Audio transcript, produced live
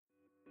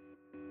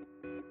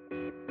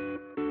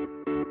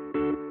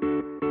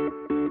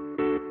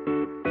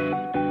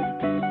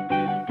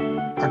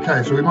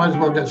Okay, so we might as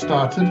well get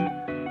started.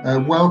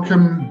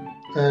 Welcome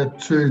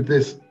to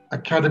this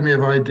Academy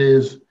of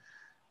Ideas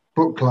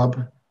book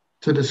club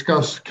to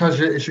discuss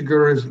Kazuya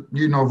Ishiguro's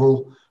new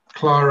novel,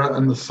 Clara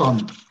and the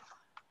Sun.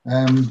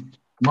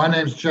 My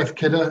name's Jeff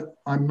Kidder.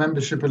 I'm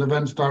Membership and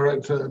Events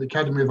Director at the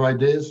Academy of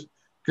Ideas.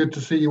 Good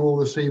to see you all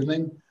this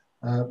evening.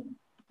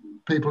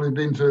 People who've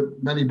been to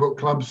many book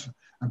clubs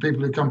and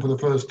people who come for the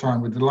first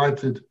time, we're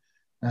delighted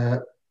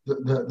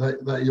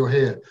that you're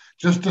here.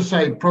 Just to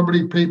say,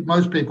 probably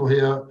most people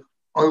here are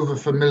over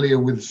familiar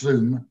with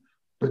Zoom,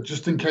 but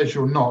just in case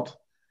you're not,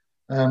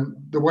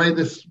 the way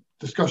this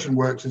discussion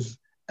works is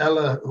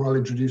Ella, who I'll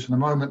introduce in a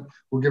moment,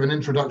 will give an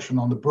introduction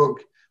on the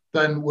book.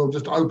 Then we'll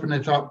just open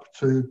it up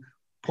to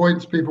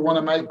points people want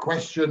to make,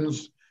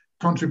 questions,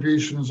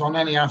 contributions on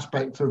any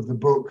aspect of the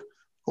book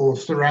or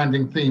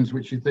surrounding themes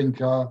which you think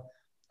are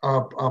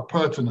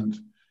pertinent.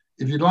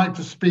 If you'd like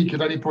to speak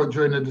at any point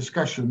during the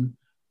discussion,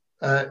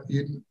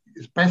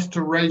 it's best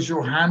to raise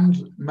your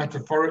hand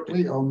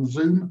metaphorically on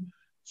Zoom.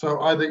 So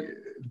either,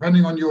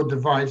 depending on your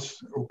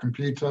device or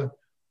computer,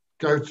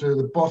 go to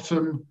the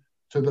bottom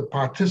to the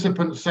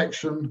participant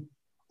section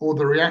or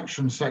the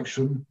reaction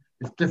section.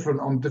 It's different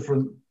on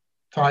different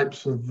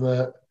types of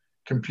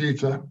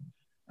computer.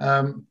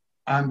 And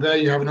there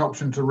you have an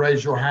option to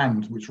raise your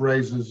hand, which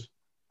raises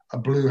a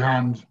blue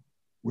hand,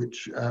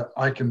 which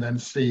I can then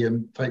see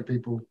and take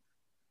people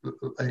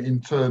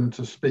in turn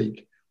to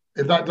speak.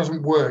 If that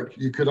doesn't work,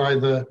 you could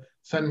either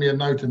send me a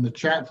note in the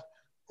chat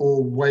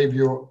or wave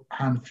your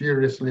hand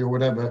furiously or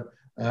whatever,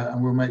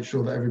 and we'll make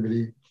sure that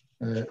everybody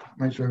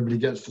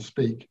gets to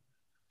speak.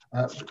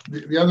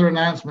 The other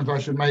announcement I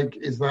should make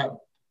is that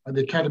at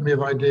the Academy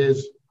of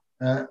Ideas,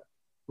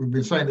 we've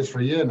been saying this for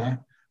a year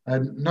now,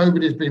 and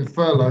nobody's been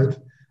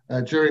furloughed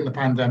during the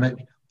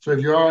pandemic. So if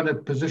you are in a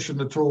position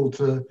at all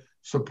to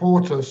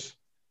support us,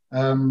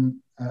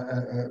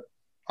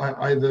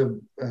 either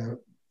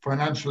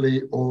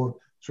financially or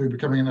through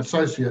becoming an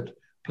associate,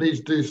 please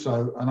do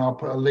so, and I'll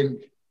put a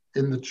link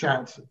in the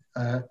chat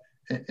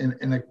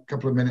in a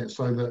couple of minutes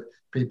so that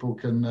people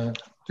can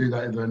do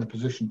that if they're in a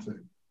position to.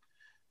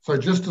 So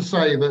just to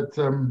say that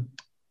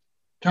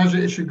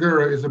Kazuya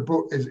Ishiguro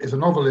is a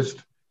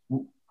novelist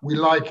we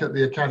like at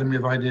the Academy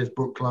of Ideas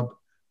Book Club.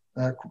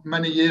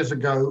 Many years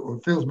ago, or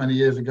it feels many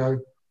years ago,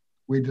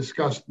 we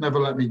discussed Never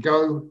Let Me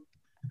Go,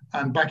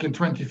 and back in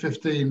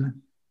 2015,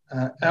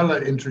 Ella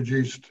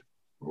introduced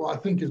what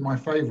I think is my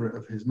favorite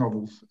of his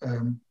novels,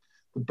 The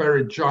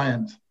Buried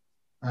Giant,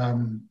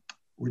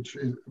 which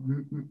is,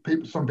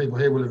 some people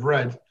here will have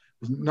read.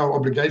 There's no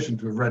obligation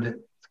to have read it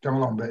to come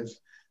along, but it's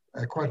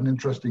quite an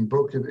interesting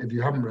book if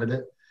you haven't read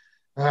it.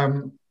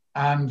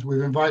 And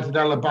we've invited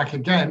Ella back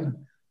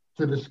again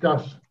to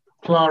discuss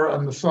Clara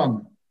and the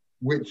Sun,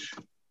 which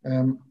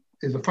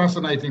is a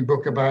fascinating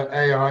book about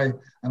AI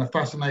and a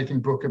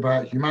fascinating book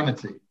about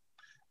humanity.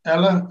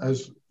 Ella,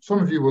 as some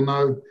of you will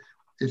know,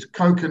 is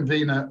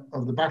co-convener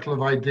of the Battle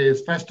of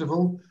Ideas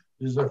Festival,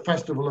 which is a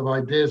festival of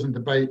ideas and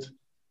debate,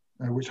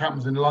 which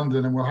happens in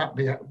London and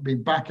will be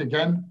back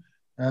again,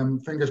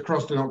 fingers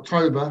crossed, in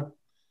October,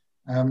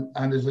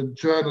 and is a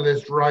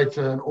journalist,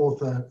 writer, and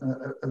author,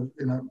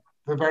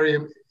 a very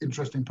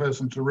interesting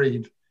person to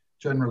read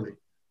generally.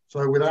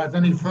 So without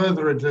any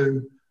further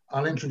ado,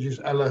 I'll introduce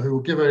Ella, who will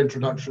give her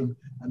introduction,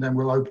 and then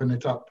we'll open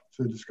it up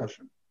to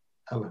discussion.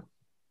 Ella.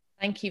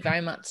 Thank you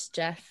very much,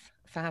 Jeff,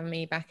 for having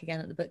me back again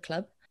at the book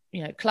club.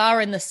 You know,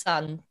 Clara and the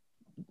Sun,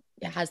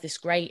 it has this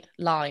great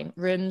line,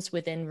 rooms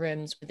within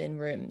rooms within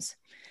rooms.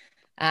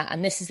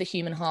 And this is the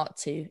human heart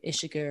to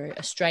Ishiguro,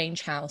 a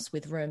strange house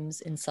with rooms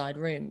inside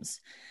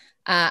rooms.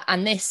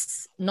 And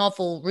this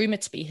novel,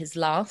 rumoured to be his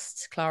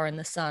last, Clara and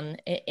the Sun,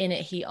 in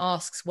it he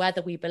asks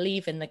whether we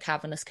believe in the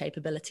cavernous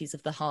capabilities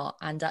of the heart,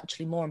 and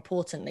actually more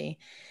importantly,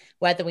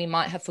 whether we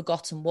might have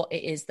forgotten what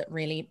it is that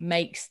really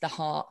makes the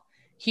heart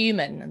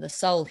human and the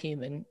soul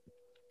human.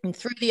 And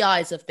through the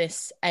eyes of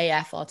this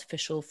AF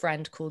artificial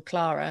friend called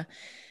Clara,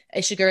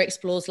 Ishiguro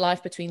explores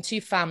life between two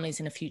families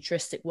in a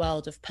futuristic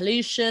world of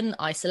pollution,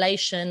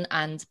 isolation,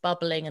 and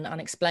bubbling and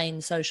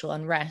unexplained social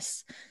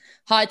unrest.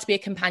 Hired to be a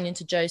companion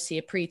to Josie,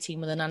 a preteen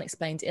with an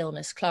unexplained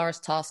illness,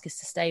 Clara's task is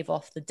to stave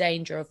off the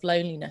danger of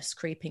loneliness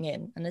creeping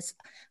in. And it's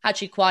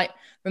actually quite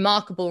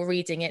remarkable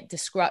reading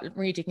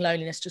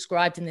loneliness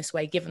described in this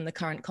way, given the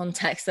current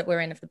context that we're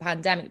in of the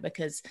pandemic,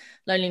 because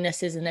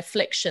loneliness is an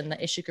affliction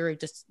that Ishiguro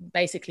just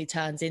basically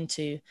turns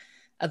into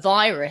a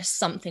virus,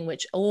 something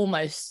which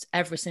almost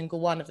every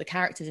single one of the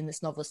characters in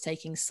this novel is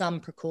taking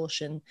some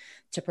precaution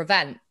to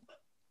prevent.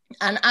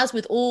 And as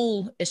with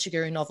all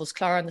Ishiguro novels,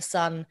 Clara and the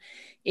Sun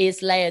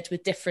is layered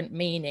with different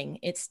meaning.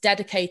 It's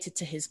dedicated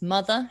to his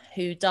mother,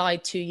 who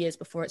died 2 years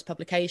before its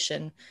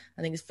publication.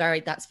 I think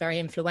that's very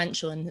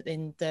influential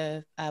in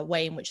the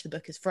way in which the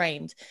book is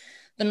framed.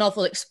 The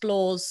novel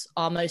explores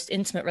our most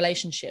intimate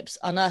relationships,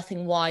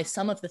 unearthing why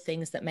some of the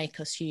things that make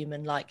us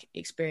human, like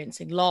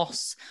experiencing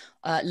loss,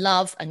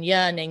 love and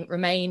yearning,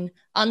 remain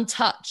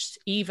untouched,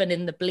 even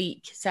in the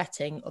bleak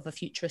setting of a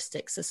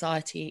futuristic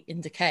society in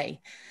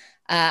decay.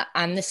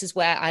 And this is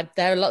where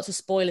there are lots of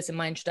spoilers in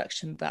my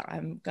introduction, but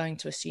I'm going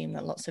to assume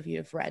that lots of you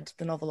have read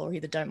the novel or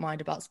either don't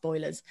mind about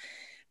spoilers.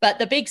 But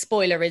the big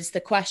spoiler is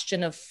the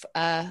question of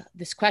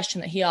this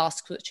question that he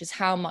asks, which is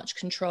how much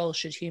control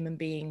should human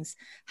beings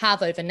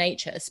have over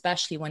nature,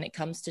 especially when it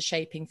comes to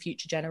shaping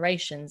future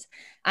generations.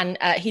 And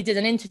he did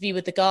an interview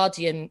with The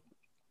Guardian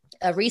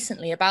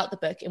recently about the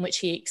book in which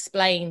he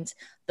explained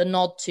the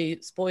nod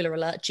to, spoiler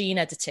alert, gene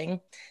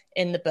editing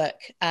in the book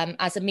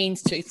as a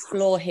means to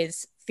explore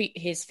his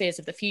fears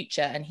of the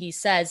future. And he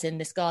says in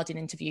this Guardian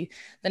interview,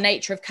 the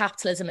nature of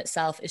capitalism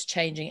itself is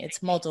changing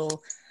its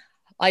model.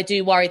 I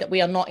do worry that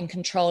we are not in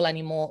control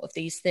anymore of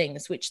these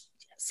things, which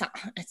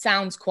it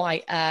sounds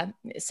quite,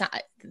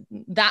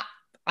 that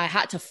I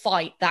had to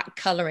fight that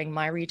colouring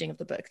my reading of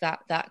the book,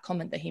 that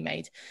comment that he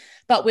made.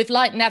 But with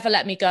Light Never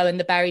Let Me Go and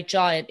The Buried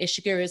Giant,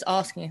 Ishiguro is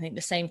asking, I think,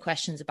 the same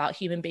questions about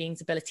human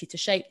beings' ability to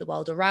shape the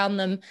world around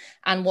them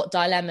and what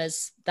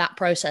dilemmas that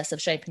process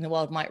of shaping the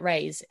world might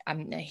raise.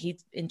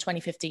 In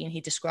 2015, he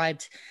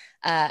described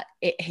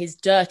his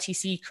dirty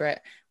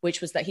secret, which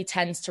was that he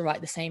tends to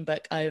write the same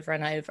book over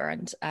and over.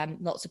 And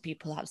lots of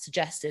people have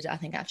suggested, I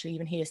think actually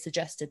even he has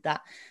suggested,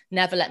 that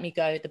Never Let Me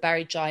Go, The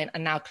Buried Giant,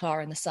 and now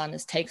Clara and the Sun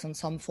as takes on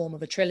some form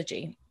of a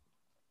trilogy.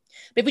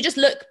 But if we just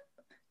look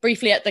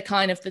briefly at the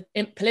kind of the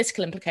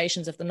political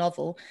implications of the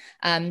novel,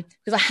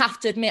 because I have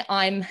to admit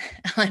I'm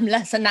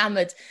less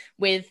enamored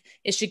with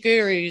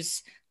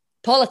Ishiguro's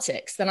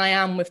politics than I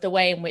am with the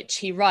way in which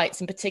he writes.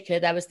 In particular,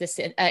 there was this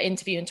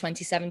interview in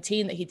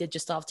 2017 that he did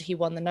just after he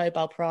won the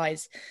Nobel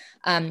Prize,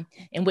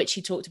 in which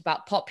he talked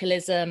about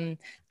populism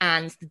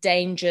and the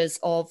dangers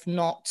of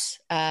not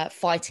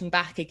fighting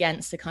back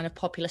against the kind of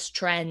populist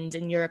trend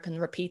in Europe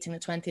and repeating the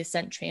 20th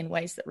century in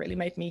ways that really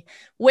made me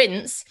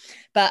wince.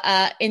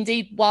 But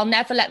indeed, while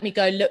Never Let Me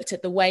Go looked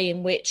at the way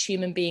in which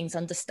human beings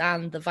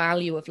understand the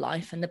value of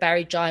life, and The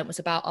Buried Giant was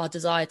about our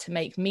desire to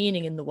make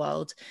meaning in the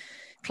world,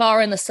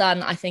 Clara and the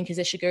Sun, I think, is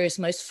Ishiguro's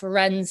most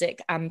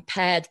forensic and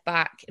pared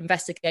back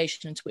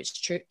investigation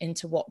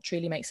into what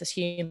truly makes us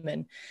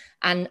human.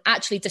 And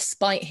actually,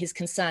 despite his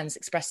concerns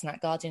expressed in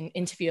that Guardian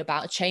interview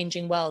about a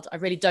changing world, I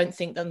really don't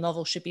think the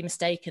novel should be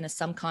mistaken as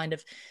some kind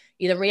of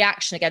either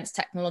reaction against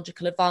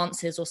technological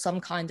advances or some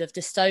kind of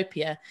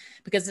dystopia,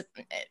 because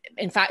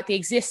in fact, the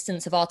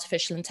existence of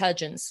artificial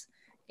intelligence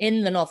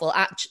in the novel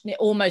actually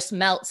almost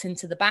melts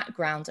into the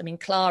background. I mean,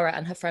 Clara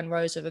and her friend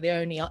Rosa are the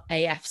only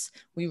AFs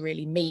we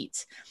really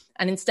meet.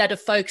 And instead of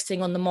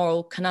focusing on the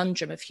moral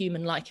conundrum of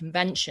human-like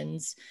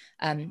inventions,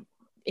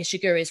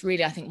 Ishiguro is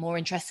really, I think, more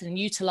interested in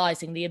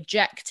utilizing the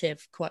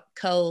objective, quite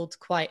cold,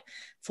 quite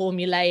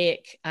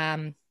formulaic,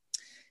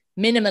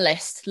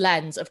 minimalist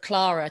lens of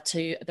Clara,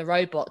 to the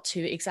robot,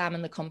 to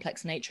examine the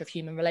complex nature of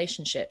human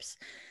relationships.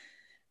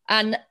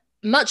 And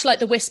much like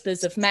the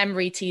whispers of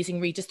memory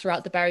teasing readers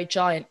throughout The Buried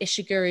Giant,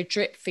 Ishiguro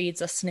drip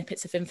feeds us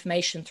snippets of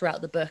information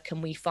throughout the book,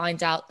 and we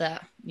find out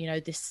that, you know,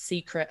 this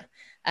secret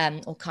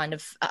or kind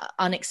of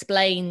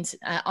unexplained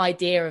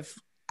idea of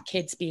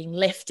kids being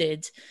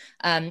lifted,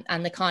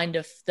 and the kind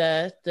of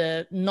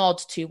the nod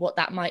to what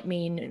that might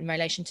mean in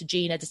relation to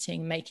gene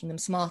editing, making them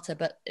smarter.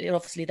 But it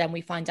obviously then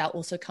we find out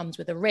also comes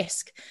with a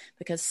risk,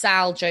 because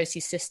Sal,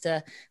 Josie's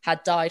sister,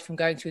 had died from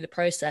going through the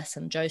process,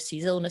 and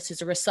Josie's illness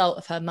is a result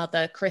of her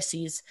mother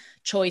Chrissy's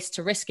choice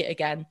to risk it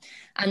again.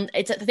 And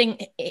it's, I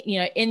think, you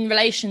know, in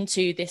relation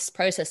to this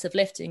process of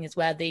lifting is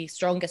where the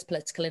strongest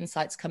political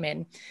insights come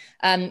in,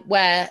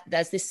 where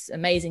there's this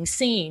amazing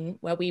scene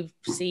where we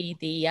see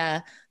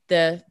the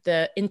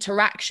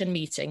interaction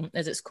meeting,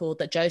 as it's called,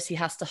 that Josie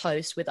has to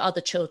host with other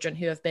children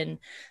who have been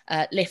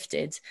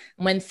lifted.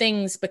 And when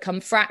things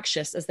become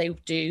fractious, as they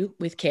do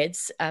with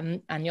kids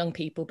and young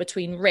people,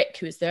 between Rick,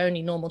 who is the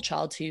only normal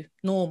child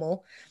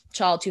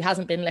who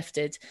hasn't been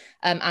lifted,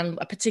 and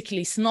a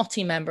particularly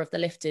snotty member of the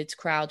lifted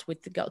crowd,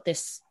 got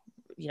this,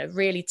 you know,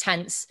 really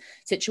tense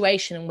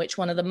situation in which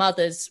one of the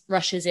mothers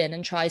rushes in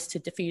and tries to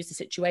diffuse the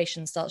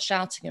situation, starts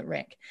shouting at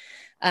Rick.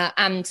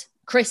 And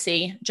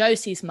Chrissy,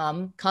 Josie's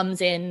mum,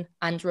 comes in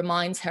and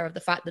reminds her of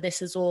the fact that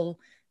this is all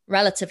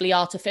relatively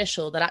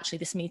artificial, that actually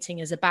this meeting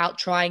is about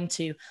trying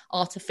to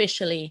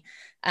artificially,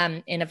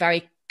 in a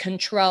very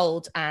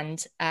controlled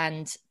and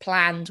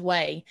planned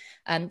way,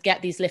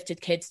 get these lifted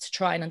kids to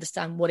try and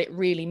understand what it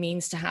really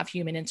means to have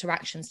human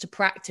interactions, to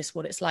practice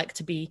what it's like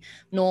to be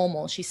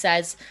normal. She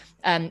says,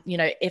 you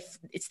know, if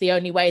it's the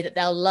only way that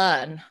they'll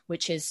learn,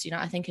 which is, you know,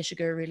 I think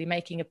Ishiguro really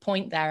making a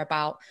point there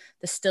about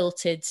the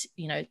stilted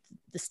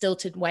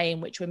way in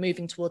which we're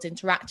moving towards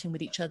interacting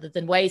with each other,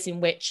 than ways in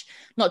which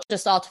not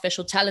just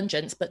artificial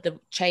intelligence, but the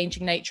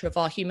changing nature of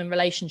our human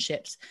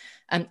relationships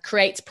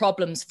creates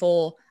problems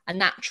for a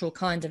natural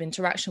kind of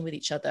interaction with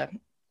each other.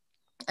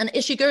 And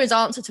Ishiguro's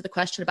answer to the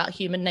question about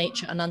human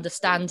nature and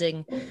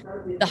understanding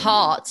the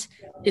heart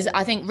is,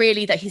 I think,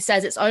 really that he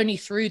says it's only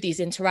through these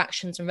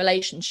interactions and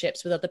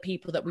relationships with other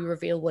people that we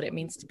reveal what it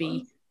means to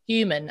be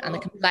human and the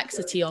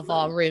complexity of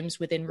our rooms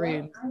within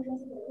rooms,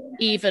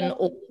 even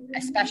or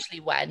especially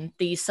when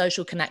these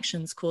social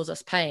connections cause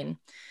us pain.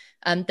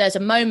 There's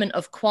a moment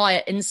of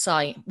quiet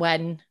insight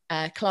when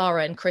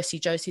Clara and Chrissy,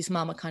 Josie's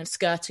mum, are kind of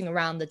skirting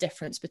around the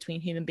difference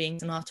between human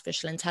beings and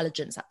artificial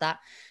intelligence at that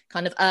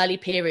kind of early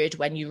period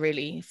when you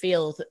really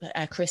feel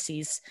that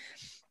Chrissy's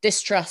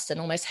distrust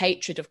and almost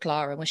hatred of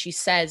Clara, when she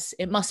says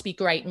it must be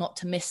great not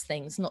to miss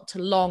things, not to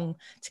long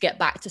to get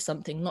back to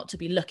something, not to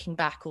be looking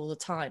back all the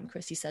time.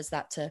 Chrissy says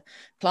that to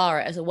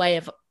Clara as a way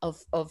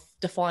of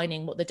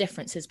defining what the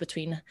difference is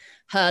between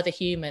her, the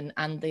human,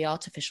 and the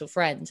artificial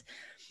friend.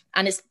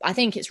 And I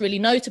think it's really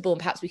notable, and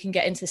perhaps we can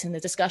get into this in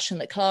the discussion,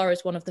 that Clara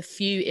is one of the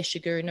few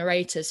Ishiguro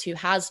narrators who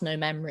has no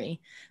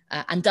memory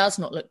and does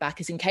not look back,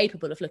 is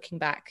incapable of looking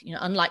back. You know,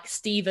 unlike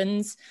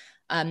Stevens,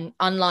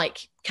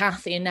 unlike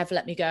Kathy and Never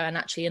Let Me Go, and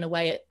actually in a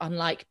way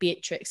unlike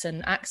Beatrix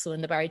and Axel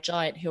and the Buried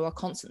Giant, who are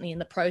constantly in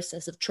the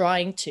process of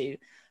trying to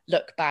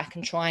look back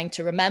and trying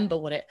to remember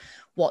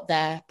what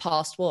their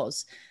past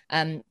was.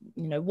 You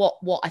know,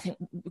 what I think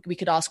we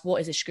could ask, what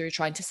is Ishiguro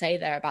trying to say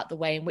there about the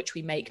way in which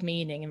we make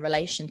meaning in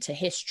relation to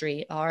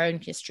history, our own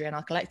history and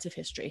our collective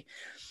history?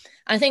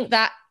 And I think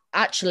that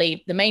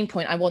actually the main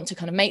point I want to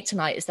kind of make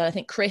tonight is that I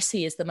think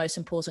Chrissy is the most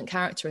important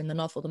character in the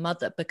novel, the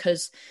mother,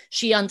 because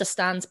she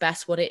understands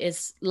best what it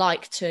is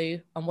like to,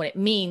 and what it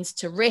means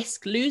to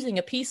risk losing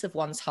a piece of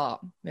one's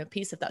heart, a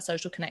piece of that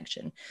social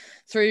connection,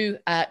 through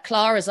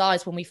Clara's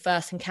eyes when we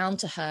first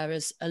encounter her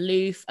as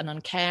aloof and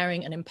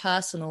uncaring and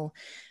impersonal.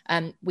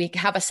 We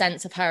have a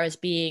sense of her as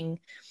being,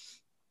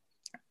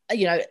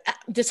 you know,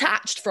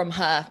 detached from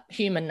her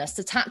humanness,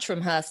 detached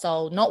from her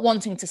soul, not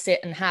wanting to sit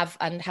and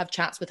have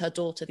chats with her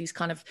daughter, these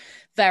kind of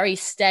very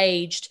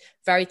staged,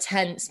 very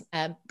tense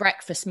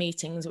breakfast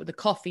meetings with the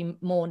coffee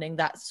morning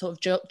that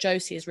sort of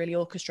Josie is really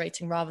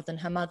orchestrating rather than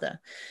her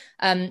mother.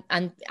 And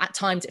at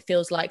times it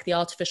feels like the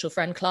artificial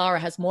friend Clara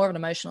has more of an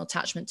emotional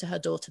attachment to her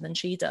daughter than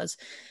she does.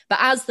 But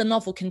as the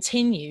novel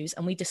continues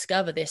and we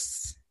discover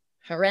this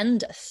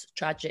horrendous,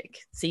 tragic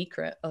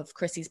secret of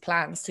Chrissy's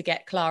plans to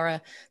get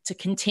Clara to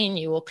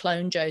continue or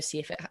clone Josie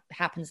if it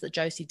happens that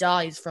Josie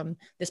dies from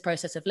this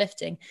process of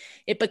lifting,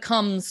 it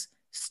becomes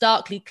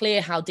starkly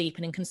clear how deep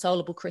and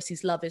inconsolable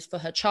Chrissy's love is for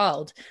her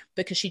child,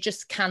 because she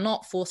just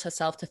cannot force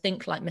herself to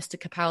think like Mr.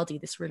 Capaldi,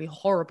 this really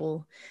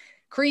horrible,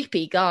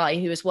 creepy guy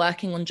who is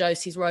working on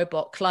Josie's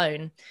robot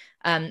clone,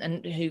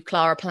 and who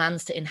Clara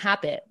plans to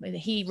inhabit.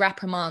 He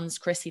reprimands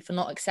Chrissy for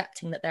not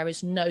accepting that there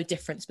is no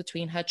difference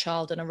between her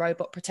child and a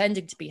robot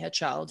pretending to be her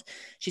child.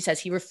 She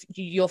says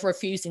you're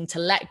refusing to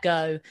let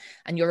go,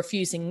 and you're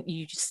refusing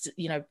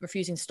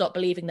to stop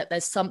believing that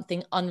there's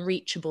something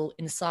unreachable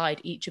inside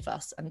each of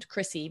us. And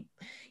Chrissy,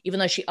 even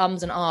though she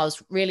ums and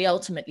ahs, really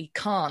ultimately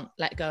can't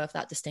let go of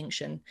that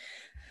distinction.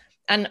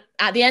 And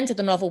at the end of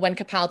the novel, when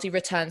Capaldi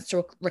returns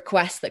to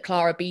request that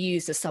Clara be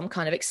used as some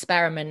kind of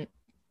experiment,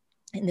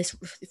 in this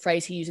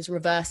phrase he uses,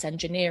 reverse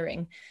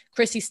engineering,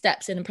 Chrissy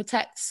steps in and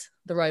protects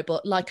the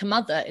robot like a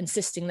mother,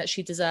 insisting that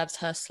she deserves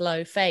her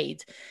slow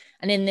fade.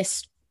 And in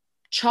this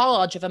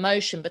charge of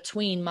emotion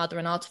between mother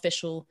and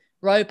artificial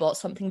robot,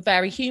 something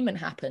very human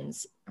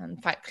happens. In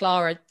fact,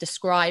 Clara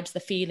describes the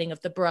feeling of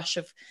the brush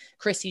of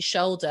Chrissy's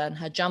shoulder and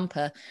her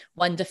jumper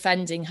when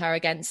defending her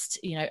against,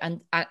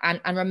 and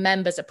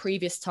remembers a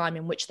previous time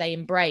in which they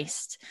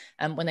embraced,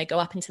 when they go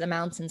up into the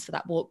mountains for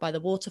that walk by the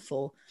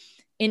waterfall.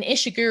 In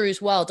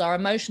Ishiguro's world, our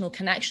emotional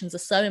connections are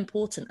so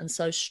important and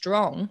so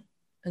strong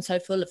and so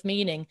full of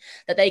meaning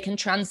that they can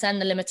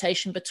transcend the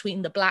limitation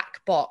between the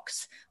black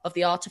box of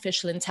the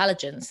artificial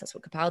intelligence, that's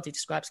what Capaldi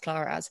describes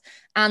Clara as,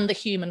 and the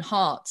human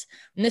heart.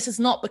 And this is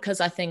not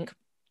because I think,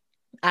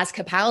 as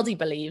Capaldi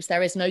believes,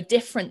 there is no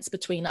difference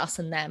between us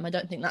and them. I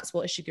don't think that's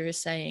what Ishiguro is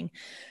saying.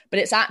 But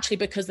it's actually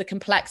because the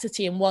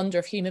complexity and wonder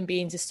of human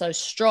beings is so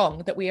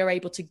strong that we are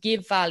able to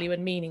give value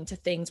and meaning to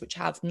things which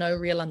have no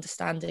real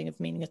understanding of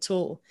meaning at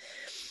all.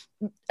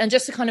 And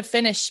just to kind of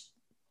finish,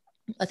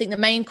 I think the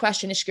main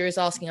question Ishiguro is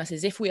asking us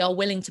is if we are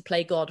willing to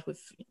play God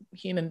with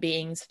human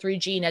beings through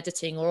gene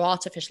editing or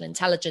artificial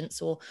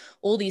intelligence or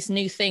all these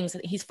new things.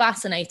 He's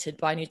fascinated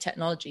by new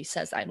technology,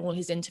 says that in all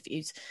his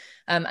interviews,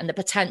 and the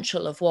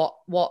potential of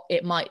what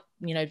it might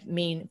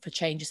mean for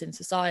changes in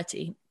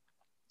society.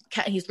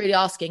 He's really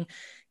asking,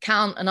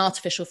 can an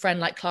artificial friend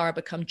like Clara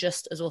become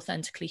just as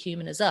authentically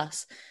human as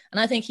us? And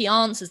I think he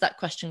answers that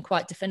question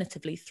quite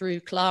definitively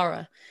through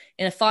Clara.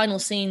 In the final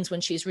scenes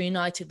when she's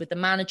reunited with the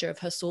manager of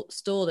her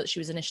store that she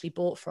was initially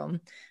bought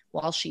from,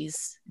 while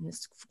she's in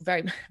this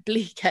very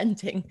bleak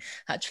ending,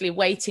 actually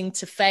waiting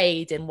to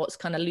fade in what's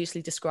kind of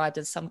loosely described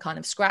as some kind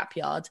of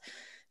scrapyard,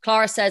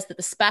 Clara says that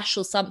the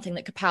special something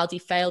that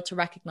Capaldi failed to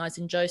recognize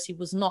in Josie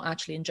was not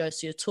actually in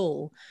Josie at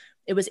all.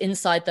 It was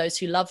inside those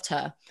who loved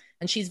her.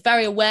 And she's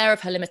very aware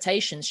of her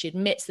limitations. She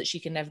admits that she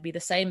can never be the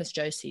same as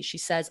Josie. She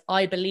says,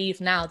 I believe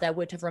now there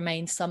would have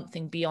remained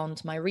something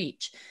beyond my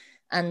reach.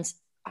 And,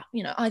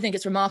 I think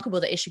it's remarkable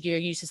that Ishiguro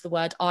uses the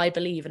word I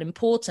believe, and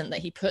important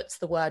that he puts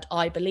the word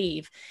I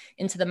believe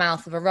into the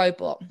mouth of a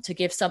robot to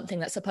give something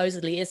that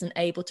supposedly isn't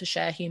able to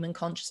share human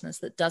consciousness,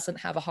 that doesn't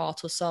have a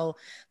heart or soul,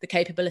 the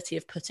capability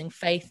of putting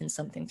faith in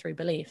something through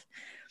belief.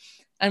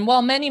 And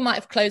while many might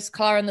have closed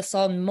Clara in the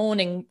Sun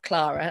mourning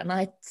Clara, and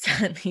I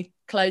certainly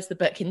close the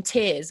book in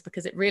tears,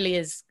 because it really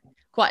is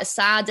quite a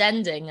sad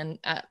ending. And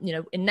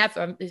in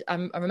Never,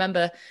 I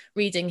remember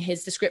reading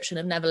his description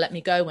of Never Let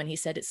Me Go when he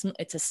said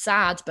it's a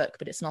sad book,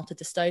 but it's not a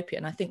dystopia.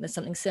 And I think there's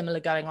something similar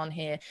going on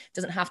here. It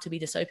doesn't have to be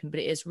dystopian, but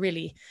it is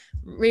really,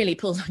 really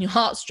pulls on your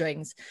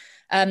heartstrings.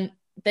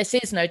 This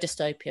is no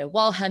dystopia.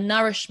 While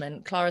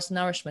Clara's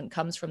nourishment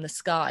comes from the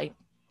sky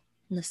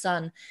and the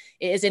sun,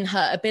 it is in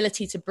her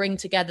ability to bring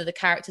together the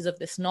characters of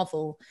this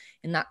novel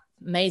in that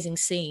amazing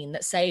scene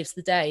that saves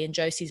the day in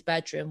Josie's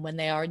bedroom when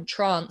they are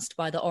entranced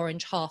by the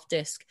orange half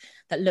disc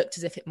that looked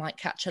as if it might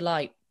catch a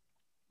light.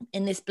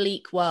 In this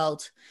bleak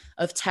world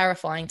of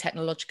terrifying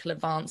technological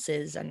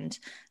advances and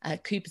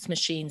Cooper's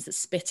machines that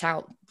spit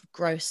out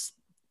gross,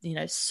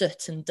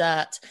 soot and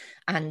dirt,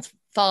 and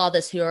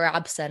fathers who are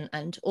absent,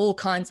 and all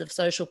kinds of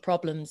social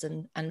problems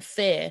and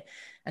fear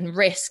and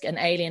risk and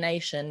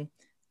alienation,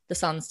 the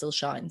sun still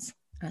shines.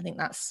 And I think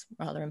that's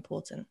rather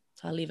important.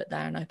 So I'll leave it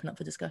there and open up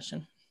for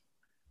discussion.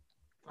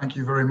 Thank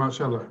you very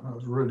much, Ella. That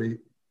was really,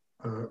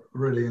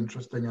 really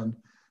interesting and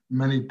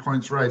many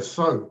points raised.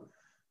 So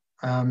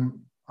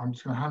I'm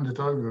just going to hand it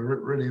over.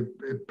 Really,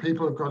 if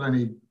people have got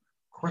any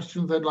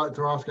questions they'd like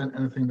to ask,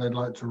 anything they'd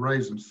like to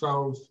raise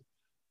themselves,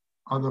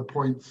 other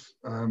points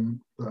that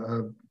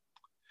have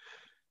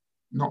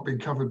not been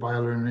covered by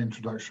Ella in the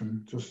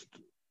introduction, just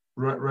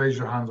raise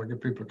your hands. I'll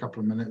give people a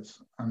couple of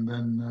minutes, and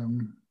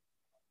then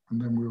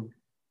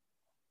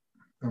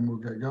we'll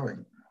get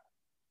going.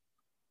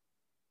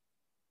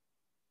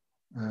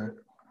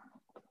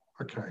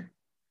 Okay.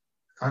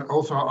 And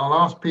also, I'll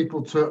ask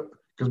people to,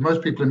 because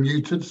most people are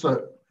muted,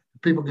 so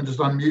people can just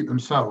unmute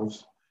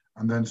themselves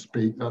and then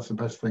speak. That's the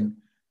best thing.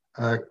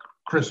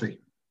 Chrissy.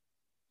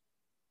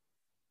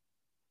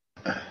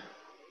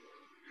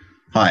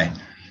 Hi.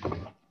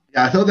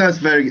 Yeah, I thought that was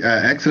a very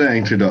excellent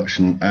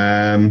introduction.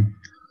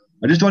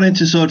 I just wanted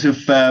to sort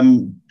of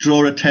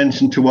draw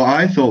attention to what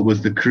I thought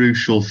was the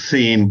crucial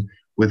scene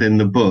within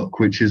the book,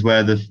 which is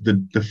where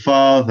the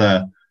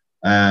father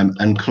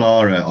and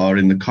Clara are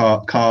in the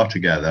car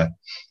together,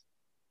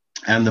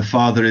 and the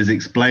father is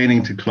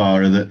explaining to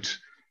Clara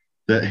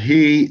that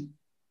he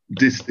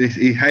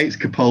hates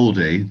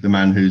Capaldi, the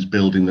man who's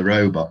building the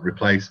robot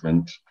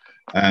replacement,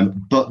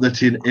 but that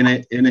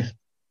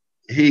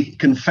he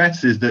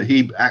confesses that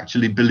he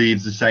actually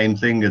believes the same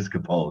thing as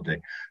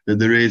Capaldi, that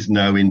there is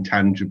no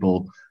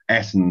intangible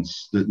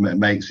essence that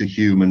makes a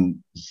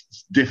human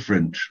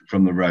different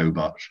from the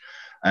robot,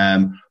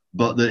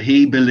 but that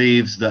he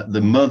believes that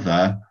the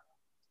mother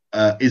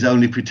is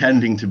only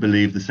pretending to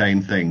believe the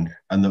same thing,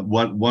 and that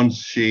once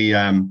she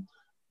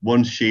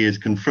is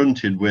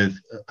confronted with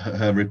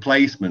her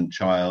replacement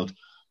child,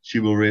 she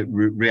will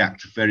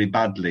react very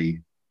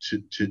badly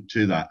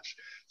to that.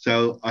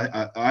 So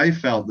I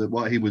felt that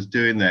what he was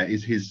doing there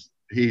is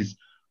he's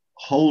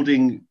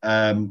holding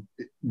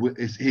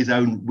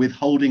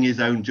withholding his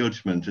own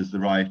judgment as the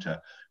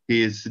writer.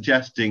 He is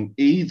suggesting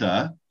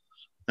either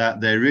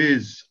that there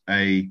is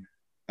an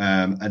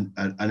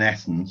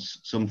essence,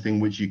 something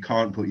which you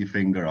can't put your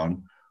finger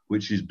on,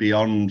 which is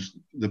beyond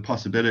the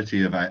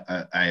possibility of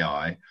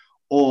AI,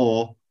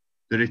 or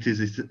that it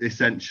is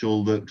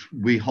essential that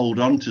we hold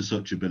on to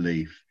such a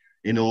belief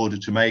in order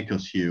to make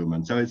us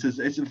human. So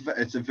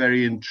it's a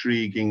very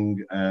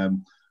intriguing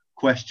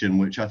question,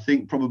 which I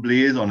think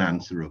probably is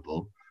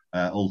unanswerable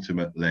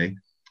ultimately,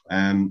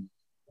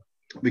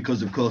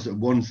 because of course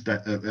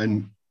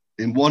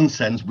in one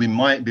sense we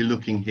might be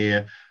looking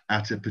here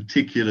at a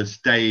particular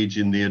stage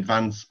in the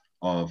advance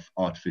of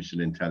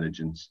artificial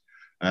intelligence,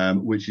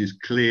 which is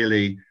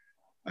clearly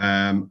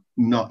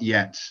not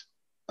yet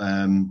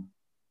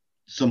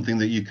something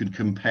that you could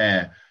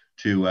compare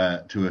to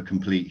a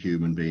complete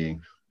human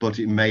being, but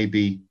it may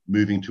be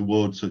moving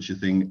towards such a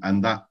thing,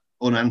 and that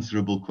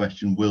unanswerable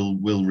question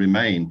will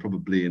remain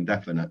probably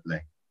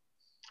indefinitely.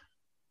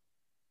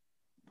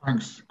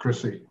 Thanks,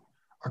 Chrissy.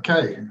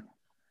 Okay,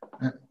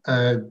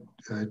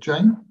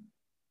 Jane.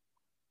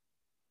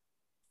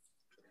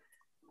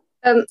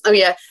 So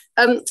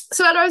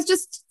I was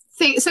just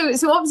thinking.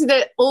 So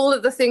obviously, all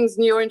of the things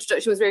in your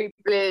introduction was very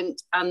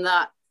brilliant, and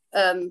that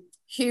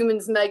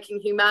humans making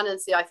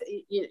humanity, I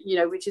think,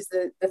 which is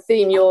the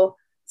theme you're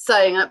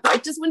saying. But I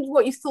just wondered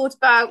what you thought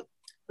about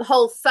the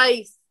whole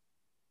faith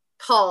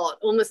part,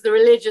 almost the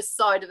religious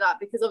side of that,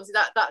 because obviously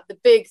that the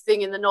big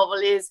thing in the novel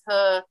is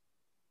her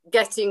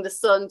getting the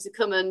sun to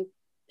come and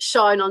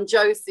shine on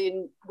Josie,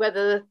 and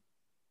whether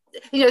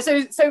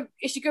so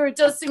Ishiguro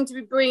does seem to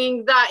be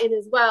bringing that in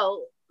as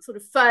well, sort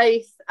of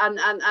faith and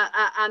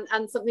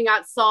something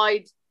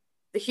outside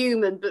the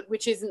human, but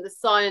which isn't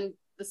the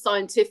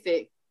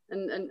scientific,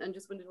 and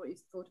just wondered what you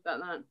thought about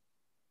that.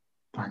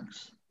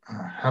 Thanks.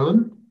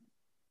 Helen?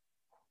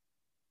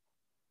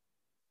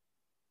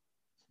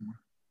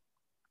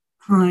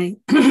 Hi.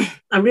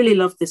 I really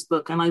loved this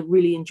book, and I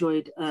really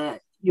enjoyed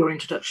your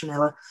introduction,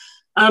 Ella.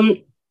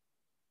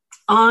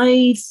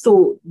 I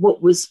thought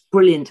what was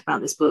brilliant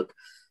about this book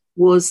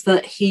was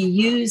that he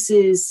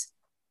uses,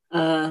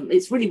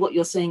 it's really what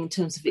you're saying in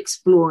terms of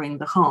exploring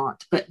the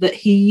heart, but that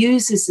he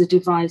uses the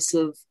device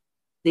of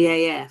the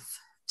AF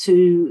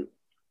to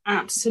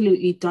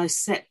absolutely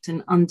dissect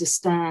and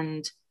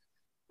understand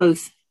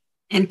both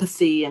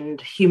empathy and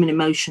human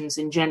emotions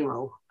in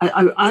general.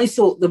 I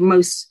thought the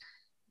most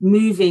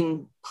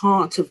moving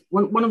part of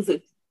one of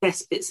the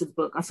best bits of the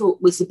book, I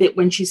thought, was the bit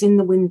when she's in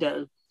the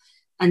window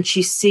and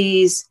she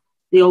sees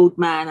the old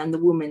man and the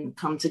woman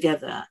come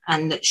together,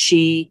 and that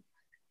she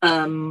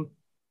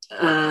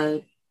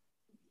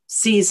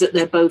sees that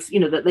they're both,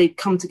 that they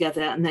come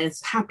together, and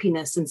there's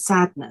happiness and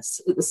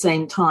sadness at the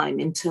same time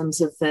in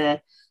terms of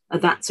their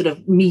that sort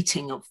of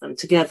meeting of them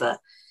together.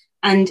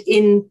 And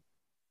then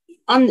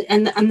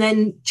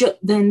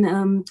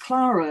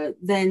Clara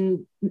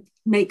then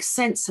makes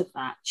sense of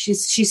that.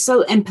 She's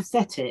so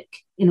empathetic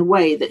in a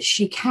way that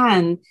she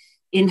can,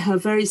 in her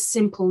very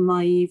simple,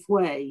 naive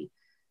way,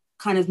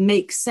 kind of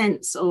make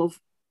sense of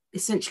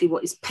essentially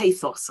what is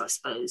pathos, I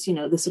suppose,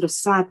 the sort of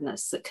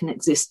sadness that can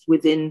exist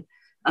within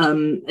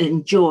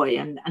and joy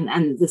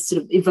and the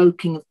sort of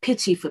evoking of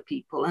pity for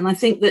people. And I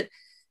think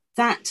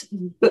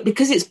but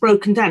because it's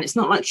broken down, it's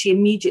not like she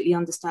immediately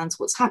understands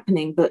what's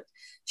happening, but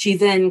she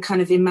then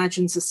kind of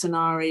imagines a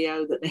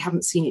scenario that they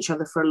haven't seen each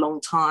other for a long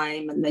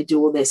time and they do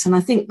all this. And I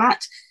think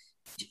that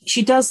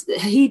he does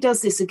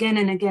this again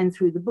and again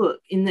through the book,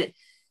 in that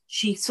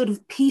she sort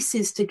of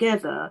pieces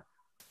together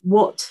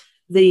what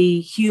the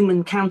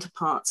human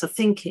counterparts are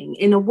thinking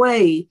in a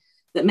way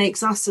that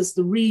makes us as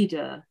the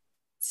reader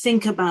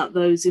think about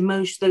those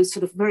emotions, those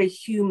sort of very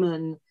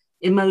human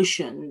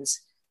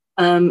emotions,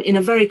 in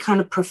a very kind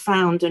of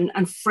profound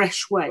and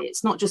fresh way.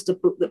 It's not just a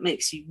book that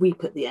makes you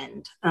weep at the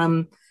end,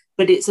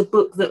 but it's a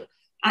book that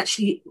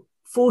actually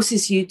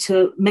forces you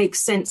to make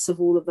sense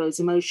of all of those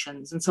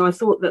emotions. And so I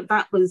thought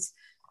that was,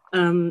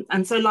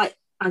 and so like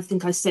I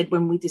think I said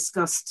when we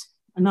discussed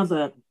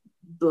another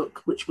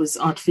book, which was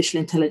Artificial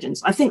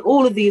Intelligence, I think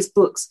all of these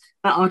books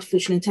about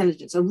artificial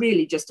intelligence are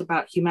really just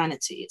about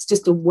humanity. It's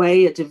just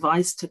a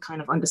device to kind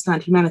of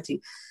understand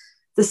humanity.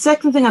 The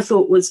second thing I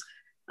thought was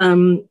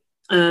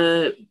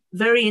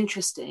very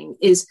interesting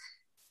is,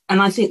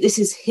 and I think this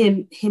is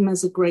him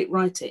as a great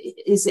writer,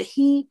 is that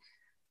he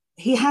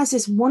has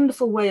this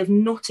wonderful way of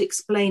not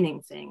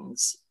explaining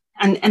things,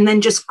 and then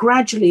just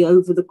gradually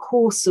over the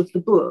course of the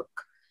book,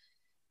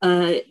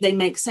 they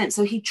make sense.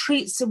 So he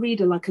treats the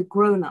reader like a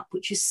grown-up,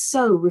 which is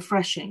so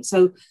refreshing.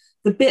 So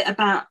the bit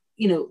about,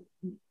 you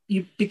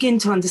begin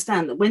to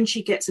understand that when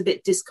she gets a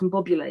bit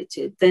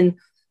discombobulated, then,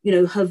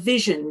 her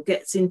vision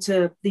gets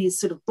into these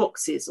sort of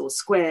boxes or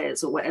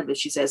squares or whatever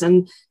she says.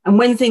 And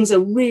when things are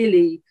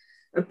really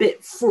a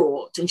bit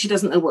fraught and she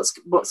doesn't know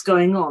what's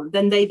going on,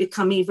 then they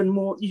become even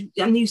more,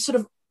 and you sort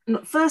of,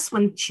 first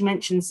when she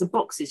mentions the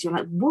boxes, you're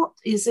like, what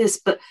is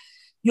this? But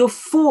you're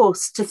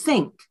forced to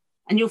think,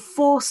 and you're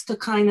forced to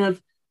kind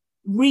of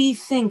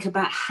rethink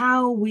about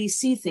how we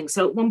see things.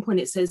 So at one point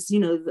it says,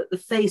 that the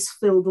face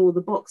filled all the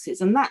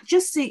boxes. And that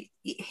just the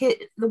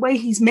way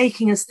he's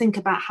making us think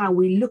about how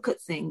we look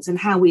at things and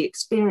how we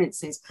experience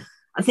things,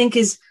 I think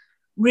is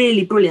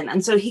really brilliant.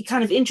 And so he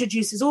kind of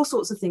introduces all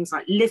sorts of things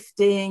like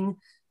lifting,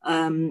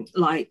 what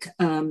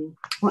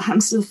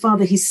happens to the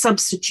father? He's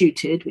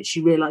substituted, which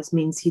you realise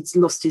means he's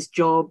lost his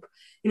job.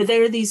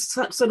 There are these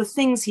sort of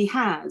things he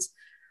has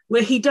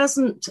where he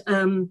doesn't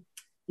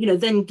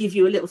then give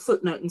you a little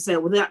footnote and say,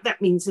 well,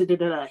 that means da, da,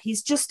 da, da.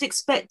 He's just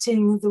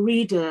expecting the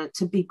reader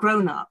to be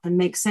grown up and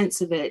make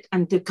sense of it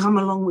and to come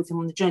along with him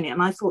on the journey.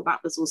 And I thought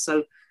that was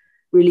also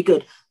really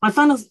good. My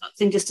final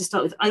thing, just to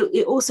start with,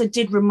 it also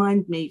did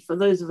remind me, for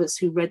those of us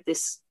who read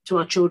this to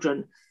our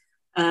children,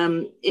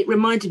 it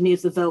reminded me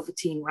of the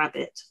Velveteen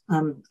Rabbit.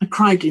 I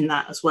cried in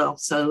that as well.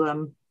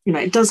 So,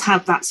 it does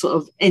have that sort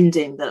of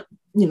ending that,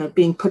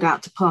 being put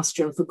out to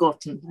pasture and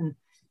forgotten. And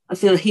I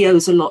feel he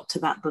owes a lot to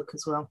that book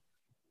as well.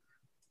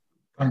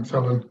 Thanks,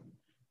 Helen.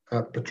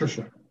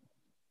 Patricia.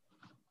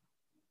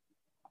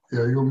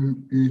 Yeah,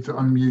 you need to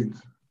unmute.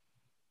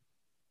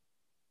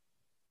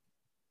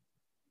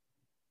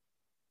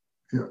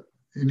 Yeah,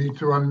 you need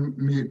to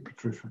unmute,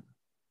 Patricia.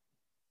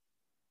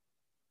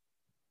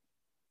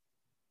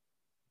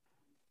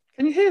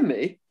 Can you hear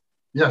me?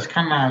 Yes,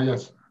 can now,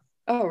 yes.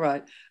 Oh,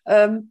 right.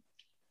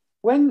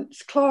 When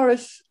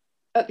Clara's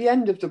at the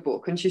end of the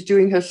book and she's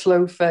doing her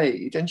slow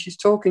fade and she's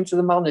talking to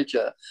the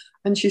manager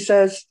and she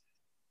says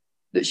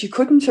that she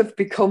couldn't have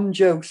become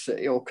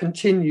Josie or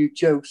continued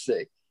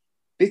Josie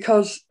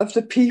because of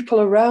the people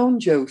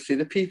around Josie,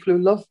 the people who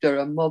loved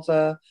her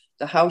mother,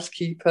 the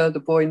housekeeper, the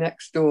boy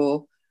next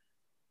door.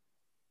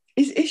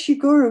 Is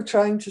Ishiguro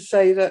trying to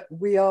say that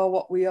we are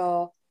what we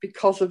are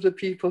because of the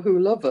people who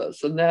love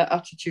us and their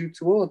attitude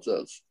towards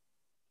us?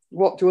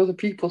 What do other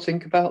people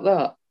think about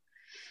that?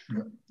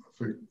 Yeah,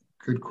 that's a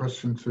good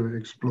question to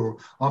explore.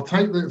 I'll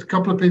take a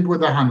couple of people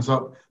with their hands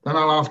up, then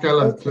I'll ask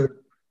Ella to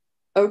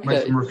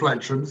make some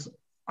reflections,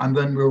 and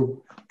then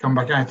we'll come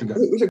back out again.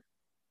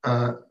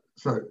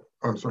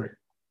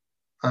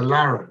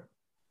 Lara.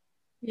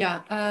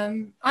 Yeah,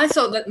 I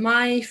thought that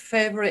my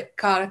favorite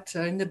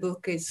character in the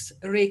book is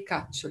Rick,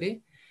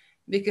 actually,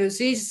 because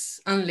he's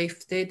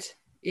unlifted.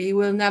 He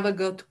will never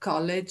go to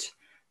college.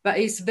 but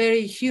he's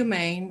very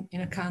humane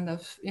in a kind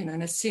of, in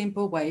a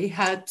simple way. He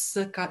helps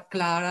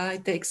Clara, he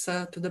takes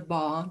her to the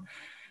barn,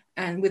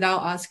 and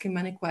without asking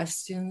many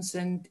questions,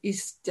 and he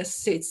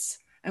just sits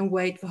and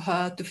wait for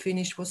her to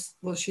finish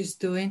what she's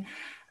doing.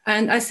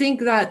 And I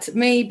think that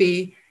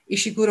maybe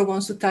Ishiguro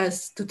wants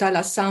to tell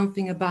us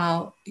something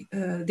about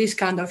this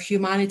kind of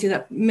humanity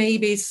that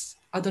maybe is,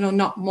 I don't know,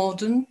 not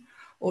modern,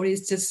 or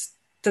is just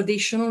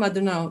traditional. I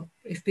don't know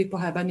if people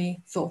have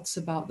any thoughts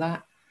about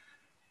that.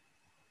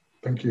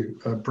 Thank you.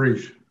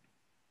 Brief.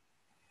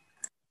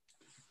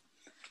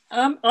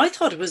 I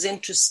thought it was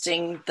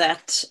interesting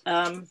that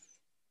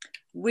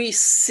we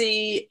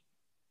see,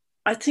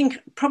 I think,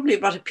 probably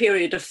about a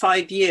period of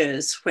 5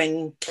 years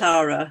when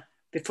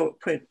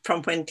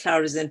from when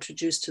Clara is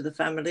introduced to the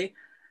family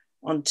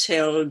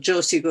until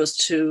Josie goes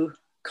to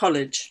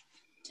college.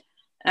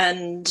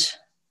 And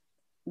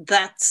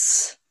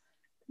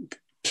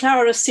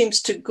Clara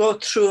seems to go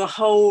through a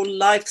whole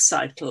life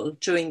cycle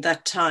during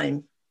that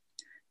time.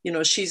 You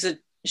know, she's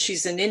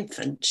an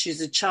infant,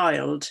 she's a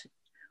child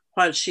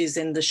while she's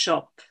in the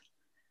shop,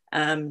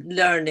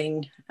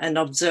 learning and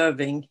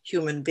observing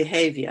human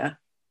behavior.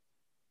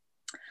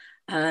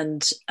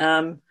 And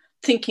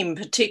thinking in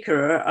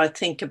particular, I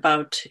think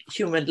about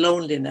human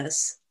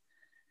loneliness.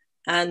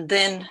 And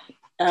then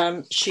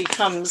she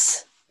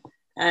comes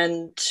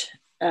and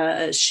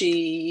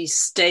she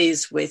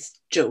stays with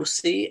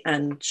Josie,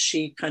 and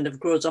she kind of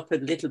grows up a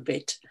little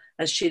bit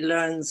as she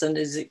learns and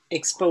is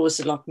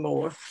exposed a lot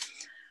more.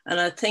 And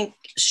I think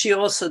she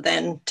also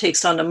then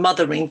takes on a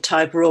mothering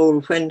type role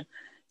when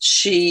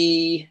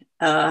she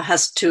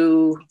has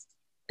to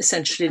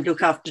essentially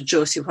look after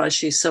Josie while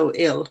she's so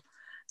ill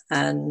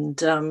and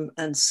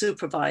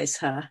supervise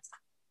her.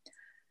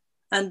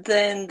 And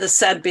then the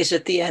sad bit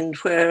at the end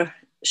where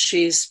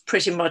she's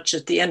pretty much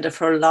at the end of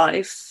her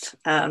life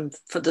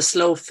for the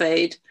slow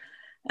fade,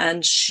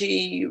 and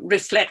she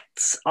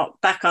reflects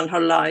back on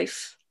her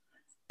life.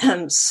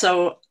 And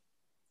so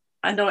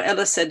I know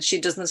Ella said she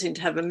doesn't seem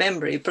to have a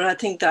memory, but I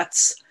think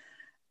that's,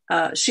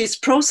 she's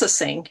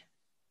processing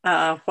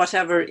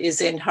whatever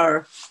is in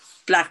her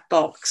black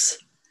box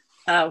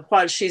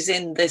while she's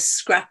in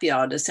this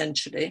scrapyard,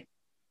 essentially,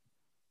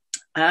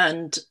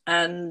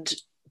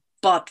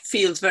 but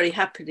feels very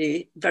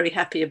happy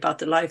about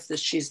the life that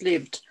she's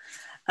lived,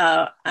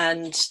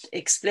 and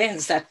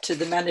explains that to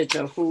the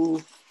manager,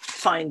 who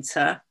finds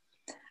her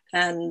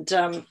and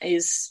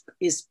is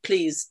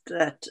pleased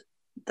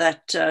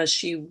that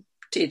she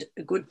did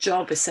a good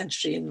job,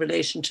 essentially, in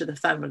relation to the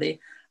family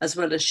as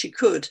well as she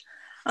could.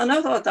 And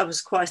I thought that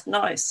was quite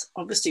nice.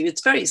 Obviously,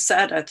 it's very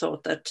sad, I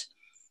thought, that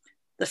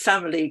the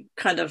family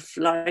kind of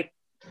like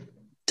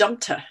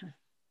dumped her.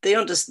 They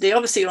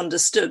obviously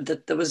understood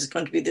that there was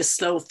going to be this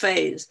slow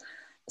phase.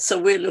 So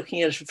we're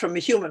looking at it from a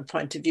human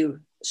point of view.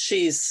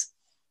 She's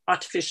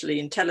artificially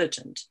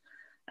intelligent,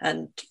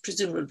 and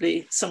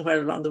presumably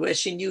somewhere along the way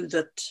she knew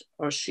that,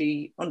 or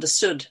she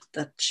understood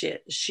that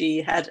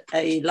she had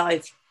a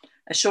life,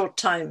 a short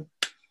time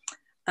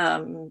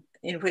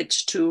in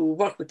which to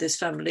work with this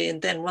family.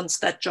 And then once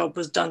that job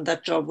was done,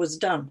 that job was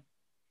done.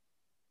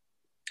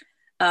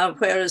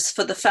 Whereas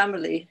for the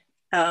family,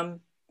 when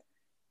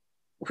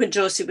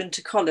Josie went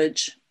to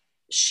college,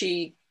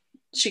 she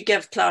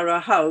gave Clara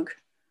a hug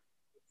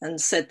and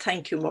said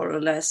thank you, more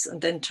or less,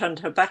 and then turned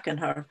her back on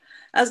her,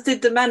 as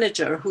did the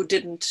manager, who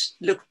didn't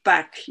look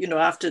back. You know,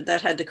 after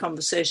that had the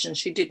conversation,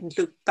 she didn't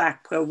look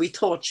back where we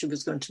thought she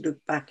was going to look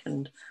back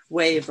and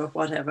wave or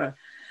whatever.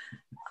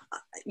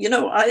 You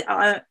know,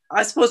 I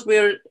suppose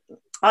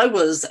I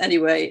was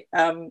anyway,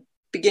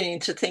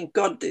 beginning to think,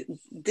 God,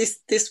 this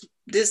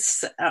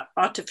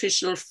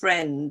artificial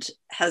friend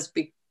has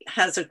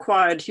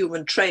acquired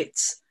human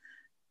traits,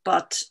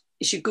 but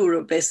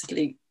Ishiguro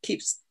basically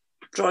keeps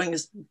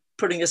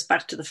putting us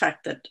back to the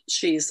fact that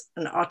she's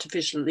an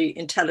artificially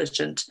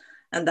intelligent,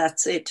 and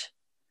that's it.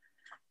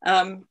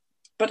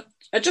 But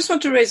I just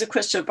want to raise a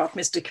question about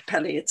Mr.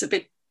 Capelli. It's a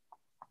bit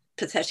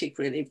pathetic,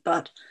 really,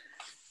 but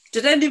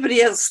did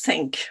anybody else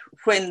think,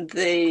 when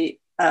the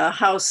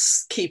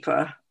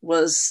housekeeper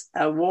was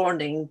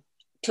warning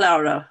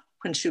Clara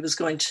when she was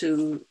going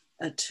to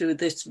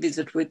this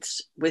visit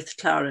with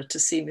Clara to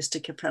see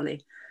Mr.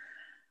 Capelli,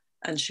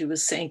 and she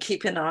was saying,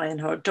 keep an eye on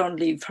her, don't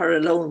leave her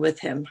alone with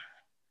him,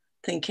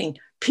 thinking,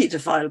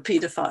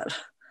 paedophile.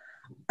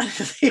 I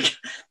think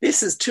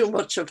this is too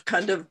much of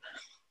kind of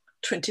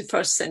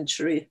 21st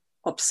century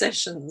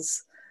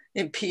obsessions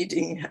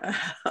impeding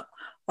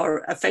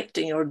or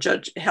affecting or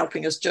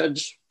helping us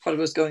judge what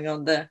was going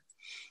on there.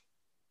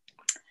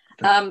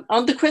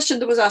 On the question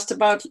that was asked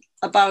about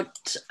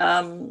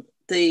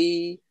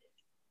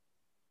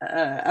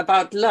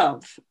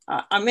love,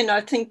 I mean,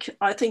 I think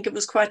it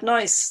was quite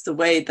nice the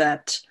way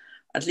that,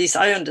 at least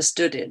I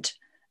understood it,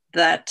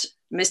 that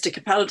Mr.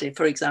 Capaldi,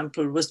 for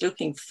example, was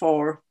looking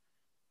for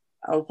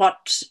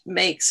what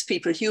makes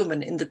people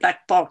human in the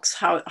black box,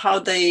 how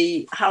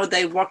they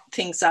worked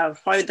things out,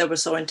 why they were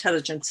so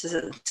intelligent,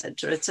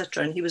 etc.,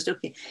 etc. And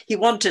he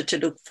wanted to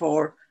look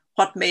for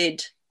what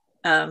made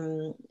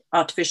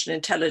artificial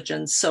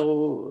intelligence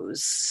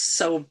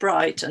so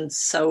bright and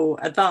so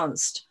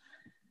advanced?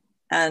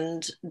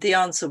 And the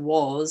answer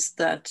was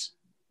that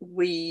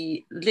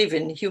we live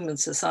in human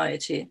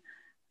society,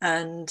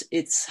 and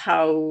it's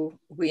how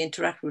we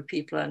interact with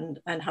people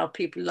and how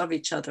people love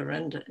each other.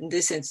 And in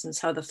this instance,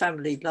 how the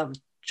family loved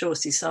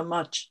Josie so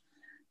much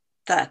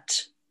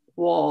that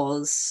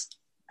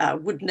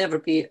would never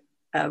be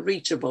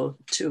reachable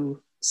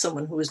to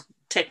someone who is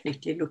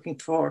technically looking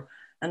for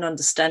an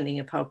understanding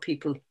of how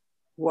people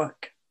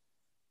work.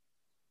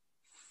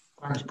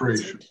 Thanks,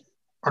 Breach.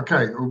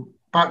 Okay,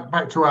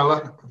 back to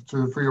Ella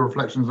for your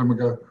reflections, and we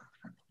go.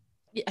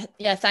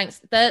 Yeah, thanks.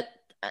 The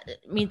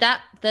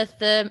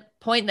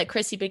point that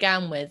Chrissy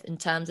began with in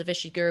terms of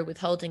Ishiguro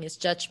withholding his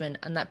judgment,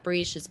 and that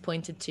Breach has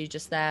pointed to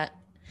just there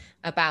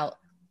about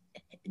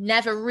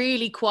never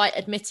really quite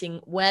admitting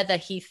whether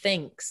he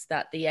thinks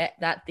that the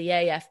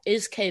AF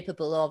is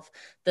capable of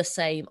the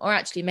same, or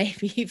actually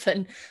maybe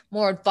even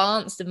more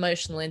advanced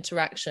emotional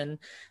interaction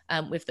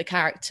with the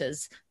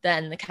characters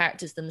than the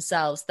characters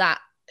themselves. That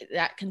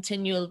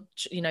continual,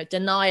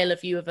 denial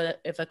of you of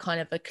a kind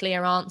of a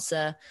clear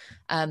answer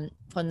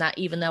from that,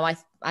 even though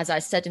as I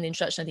said in the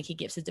introduction, I think he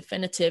gives a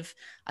definitive,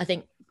 I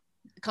think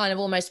kind of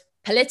almost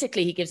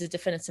politically, he gives a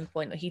definitive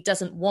point. He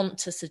doesn't want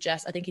to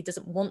suggest, I think he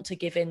doesn't want to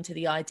give in to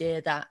the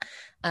idea that,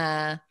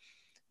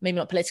 maybe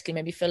not politically,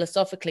 maybe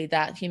philosophically,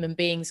 that human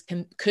beings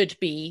could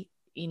be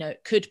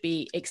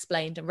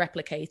explained and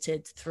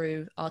replicated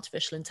through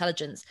artificial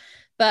intelligence.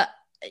 But,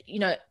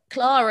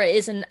 Clara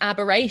is an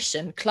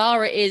aberration.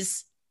 Clara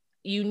is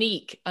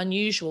unique,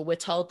 unusual. We're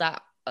told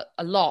that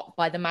a lot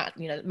by the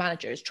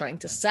manager is trying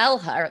to sell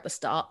her at the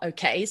start.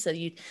 Okay, so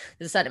there's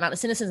a certain amount of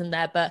cynicism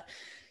there, but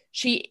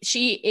she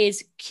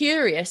is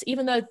curious,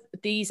 even though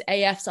these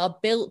AFs are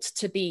built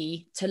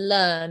to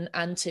learn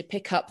and to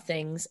pick up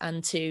things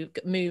and to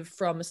move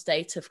from a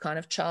state of kind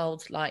of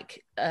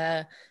childlike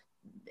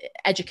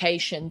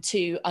education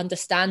to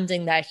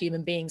understanding they're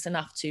human beings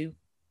enough to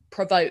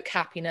provoke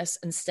happiness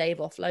and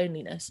stave off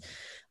loneliness.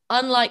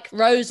 Unlike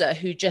Rosa,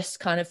 who just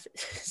kind of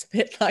is a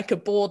bit like a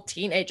bored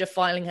teenager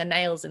filing her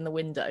nails in the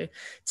window,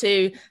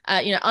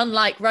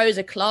 unlike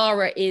Rosa,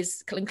 Clara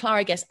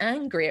gets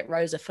angry at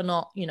Rosa for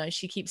not,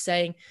 she keeps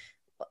saying,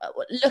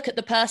 look at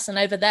the person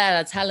over there,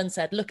 as Helen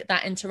said, look at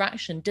that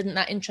interaction. Didn't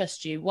that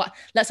interest you?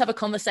 Let's have a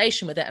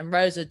conversation with it. And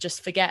Rosa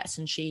just forgets,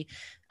 and she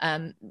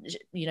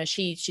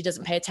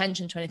doesn't pay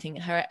attention to anything.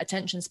 Her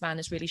attention span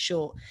is really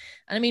short.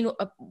 And I mean,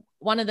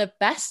 one of the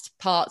best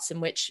parts in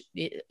which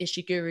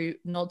Ishiguro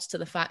nods to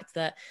the fact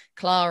that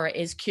Clara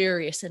is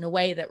curious in a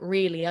way that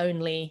really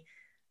only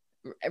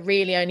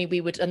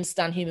we would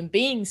understand human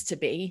beings to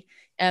be,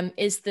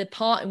 is the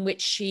part in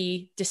which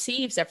she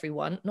deceives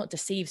everyone, not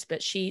deceives,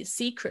 but she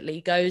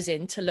secretly goes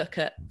in to look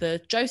at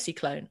the Josie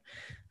clone.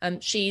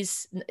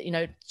 She's,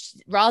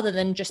 rather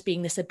than just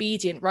being this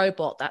obedient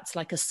robot that's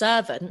like a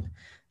servant,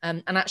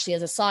 and actually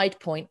as a side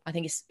point, I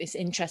think it's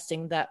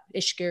interesting that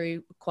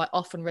Ishiguro quite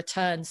often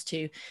returns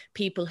to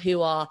people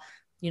who are,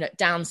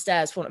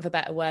 downstairs, for want of a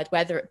better word,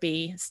 whether it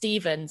be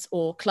Stevens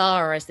or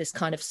Clara as this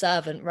kind of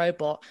servant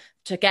robot,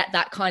 to get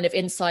that kind of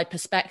inside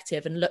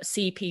perspective and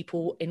see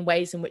people in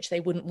ways in which they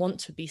wouldn't want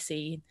to be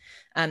seen,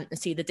 and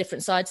see the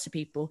different sides to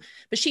people.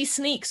 But she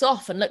sneaks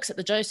off and looks at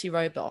the Josie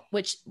robot,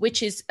 which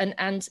is,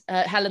 and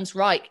Helen's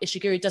right,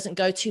 Ishiguro doesn't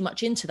go too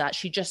much into that.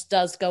 She just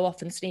does go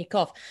off and sneak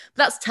off.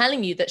 But that's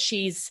telling you that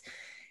she's,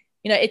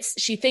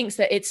 she thinks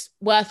that it's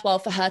worthwhile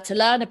for her to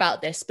learn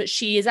about this, but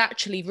she is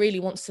actually really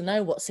wants to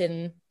know what's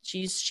in,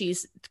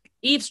 she's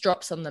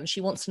eavesdrops on them. She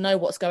wants to know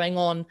what's going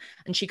on,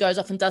 and she goes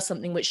off and does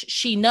something which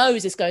she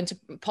knows is going to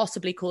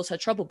possibly cause her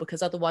trouble,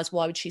 because otherwise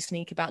why would she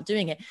sneak about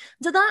doing it?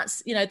 So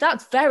that's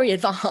very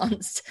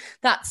advanced.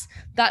 That's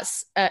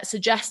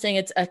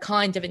suggesting a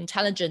kind of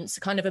intelligence, a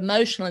kind of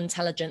emotional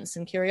intelligence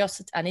and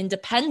curiosity and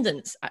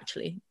independence,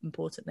 actually,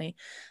 importantly,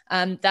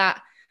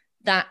 that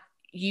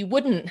you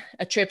wouldn't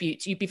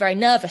attribute, you'd be very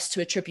nervous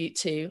to attribute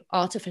to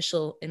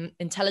artificial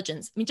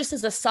intelligence. I mean, just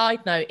as a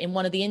side note, in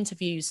one of the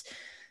interviews,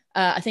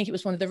 I think it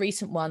was one of the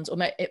recent ones, or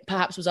it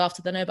perhaps was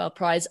after the Nobel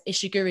Prize,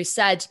 Ishiguro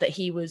said that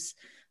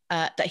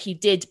he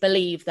did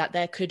believe that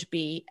there could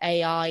be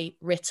AI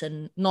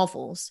written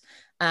novels,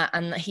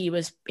 and that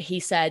he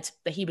said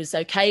that he was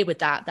okay with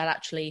that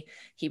actually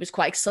he was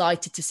quite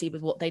excited to see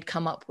with what they'd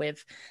come up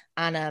with.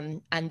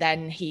 And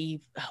then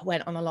he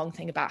went on a long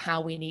thing about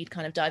how we need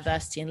kind of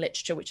diversity in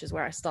literature, which is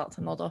where I start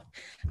to nod off.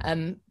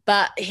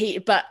 But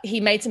he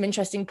made some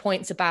interesting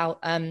points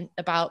about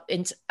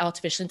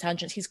artificial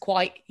intelligence.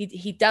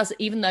 He does,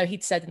 even though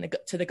he'd said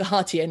to the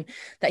Guardian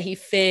that he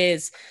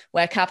fears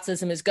where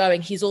capitalism is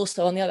going, he's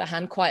also, on the other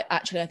hand, quite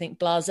actually, I think,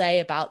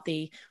 blasé about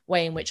the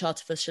way in which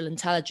artificial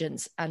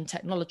intelligence and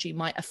technology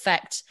might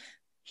affect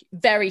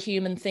very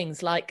human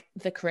things like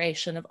the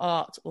creation of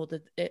art or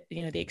the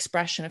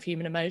expression of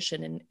human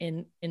emotion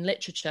in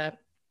literature.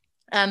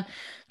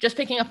 Just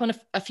picking up on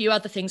a few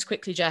other things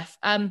quickly, Jeff.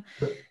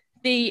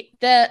 The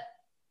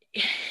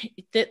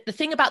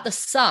thing about the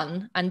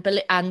sun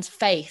and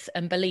faith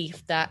and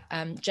belief that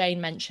Jane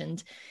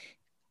mentioned,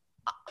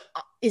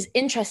 is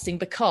interesting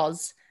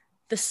because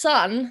the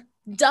son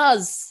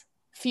does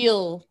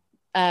feel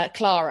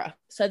Clara.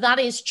 So that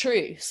is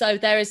true. So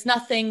there is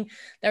nothing,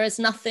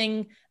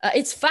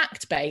 it's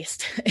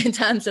fact-based in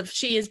terms of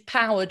she is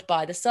powered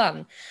by the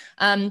sun.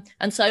 And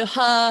so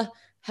her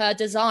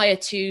desire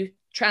to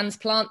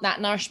transplant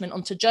that nourishment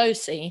onto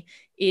Josie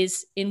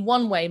is in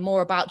one way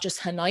more about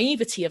just her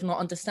naivety of not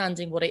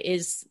understanding what it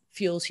is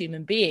fuels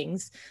human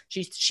beings.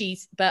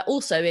 She's but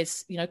also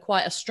is,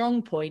 quite a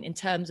strong point in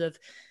terms of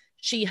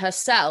she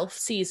herself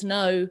sees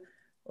no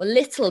or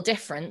little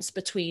difference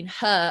between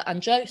her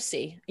and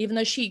Josie, even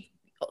though she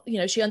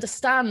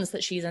understands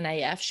that she's an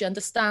AF, she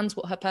understands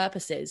what her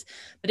purpose is.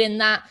 But in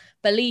that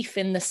belief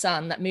in the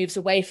sun that moves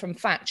away from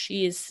fact,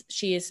 she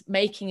is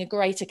making a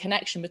greater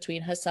connection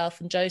between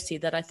herself and Josie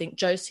that I think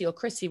Josie or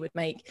Chrissy would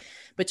make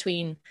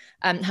between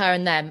her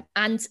and them.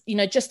 And,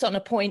 just on a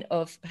point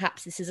of,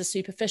 perhaps this is a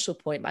superficial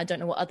point, but I don't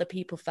know what other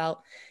people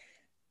felt.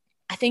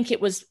 I think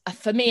it was,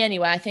 for me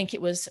anyway, I think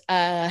it was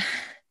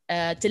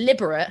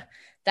deliberate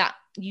that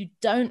you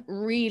don't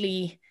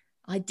really...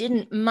 I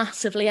didn't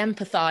massively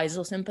empathize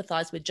or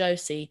sympathize with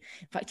Josie.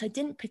 In fact, I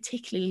didn't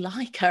particularly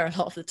like her a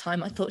lot of the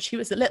time. I thought she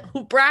was a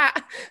little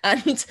brat.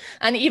 And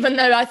even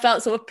though I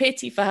felt sort of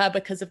pity for her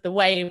because of the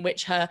way in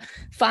which her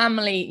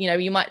family,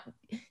 you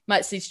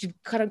might see she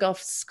kind of got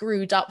a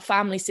screwed up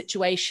family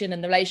situation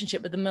and the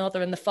relationship with the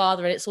mother and the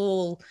father. And it's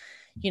all,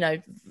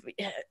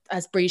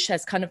 as Bree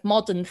says, kind of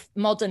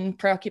modern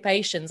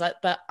preoccupations.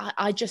 But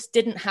I just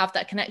didn't have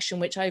that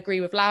connection, which I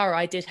agree with Laura,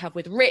 I did have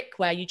with Rick,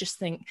 where you just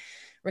think,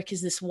 Rick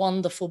is this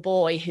wonderful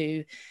boy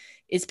who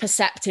is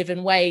perceptive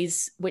in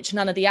ways which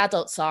none of the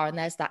adults are. And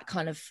there's that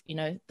kind of,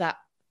 that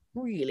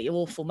really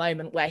awful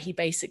moment where he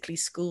basically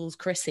schools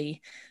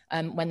Chrissy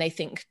when they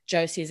think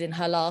Josie is in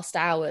her last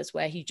hours,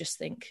 where you just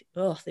think,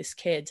 oh, this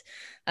kid.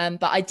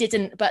 But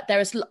there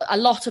is a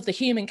lot of the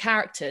human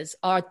characters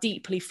are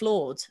deeply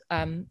flawed,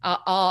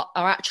 are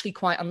actually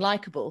quite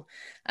unlikable.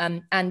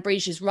 And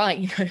Briege is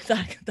right,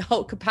 the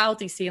whole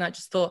Capaldi scene, I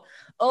just thought,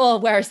 oh,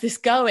 where is this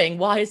going?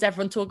 Why is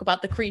everyone talking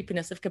about the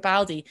creepiness of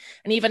Capaldi?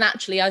 And even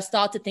actually, I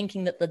started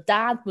thinking that the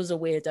dad was a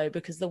weirdo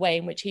because the way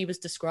in which he was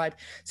described.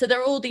 So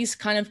there are all these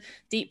kind of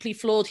deeply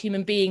flawed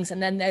human beings.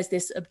 And then there's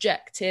this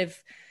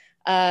objective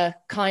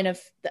kind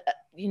of,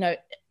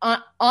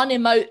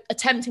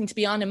 attempting to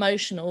be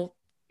unemotional,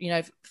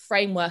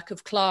 framework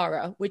of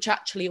Clara, which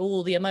actually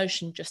all the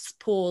emotion just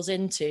pours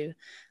into.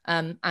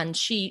 And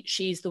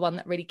she's the one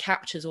that really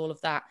captures all of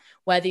that,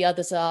 where the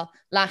others are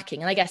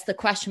lacking. And I guess the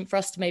question for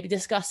us to maybe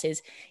discuss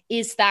is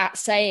that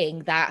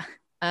saying that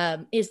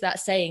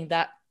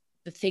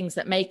the things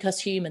that make us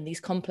human, these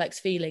complex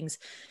feelings,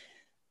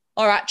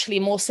 are actually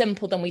more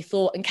simple than we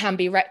thought and can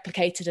be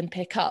replicated and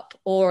pick up?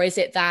 Or is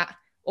it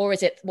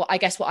what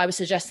I was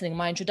suggesting in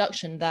my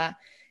introduction, that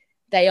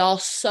they are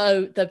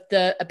so,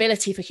 the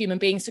ability for human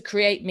beings to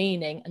create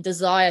meaning and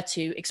desire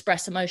to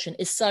express emotion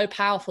is so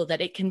powerful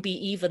that it can be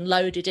even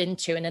loaded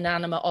into an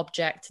inanimate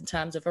object, in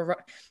terms of a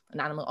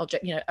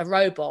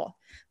robot,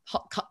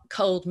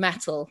 cold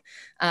metal,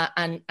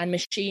 and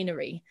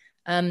machinery.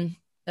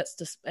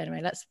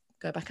 Let's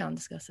go back out and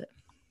discuss it.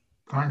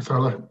 Thanks,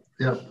 Ella.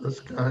 Yeah, let's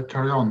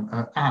carry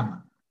on.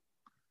 Anne.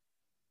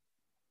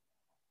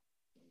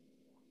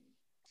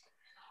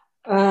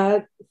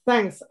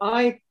 Thanks.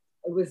 I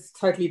was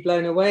totally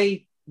blown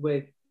away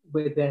with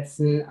this,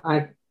 and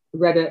I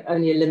read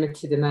only a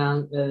limited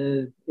amount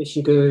of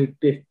Ishiguro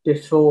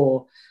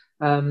before.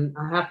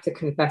 I have to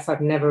confess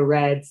I've never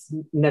read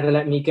Never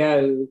Let Me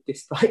Go,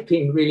 despite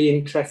being really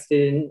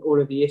interested in all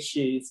of the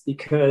issues,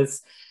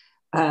 because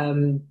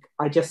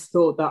I just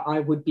thought that I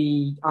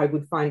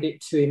would find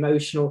it too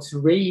emotional to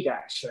read,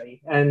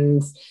 actually.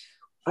 And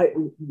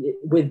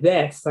with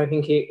this, I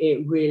think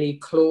it really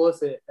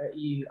claws it at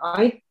you.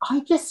 I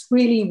just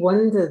really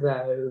wonder,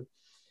 though,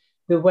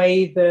 the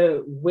way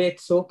that we're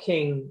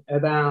talking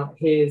about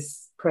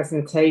his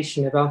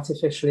presentation of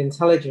artificial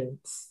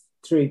intelligence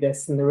through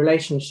this, and the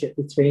relationship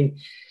between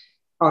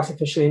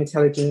artificial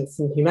intelligence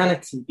and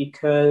humanity,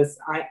 because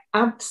I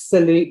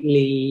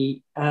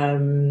absolutely,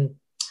 I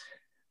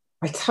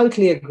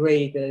totally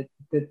agree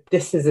that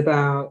this is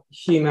about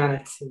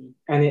humanity,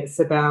 and it's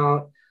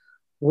about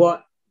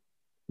what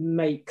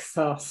makes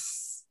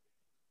us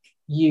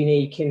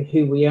unique in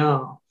who we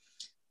are.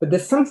 But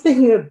there's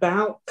something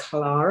about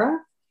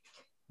Clara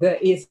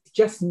that is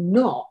just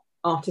not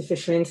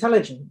artificial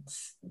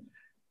intelligence.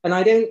 And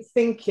I don't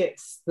think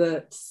it's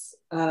that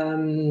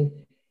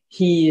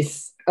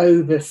he's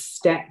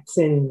overstepped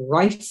in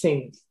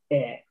writing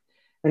it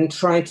and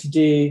tried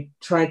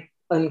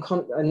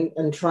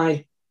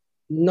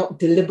not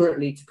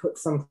deliberately to put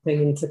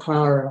something into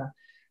Clara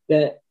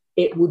that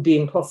it would be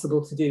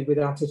impossible to do with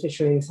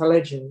artificial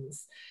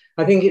intelligence.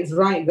 I think it's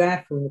right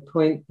there from the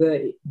point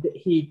that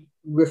he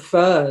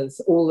refers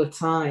all the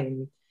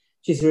time.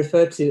 She's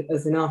referred to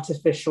as an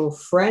artificial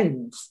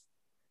friend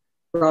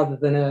rather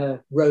than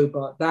a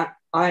robot. That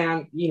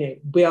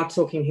we are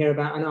talking here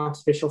about an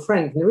artificial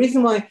friend. And the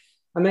reason why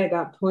I make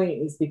that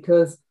point is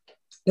because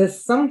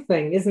there's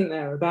something, isn't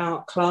there,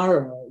 about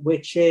Clara,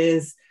 which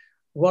is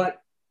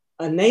what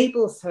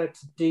enables her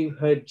to do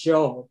her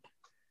job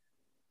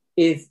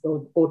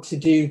or to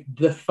do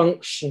the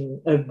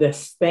function of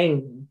this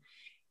thing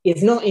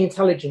is not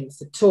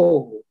intelligence at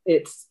all.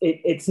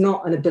 It's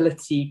not an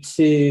ability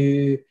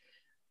to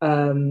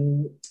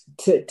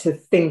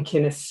think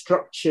in a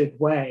structured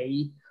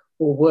way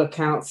or work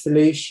out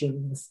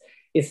solutions.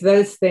 It's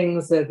those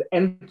things of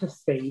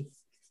empathy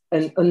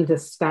and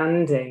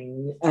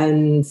understanding,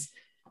 and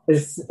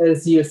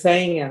as you were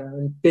saying,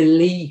 Ellen,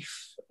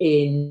 belief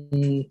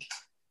in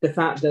the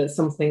fact that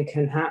something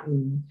can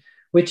happen,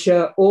 which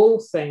are all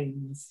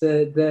things,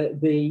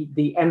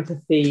 the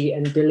empathy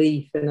and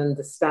belief and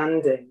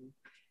understanding,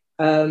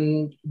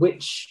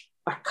 which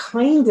are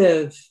kind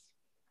of,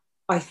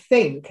 I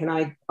think,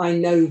 and I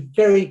know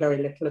very, very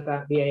little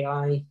about the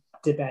AI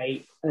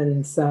debate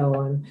and so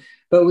on,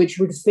 but which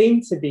would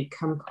seem to be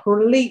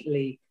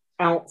completely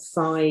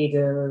outside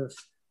of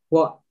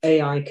what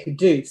AI could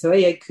do. So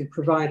AI could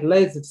provide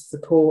loads of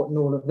support and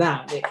all of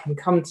that. It can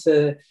come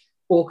to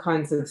all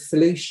kinds of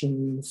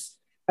solutions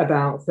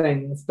about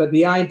things, but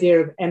the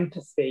idea of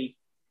empathy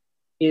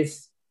and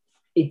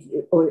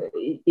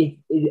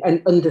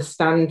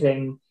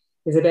understanding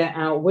is a bit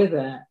out with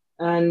it.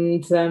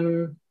 And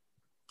so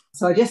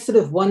I just sort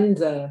of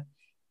wonder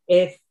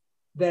if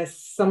there's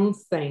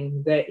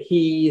something that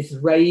he's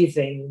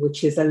raising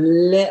which is a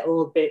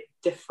little bit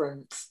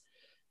different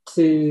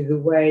to the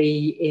way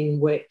in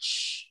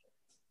which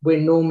we're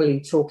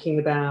normally talking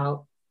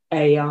about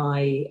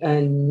AI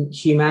and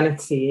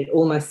humanity. It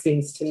almost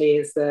seems to me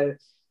as though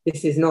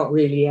this is not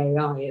really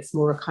AI, it's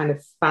more a kind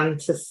of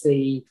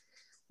fantasy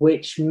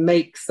which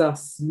makes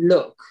us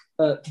look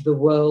at the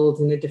world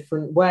in a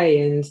different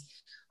way. And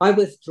I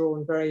was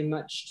drawn very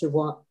much to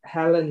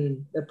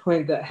the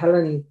point that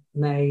Helen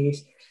made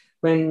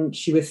when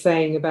she was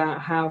saying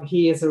about how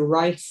he is a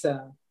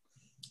writer.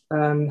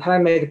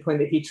 Helen made the point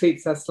that he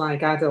treats us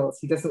like adults.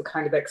 He doesn't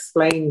kind of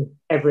explain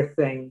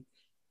everything.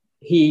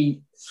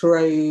 He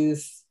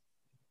throws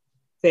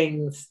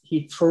things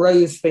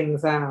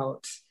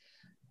out.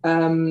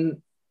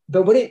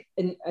 But what it,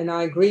 and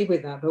I agree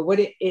with that, but what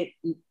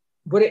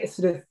it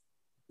sort of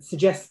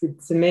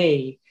suggested to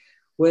me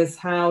was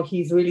how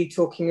he's really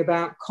talking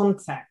about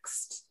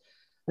context.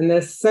 And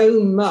there's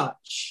so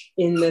much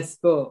in this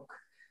book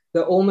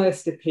that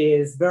almost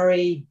appears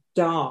very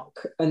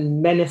dark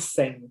and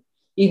menacing,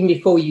 even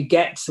before you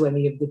get to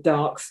any of the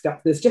dark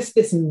stuff. There's just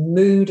this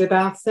mood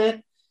about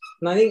it.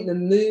 And I think the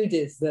mood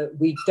is that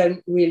we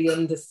don't really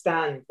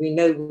understand. We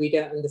know we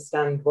don't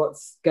understand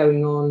what's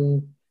going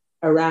on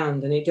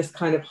around. And it just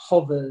kind of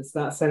hovers,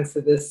 that sense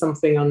that there's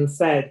something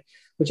unsaid,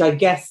 which I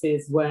guess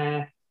is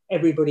where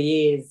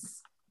everybody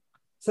is,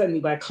 certainly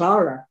where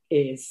Clara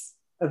is,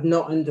 of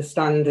not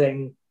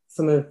understanding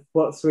some of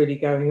what's really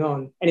going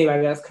on.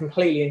 Anyway, that's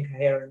completely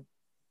incoherent.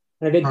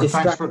 And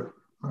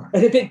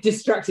a bit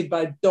distracted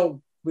by a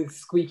dog with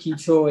squeaky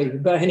toy.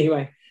 But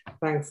anyway,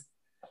 thanks.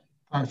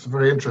 Thanks,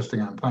 very interesting,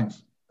 Anne.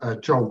 Thanks.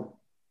 Joel.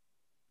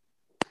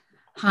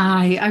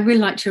 Hi, I really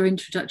liked your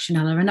introduction,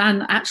 Ella. And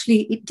Anne,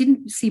 actually, it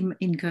didn't seem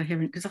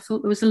incoherent because I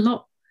thought there was a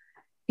lot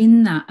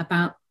in that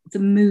about the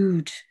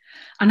mood.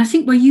 And I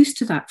think we're used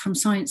to that from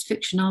science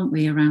fiction, aren't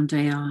we, around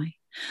AI?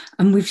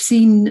 And we've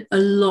seen a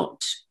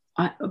lot,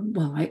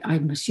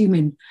 I'm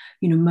assuming,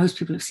 most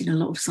people have seen a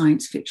lot of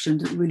science fiction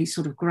that really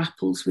sort of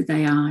grapples with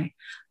AI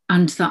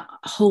and that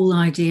whole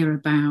idea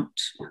about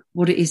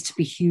what it is to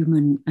be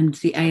human and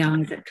the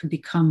AI that can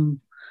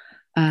become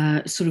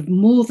sort of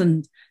more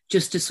than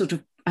just a sort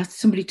of, as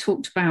somebody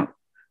talked about,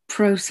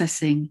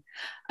 processing.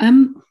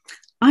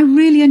 I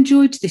really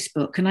enjoyed this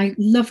book and I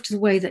loved the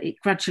way that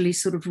it gradually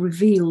sort of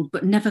revealed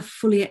but never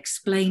fully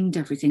explained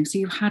everything. So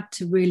you had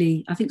to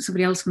really, I think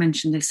somebody else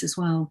mentioned this as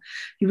well,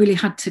 you really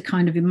had to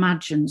kind of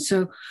imagine.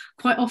 So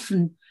quite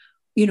often,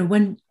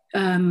 when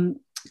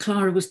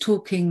Clara was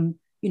talking,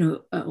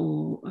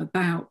 or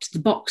about the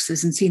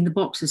boxes and seeing the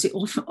boxes, it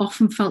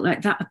often felt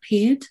like that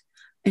appeared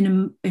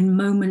in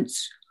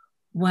moments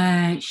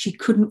where she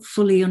couldn't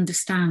fully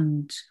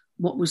understand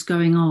what was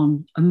going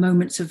on, and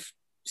moments of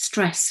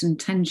stress and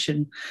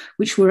tension,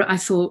 which were, I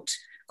thought,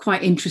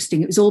 quite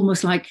interesting. It was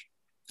almost like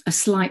a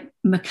slight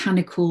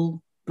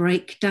mechanical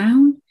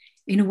breakdown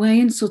in a way,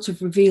 and sort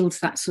of revealed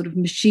that sort of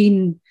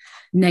machine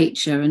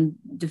nature and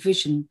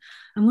division.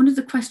 And one of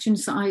the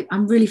questions that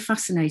I'm really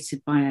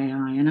fascinated by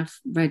AI, and I've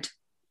read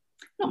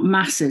not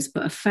masses,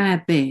 but a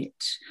fair bit.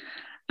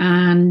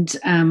 And,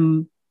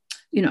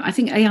 I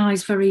think AI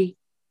is very,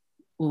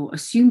 or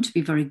assumed to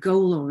be very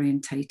goal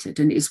orientated,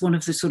 and is one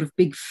of the sort of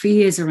big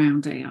fears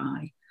around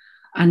AI.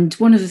 And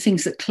one of the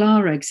things that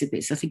Clara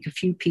exhibits, I think a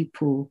few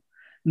people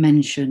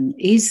mention,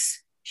 is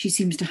she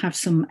seems to have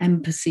some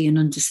empathy and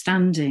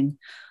understanding.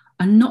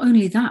 And not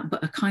only that,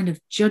 but a kind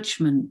of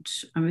judgment.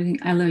 I think,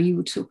 Ella, you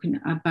were talking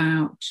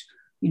about,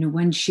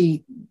 when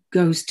she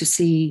goes to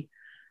see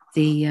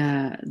the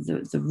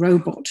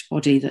robot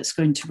body that's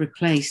going to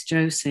replace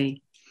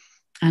Josie.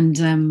 And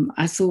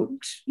I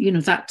thought,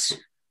 that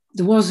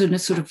there wasn't a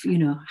sort of,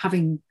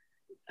 having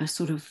a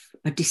sort of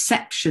a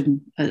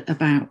deception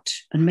about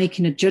and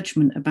making a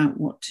judgment about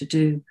what to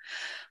do.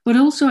 But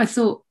also I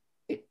thought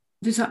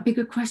there's that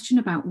bigger question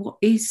about what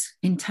is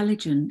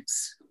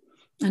intelligence,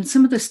 and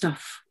some of the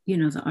stuff,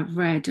 that I've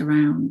read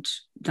around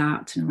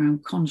that and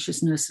around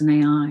consciousness and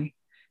AI,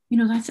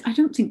 I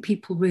don't think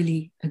people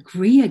really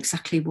agree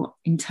exactly what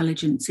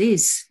intelligence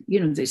is.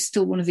 There's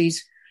still one of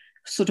these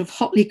sort of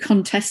hotly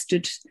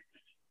contested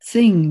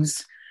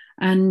things.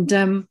 And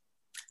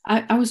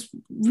I was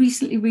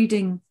recently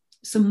reading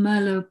some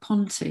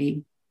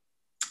Merleau-Ponty,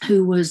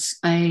 who was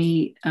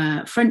a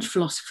French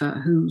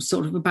philosopher who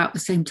sort of about the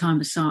same time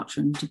as Sartre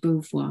and de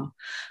Beauvoir.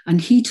 And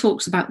he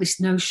talks about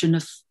this notion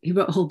of, he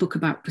wrote a whole book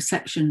about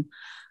perception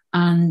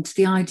and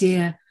the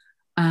idea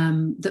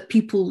that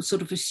people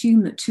sort of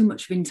assume that too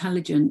much of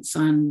intelligence,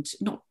 and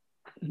not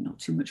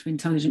too much of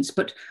intelligence,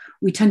 but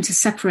we tend to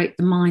separate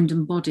the mind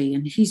and body.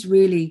 And he's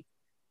really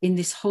in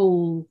this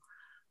whole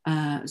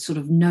sort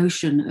of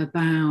notion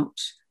about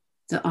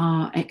that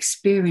our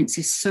experience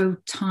is so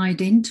tied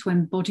into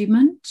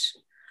embodiment,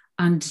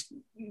 and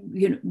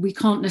we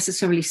can't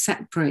necessarily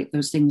separate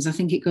those things. I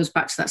think it goes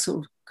back to that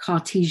sort of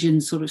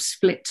Cartesian sort of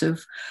split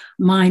of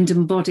mind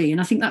and body. And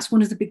I think that's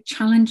one of the big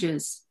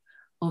challenges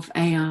of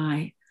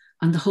AI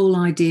and the whole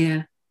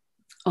idea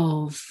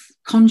of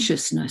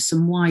consciousness,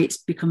 and why it's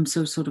become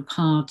so sort of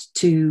hard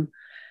to,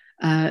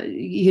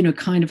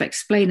 kind of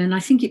explain. And I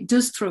think it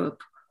does throw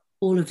up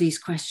all of these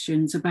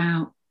questions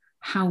about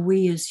how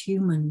we as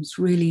humans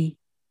really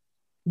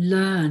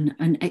learn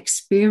and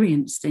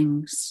experience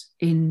things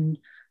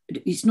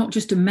it's not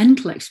just a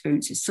mental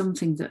experience, it's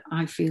something that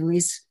I feel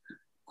is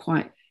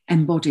quite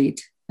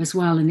embodied as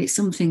well. And it's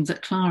something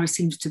that Clara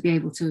seems to be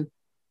able to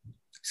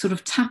sort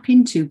of tap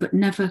into, but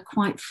never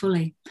quite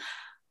fully.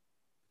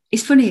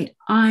 It's funny,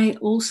 I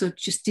also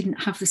just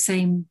didn't have the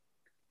same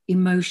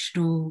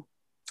emotional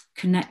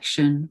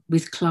connection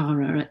with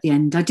Clara at the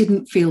end. I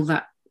didn't feel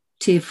that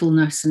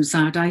tearfulness and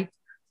sad. I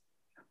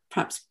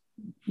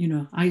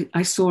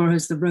saw her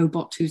as the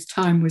robot whose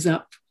time was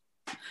up.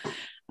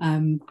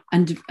 And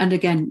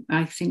again,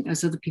 I think,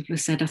 as other people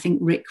have said, I think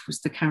Rick was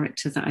the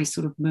character that I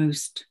sort of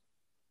most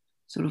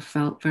sort of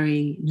felt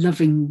very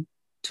loving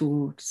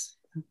towards.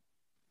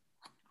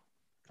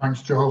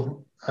 Thanks,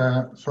 Joel.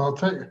 So I'll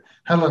take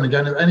Helen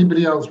again. If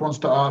anybody else wants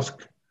to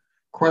ask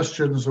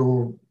questions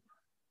or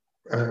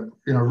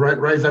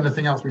raise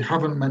anything else we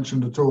haven't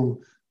mentioned at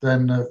all,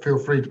 then feel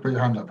free to put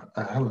your hand up.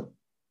 Helen.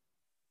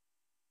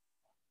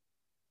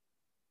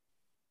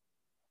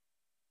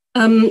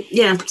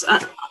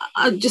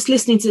 Just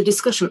listening to the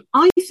discussion,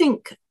 I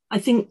think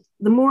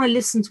the more I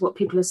listen to what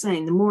people are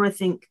saying, the more I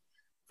think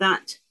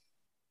that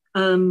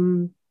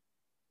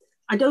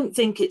I don't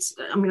think it's,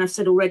 I've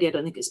said already, I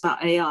don't think it's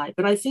about AI,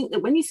 but I think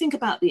that when you think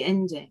about the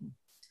ending,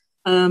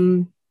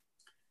 and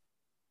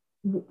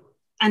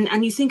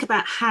you think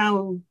about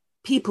how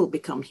people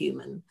become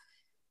human,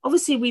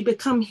 obviously we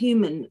become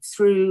human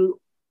through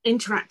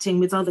interacting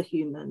with other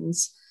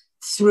humans,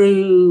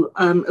 through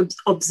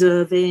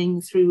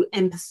observing, through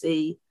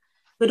empathy,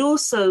 but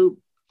also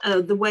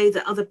the way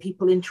that other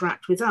people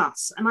interact with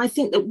us. And I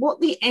think that what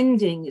the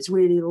ending is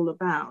really all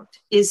about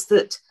is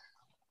that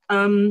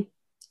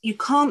you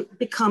can't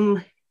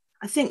become,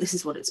 I think this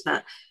is what it's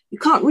about, you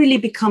can't really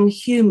become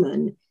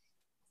human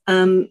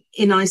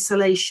in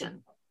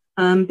isolation.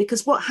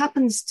 Because what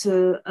happens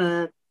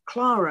to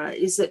Clara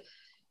is that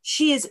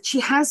she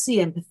has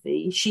the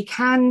empathy, she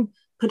can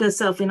put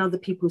herself in other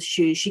people's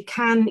shoes, she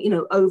can,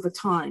 over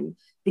time,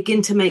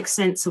 begin to make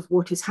sense of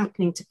what is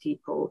happening to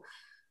people.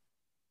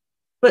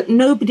 But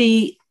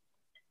nobody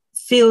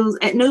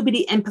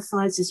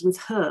empathizes with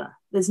her.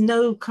 There's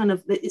no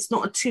it's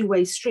not a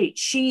two-way street.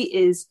 She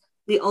is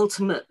the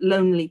ultimate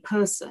lonely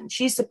person.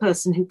 She's the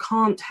person who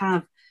can't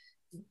have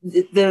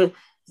the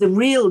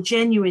real,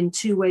 genuine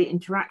two-way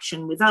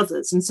interaction with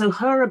others. And so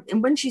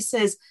and when she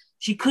says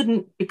she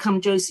couldn't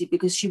become Josie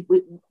because she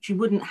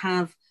wouldn't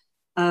have,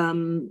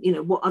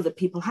 what other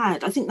people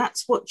had, I think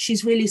that's what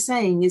she's really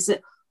saying, is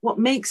that what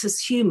makes us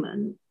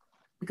human,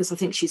 because I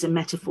think she's a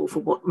metaphor for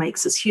what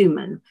makes us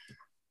human,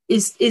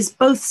 is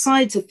both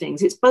sides of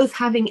things. It's both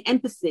having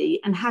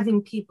empathy and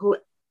having people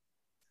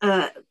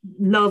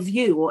love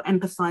you or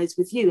empathize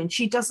with you. And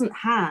she doesn't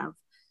have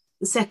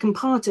the second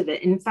part of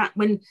it. In fact,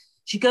 when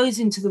she goes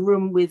into the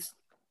room with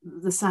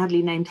the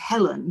sadly named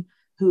Helen,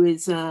 who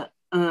is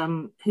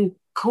who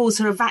calls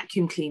her a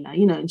vacuum cleaner,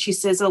 and she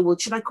says, oh, well,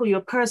 should I call you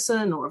a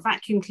person or a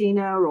vacuum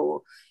cleaner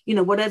or,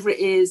 whatever it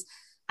is?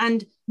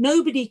 And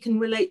nobody can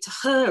relate to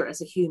her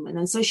as a human.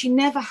 And so she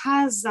never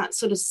has that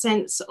sort of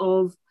sense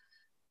of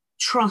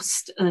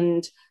trust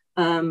and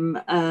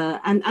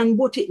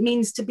what it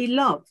means to be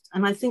loved.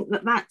 And I think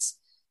that's,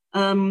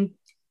 and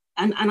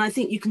I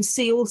think you can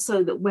see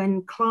also that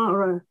when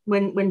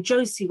when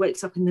Josie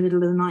wakes up in the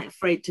middle of the night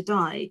afraid to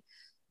die,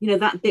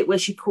 that bit where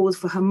she calls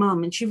for her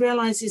mum and she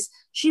realizes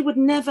she would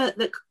never,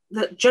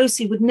 that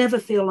Josie would never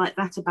feel like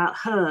that about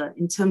her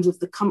in terms of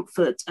the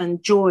comfort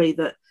and joy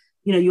that,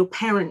 your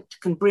parent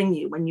can bring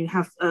you when you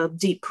have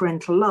deep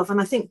parental love.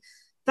 And I think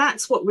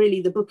that's what really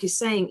the book is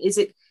saying, is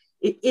it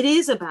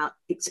is about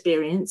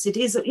experience. It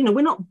is,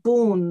 we're not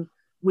born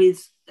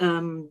with,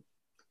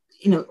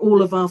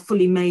 all of our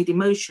fully made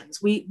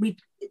emotions. We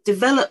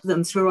develop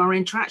them through our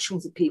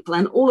interactions with people,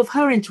 and all of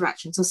her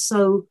interactions are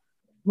so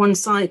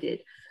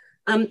one-sided.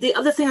 The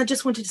other thing I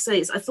just wanted to say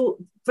is I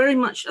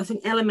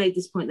think Ella made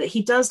this point, that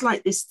he does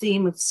like this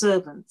theme of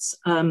servants.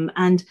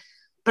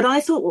 But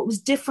I thought what was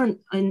different,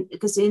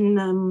 because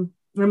in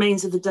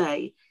Remains of the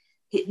Day,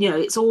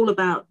 it's all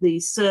about the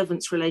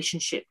servant's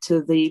relationship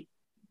to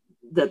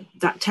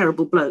that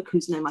terrible bloke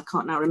whose name I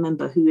can't now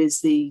remember, who is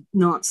the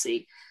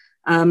Nazi.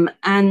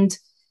 And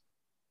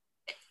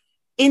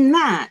in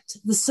that,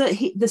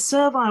 the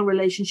servile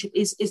relationship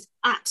is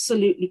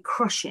absolutely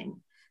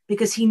crushing,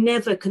 because he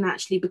never can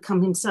actually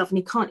become himself, and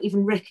he can't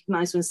even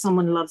recognize when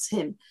someone loves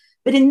him.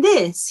 But in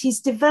this, he's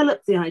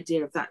developed the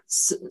idea of that,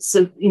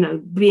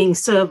 being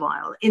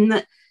servile, in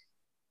that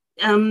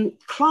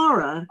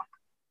Clara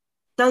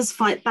does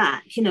fight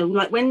back,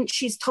 like when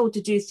she's told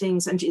to do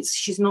things and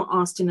she's not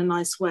asked in a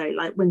nice way,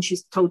 like when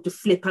she's told to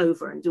flip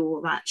over and do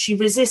all that, she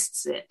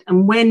resists it.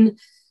 And when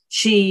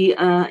she,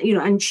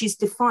 and she's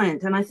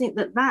defiant. And I think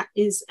that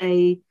is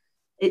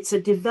it's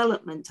a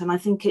development. And I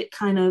think it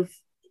kind of,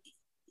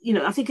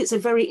 I think it's a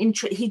very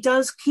he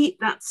does keep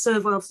that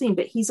servile theme,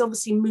 but he's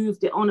obviously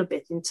moved it on a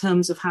bit in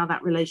terms of how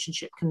that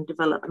relationship can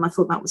develop. And I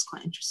thought that was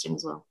quite interesting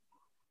as well.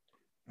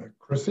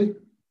 Chrissy?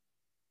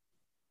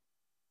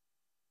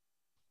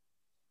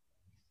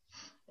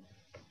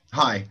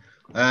 Hi.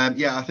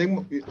 I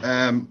think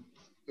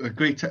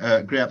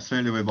agree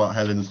absolutely with what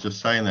Helen's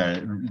just saying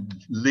there.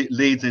 It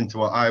leads into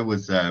what I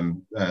was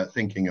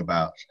thinking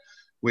about,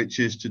 which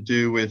is to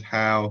do with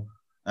how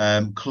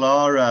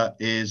Clara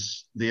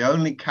is the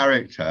only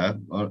character,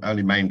 or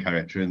only main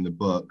character in the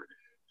book,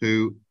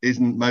 who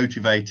isn't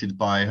motivated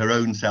by her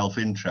own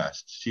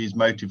self-interest. She's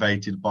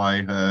motivated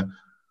by her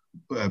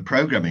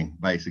programming,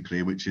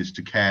 basically, which is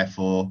to care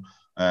for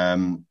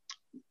the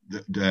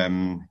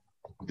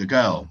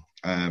girl.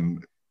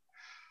 And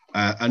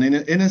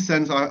in a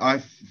sense, I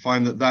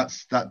find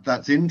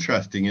that's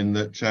interesting, in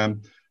that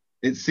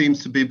it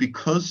seems to be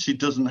because she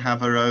doesn't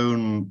have her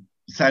own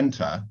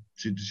centre.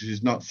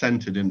 She's not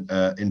centered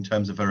in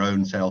terms of her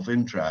own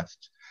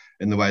self-interest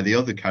in the way the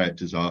other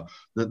characters are.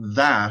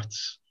 That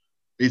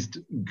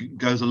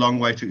goes a long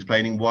way to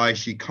explaining why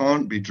she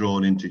can't be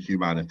drawn into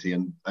humanity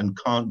and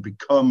can't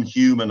become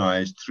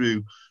humanized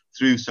through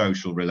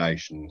social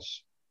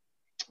relations.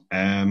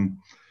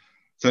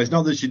 So it's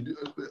not that she,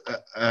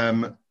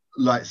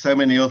 like so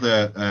many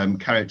other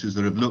characters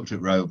that have looked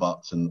at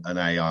robots and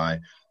AI,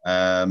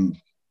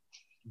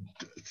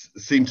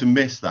 seem to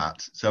miss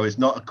that. So it's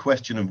not a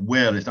question of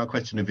will, it's not a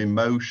question of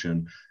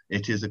emotion,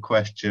 it is a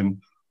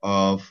question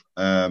of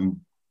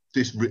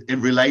this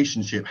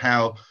relationship,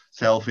 how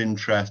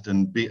self-interest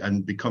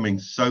and becoming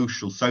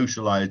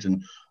socialized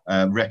and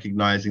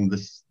recognizing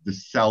the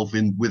self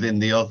within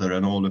the other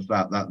and all of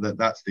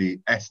that's the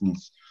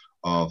essence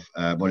of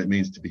what it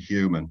means to be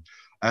human.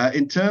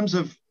 In terms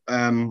of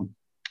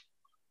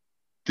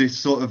this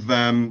sort of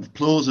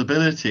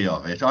plausibility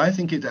of it, I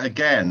think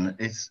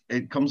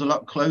it comes a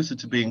lot closer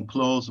to being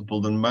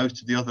plausible than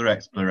most of the other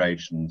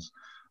explorations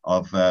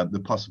of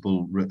the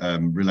possible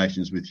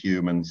relations with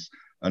humans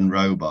and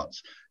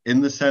robots,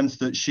 in the sense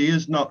that she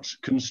is not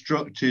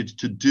constructed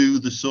to do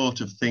the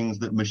sort of things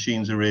that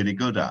machines are really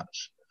good at.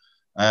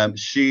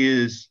 She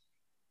is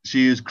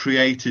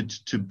created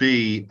to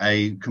be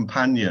a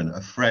companion,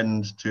 a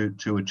friend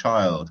to a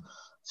child.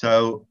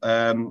 So,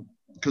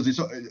 because it's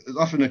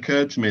often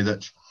occurred to me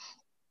that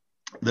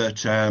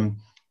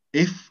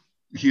if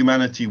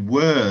humanity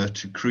were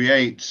to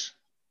create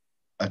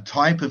a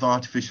type of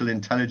artificial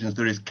intelligence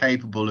that is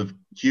capable of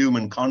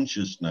human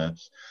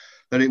consciousness,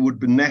 that it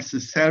would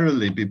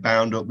necessarily be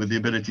bound up with the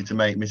ability to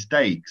make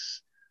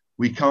mistakes.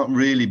 We can't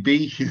really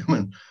be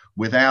human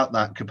without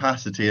that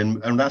capacity,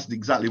 and that's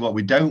exactly what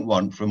we don't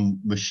want from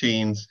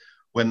machines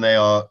when they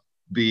are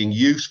being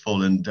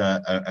useful and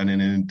in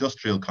an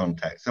industrial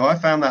context. So I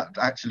found that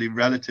actually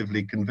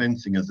relatively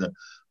convincing as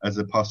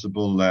a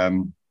possible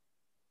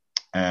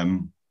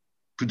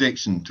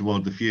prediction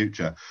toward the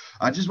future.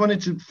 I just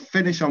wanted to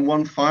finish on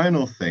one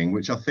final thing,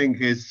 which I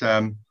think is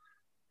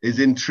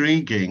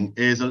intriguing.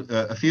 Is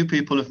a few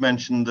people have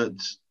mentioned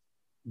that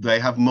they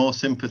have more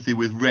sympathy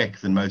with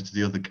Rick than most of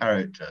the other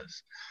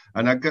characters,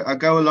 and I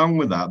go along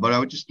with that. But I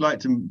would just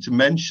like to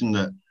mention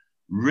that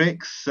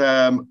Rick's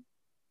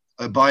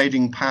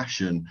abiding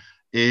passion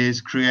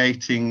is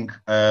creating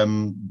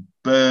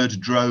bird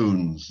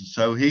drones.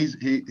 So his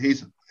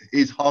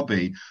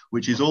hobby,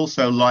 which is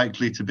also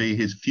likely to be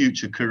his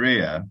future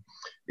career,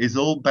 is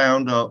all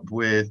bound up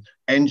with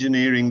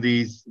engineering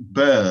these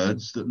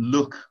birds that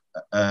look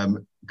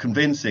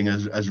convincing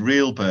as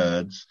real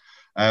birds,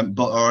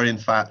 but are in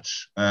fact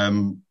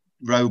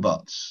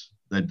robots.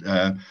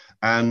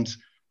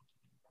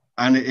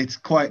 And it's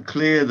quite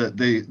clear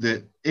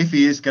that if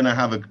he is going to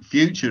have a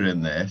future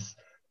in this,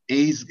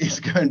 it's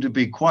going to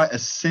be quite a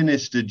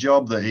sinister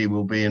job that he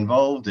will be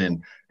involved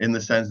in the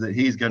sense that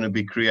he's going to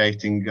be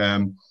creating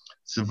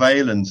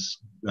surveillance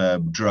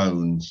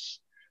drones.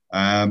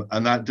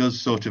 And that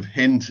does sort of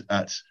hint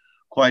at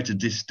quite a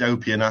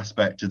dystopian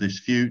aspect to this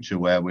future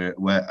where we're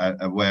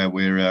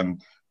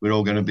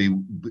all going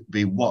to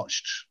be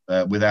watched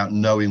without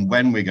knowing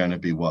when we're going to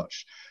be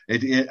watched.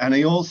 And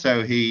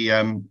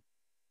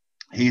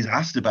he's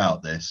asked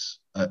about this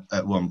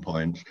at one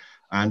point,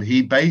 and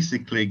he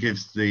basically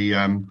gives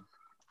the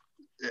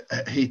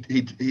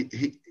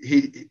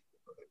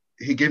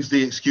he gives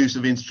the excuse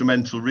of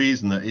instrumental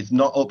reason, that it's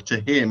not up to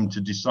him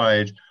to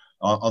decide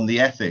on the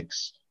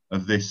ethics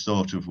of this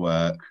sort of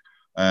work.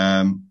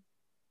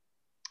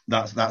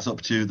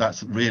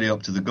 That's really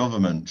up to the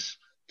government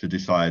to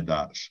decide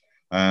that.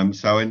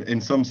 So in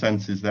some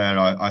senses there,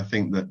 I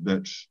think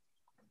that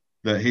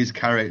his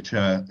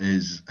character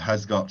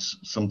has got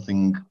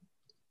something,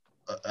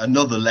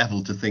 another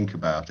level to think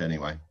about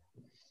anyway.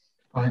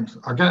 Thanks.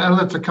 I'll get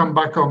Ella to come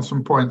back on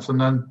some points,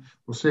 and then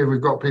we'll see if we've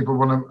got people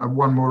want to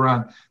one more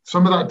round.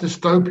 Some of that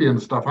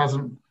dystopian stuff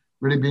hasn't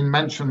really been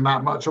mentioned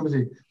that much.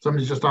 Obviously,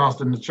 somebody's just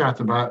asked in the chat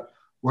about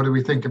what do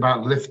we think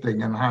about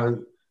lifting and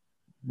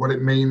what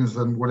it means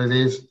and what it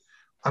is.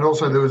 And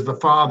also there was the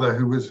father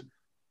who was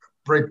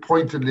very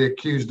pointedly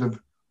accused of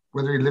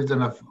whether he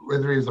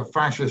was a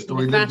fascist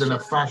or he lived in a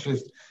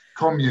fascist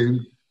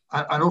commune,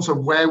 and also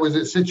where was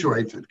it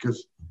situated,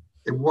 because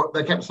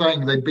they kept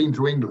saying they'd been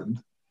to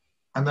England,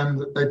 and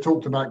then they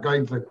talked about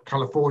going to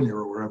California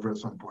or wherever at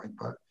some point,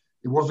 but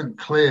it wasn't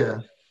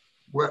clear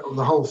where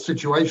the whole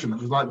situation. It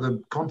was like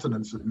the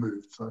continents had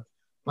moved. So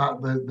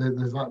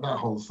there's that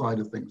whole side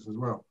of things as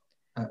well.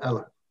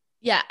 Ella.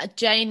 Yeah,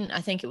 Jane,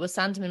 I think it was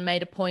Sanderman,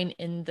 made a point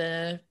in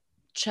the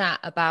chat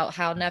about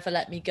how Never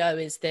Let Me Go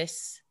is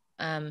this,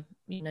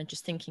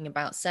 just thinking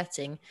about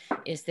setting,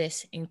 is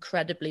this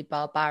incredibly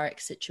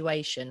barbaric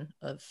situation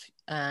of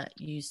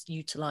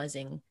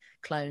utilizing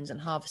clones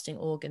and harvesting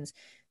organs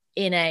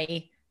in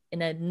a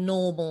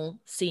normal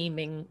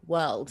seeming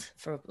world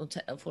for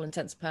all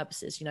intents and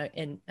purposes,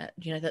 in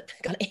that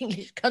kind of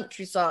English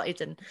countryside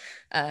and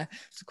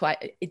it's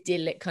quite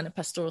idyllic kind of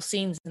pastoral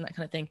scenes and that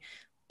kind of thing.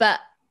 But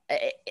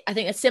I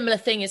think a similar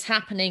thing is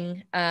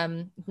happening.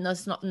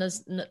 There's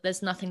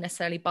nothing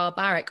necessarily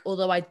barbaric,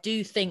 although I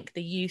do think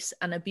the use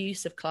and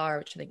abuse of Clara,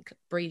 which I think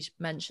Bree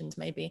mentioned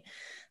maybe,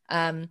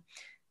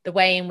 the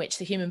way in which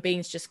the human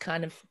beings just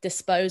kind of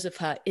dispose of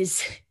her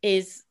is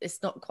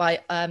it's not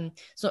quite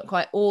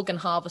organ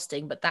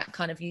harvesting, but that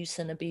kind of use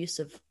and abuse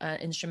of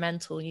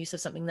instrumental use of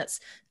something that's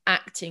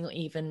acting, or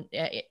even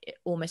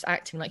almost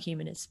acting like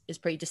human, is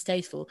pretty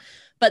distasteful.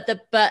 But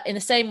in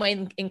the same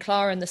way in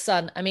Clara and the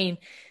Son, I mean,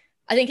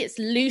 I think it's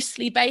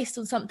loosely based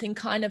on something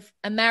kind of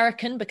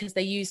American, because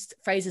they used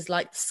phrases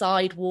like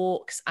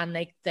sidewalks and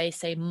they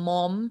say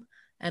mom,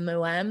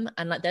 M-O-M,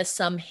 and like there's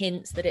some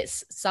hints that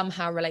it's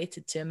somehow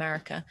related to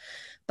America,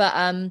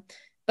 but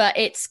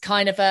it's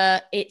kind of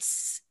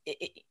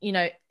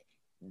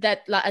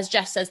that, like, as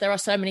Jeff says, there are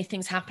so many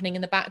things happening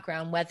in the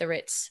background, whether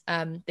it's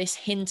this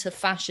hint of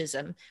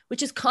fascism,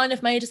 which is kind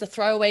of made as a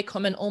throwaway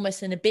comment,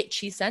 almost in a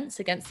bitchy sense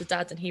against the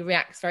dad, and he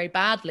reacts very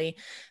badly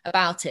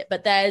about it.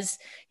 But there's,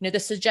 the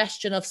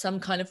suggestion of some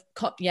kind of,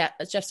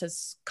 as Jeff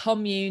says,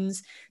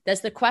 communes.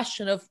 There's the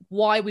question of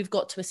why we've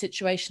got to a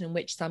situation in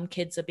which some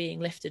kids are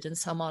being lifted and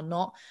some are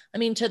not. I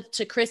mean,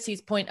 to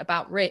Chrissy's point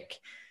about Rick,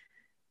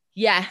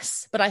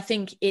 yes, but I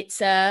think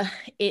it's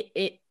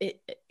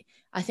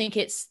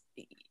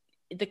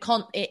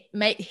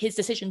his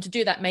decision to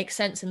do that makes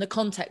sense in the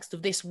context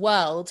of this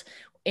world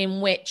in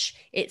which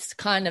it's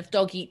kind of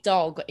dog eat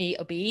dog, eat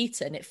or be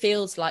eaten. It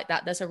feels like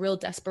that there's a real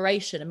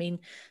desperation. I mean,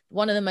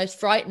 one of the most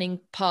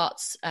frightening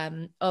parts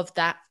of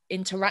that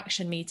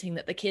interaction meeting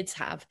that the kids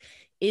have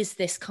is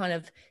this kind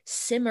of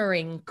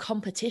simmering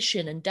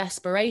competition and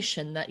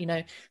desperation that,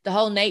 the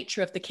whole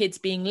nature of the kids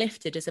being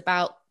lifted is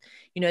about,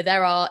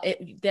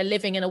 they're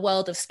living in a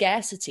world of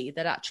scarcity,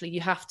 that actually you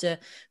have to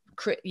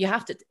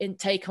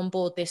take on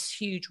board this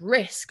huge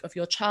risk of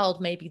your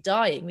child maybe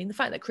dying. I mean, the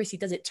fact that Chrissy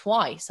does it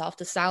twice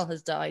after Sal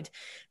has died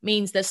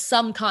means there's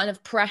some kind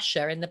of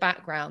pressure in the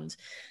background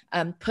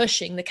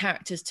pushing the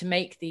characters to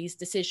make these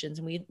decisions.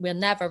 And we're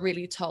never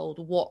really told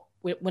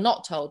we're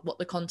not told what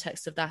the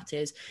context of that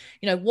is.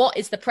 What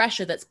is the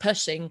pressure that's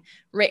pushing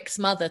Rick's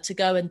mother to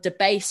go and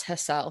debase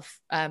herself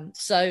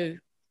so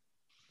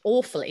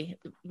awfully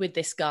with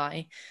this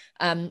guy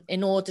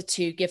in order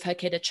to give her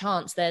kid a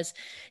chance? There's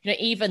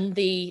even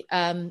the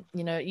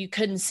you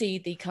couldn't see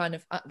the kind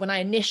of when I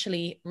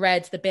initially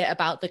read the bit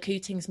about the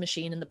Cootings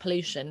machine and the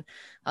pollution,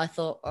 I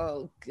thought,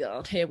 oh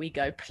god, here we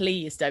go,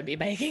 please don't be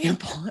making a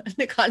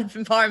kind of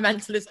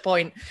environmentalist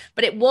point.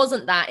 But it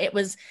wasn't that. It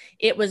was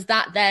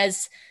that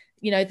there's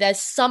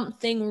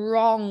something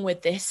wrong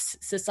with this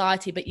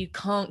society, but you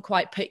can't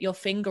quite put your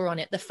finger on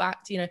it. The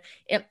fact,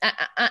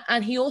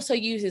 and he also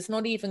uses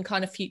not even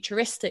kind of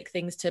futuristic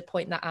things to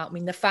point that out. I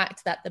mean, the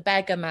fact that the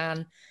beggar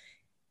man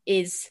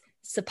is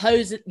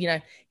supposed,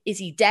 is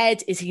he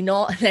dead? Is he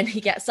not? And then he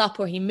gets up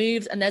or he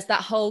moves. And there's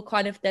that whole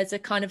there's a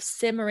kind of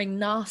simmering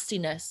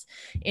nastiness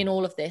in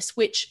all of this,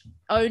 which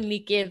only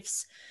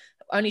gives,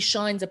 only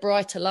shines a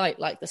brighter light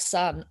like the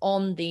sun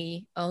on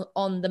the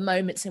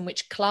moments in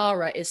which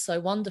Clara is so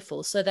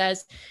wonderful. So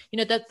there's,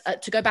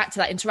 to go back to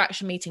that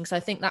interaction meeting, so I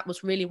think that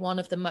was really one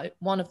of the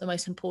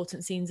most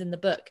important scenes in the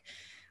book.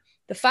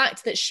 The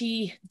fact that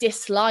she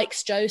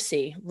dislikes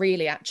Josie,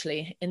 really,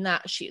 actually, in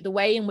that the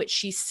way in which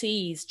she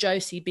sees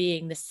Josie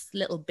being this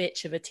little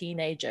bitch of a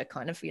teenager,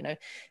 kind of,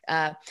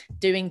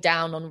 doing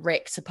down on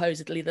Rick,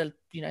 supposedly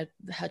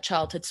her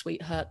childhood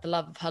sweetheart, the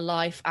love of her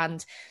life,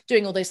 and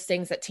doing all those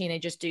things that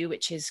teenagers do,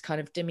 which is kind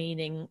of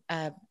demeaning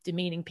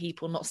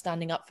people, not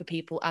standing up for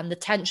people, and the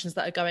tensions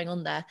that are going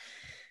on there.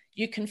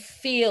 You can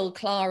feel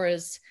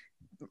Clara's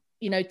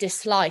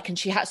dislike, and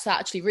she has to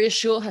actually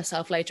reassure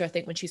herself later, I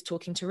think, when she's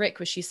talking to Rick,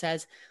 where she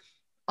says,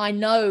 I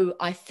believe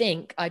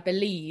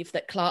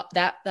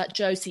that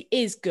Josie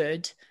is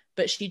good,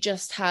 but she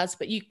just has,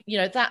 but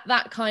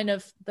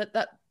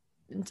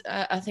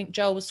I think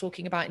Joel was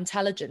talking about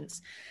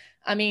intelligence.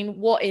 I mean,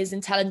 what is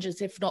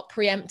intelligence if not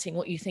preempting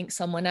what you think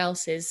someone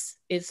else is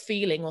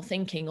feeling or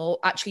thinking, or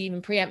actually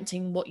even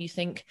preempting what you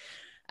think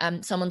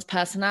someone's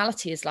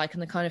personality is like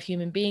and the kind of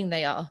human being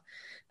they are.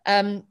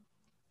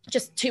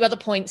 Just two other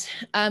points.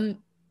 The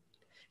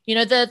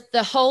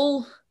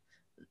whole,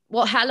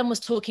 what Helen was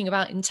talking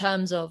about in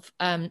terms of,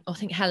 I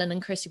think Helen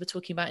and Chrissy were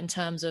talking about in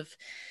terms of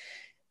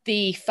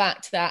the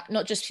fact that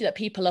not just that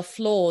people are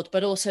flawed,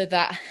 but also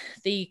that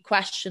the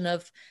question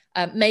of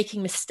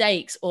making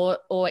mistakes or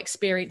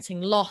experiencing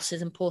loss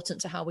is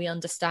important to how we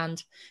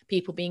understand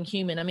people being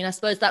human. I mean, I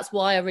suppose that's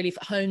why I really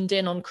honed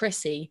in on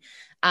Chrissy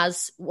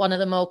as one of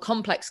the more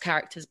complex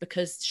characters,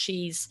 because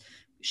she's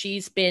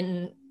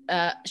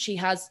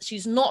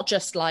not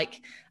just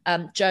like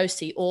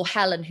Josie or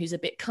Helen, who's a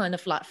bit kind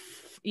of like,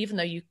 even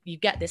though you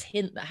get this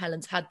hint that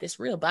Helen's had this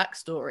real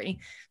backstory,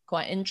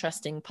 quite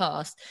interesting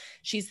past,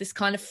 she's this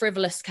kind of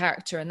frivolous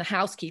character, and the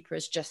housekeeper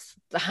is just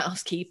the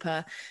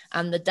housekeeper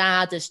and the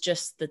dad is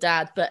just the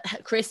dad. But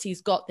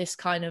Chrissy's got this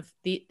kind of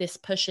this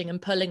pushing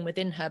and pulling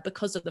within her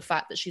because of the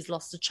fact that she's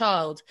lost a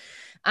child.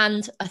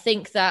 And I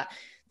think that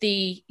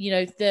the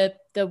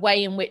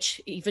way in which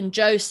even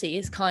Josie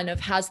is kind of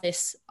has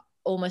this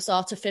almost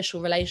artificial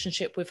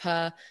relationship with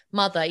her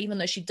mother, even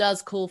though she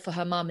does call for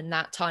her mum in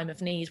that time of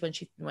need when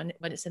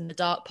it's in the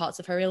dark parts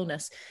of her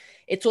illness.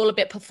 It's all a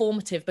bit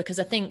performative, because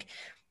I think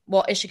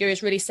what Ishiguro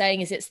is really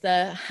saying is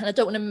and I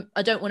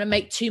don't want to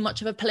make too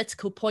much of a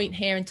political point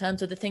here in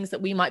terms of the things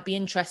that we might be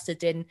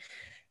interested in,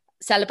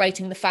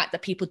 celebrating the fact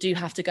that people do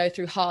have to go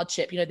through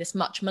hardship, this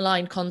much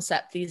maligned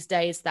concept these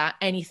days that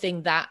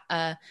anything that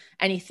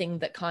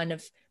kind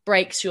of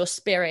breaks your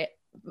spirit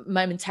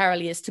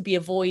momentarily is to be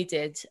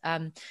avoided,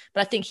 but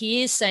I think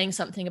he is saying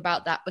something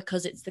about that,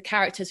 because it's the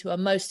characters who are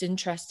most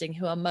interesting,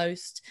 who are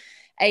most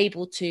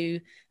able to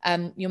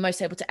you're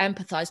most able to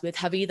empathize with,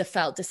 have either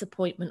felt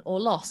disappointment or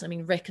loss. I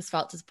mean, Rick has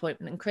felt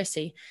disappointment, and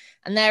Chrissy,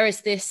 and there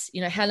is this,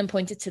 Helen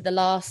pointed to the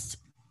last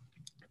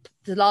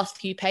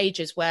few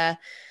pages where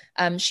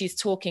Josie's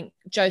talking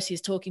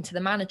to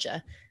the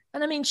manager.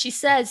 And I mean, she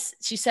says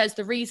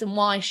the reason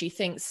why she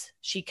thinks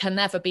she can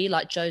never be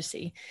like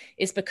Josie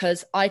is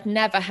because I'd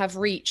never have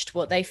reached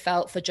what they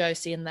felt for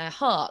Josie in their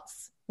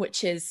hearts,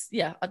 which is,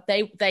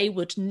 they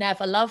would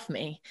never love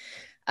me.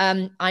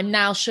 I'm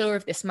now sure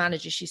of this,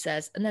 manager, she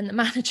says. And then the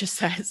manager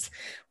says,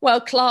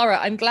 well, Clara,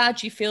 I'm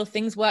glad you feel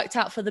things worked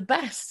out for the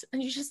best.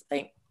 And you just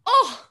think,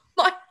 oh,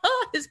 my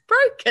heart is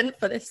broken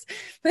for this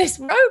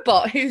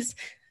robot who's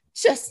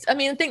just, I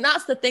mean, I think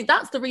that's the thing.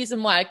 That's the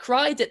reason why I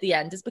cried at the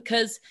end, is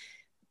because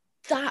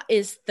that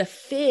is the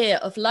fear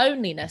of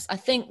loneliness. I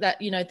think that,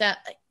 that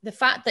the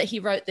fact that he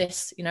wrote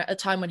this, at a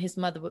time when his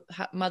mother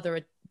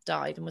had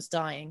died and was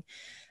dying,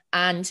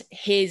 and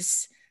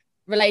his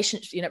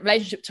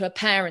relationship to a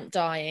parent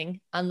dying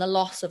and the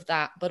loss of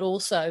that, but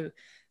also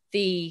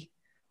the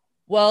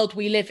world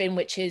we live in,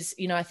 which is,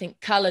 I think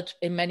coloured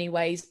in many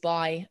ways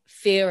by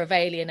fear of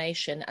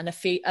alienation and a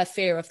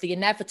fear of the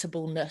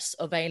inevitableness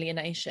of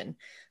alienation,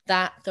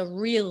 that the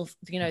real,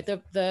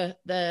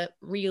 the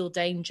real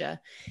danger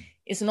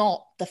is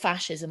not the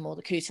fascism or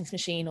the Coutings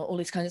machine or all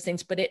these kinds of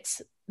things, but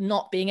it's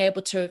not being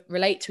able to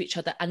relate to each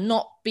other and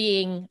not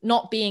being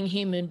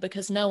human,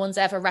 because no one's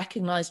ever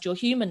recognized your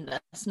humanness.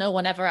 No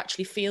one ever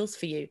actually feels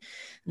for you.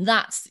 And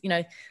that's,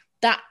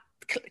 that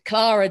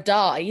Clara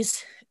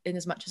dies, in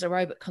as much as a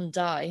robot can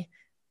die,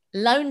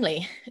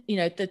 lonely.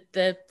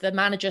 The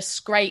manager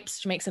scrapes,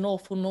 she makes an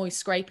awful noise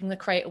scraping the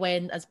crate away,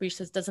 and as Bruce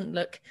says, doesn't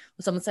look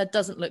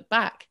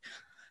back.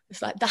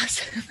 It's like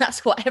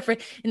that's what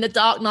in the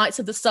dark nights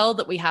of the soul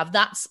that we have,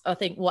 that's, I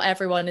think, what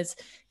everyone is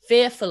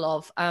fearful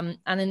of. And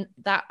in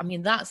that, I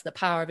mean, that's the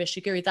power of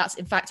Ishiguro. That's,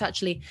 in fact,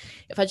 actually,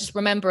 if I just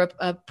remember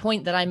a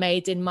point that I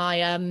made in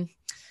my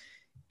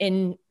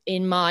in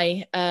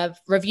my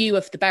review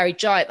of The Buried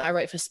Giant that I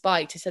wrote for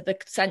Spiked, he said the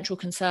central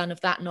concern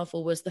of that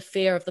novel was the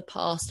fear of the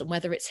past and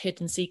whether its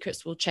hidden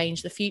secrets will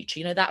change the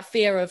future. That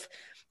fear of,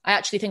 I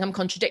actually think I'm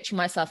contradicting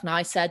myself now.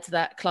 I said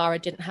that Clara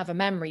didn't have a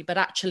memory, but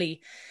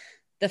actually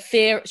the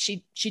fear,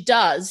 she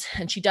does,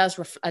 and she does,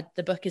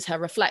 the book is her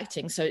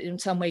reflecting. So in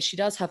some ways she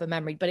does have a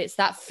memory, but it's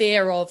that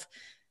fear of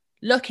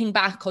looking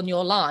back on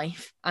your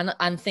life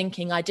and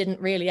thinking, I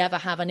didn't really ever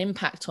have an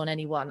impact on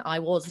anyone. I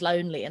was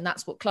lonely. And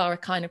that's what Clara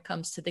kind of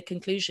comes to the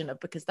conclusion of,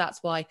 because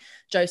that's why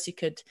Josie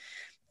could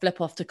flip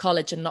off to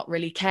college and not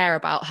really care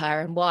about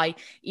her, and why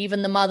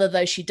even the mother,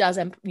 though she does,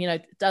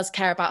 does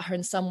care about her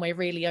in some way,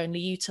 really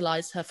only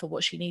utilized her for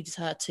what she needed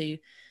her to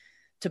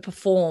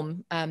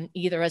perform,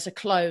 either as a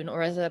clone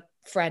or as a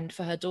friend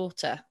for her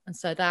daughter. And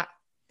so that,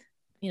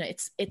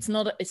 it's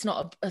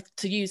not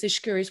to use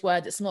Ishiguro's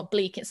word, it's not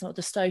bleak, it's not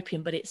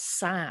dystopian, but it's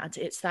sad.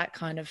 It's that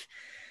kind of,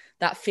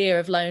 that fear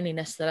of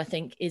loneliness that I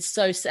think is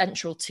so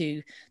central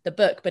to the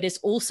book, but it's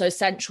also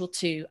central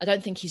to, I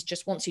don't think he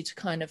just wants you to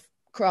kind of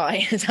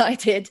cry as I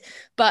did,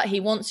 but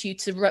he wants you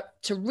to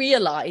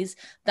realize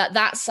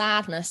that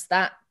sadness,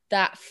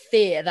 that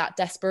fear, that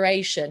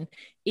desperation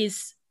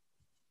is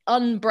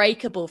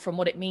unbreakable from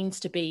what it means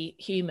to be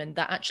human,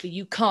 that actually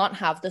you can't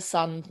have the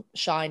sun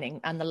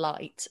shining and the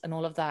light and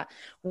all of that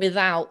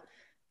without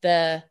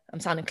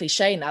I'm sounding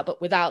cliche now, but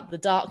without the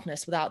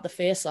darkness, without the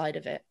fear side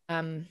of it.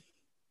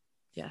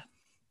 Yeah.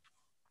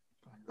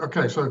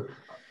 Okay, so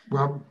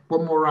well,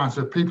 one more round.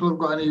 So if people have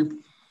got any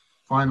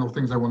final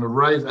things they want to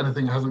raise,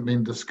 anything that hasn't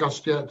been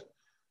discussed yet.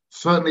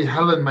 Certainly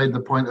Helen made the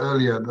point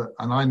earlier that,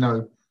 and I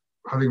know,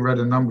 having read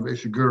a number of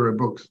Ishiguro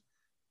books,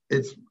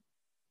 it's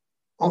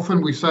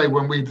often we say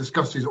when we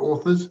discuss these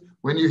authors,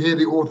 when you hear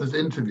the authors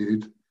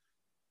interviewed,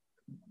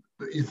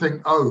 you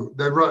think, oh,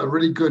 they wrote a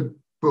really good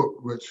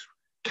book which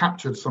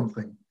captured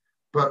something.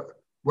 But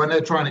when they're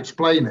trying to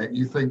explain it,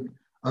 you think,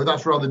 oh,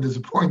 that's rather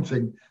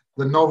disappointing.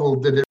 The novel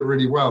did it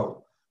really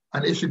well.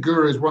 And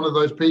Ishiguro is one of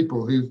those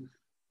people who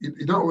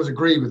you don't always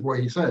agree with what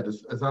he said,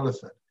 as Ella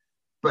said,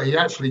 but he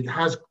actually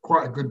has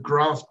quite a good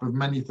grasp of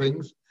many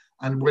things.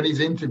 And when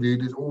he's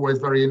interviewed, it's always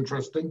very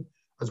interesting,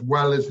 as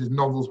well as his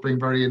novels being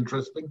very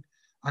interesting.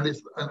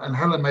 And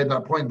Helen made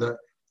that point that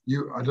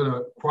I don't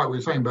know quite what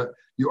you're saying, but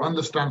you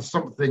understand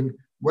something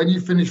when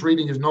you finish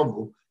reading his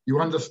novel,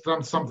 you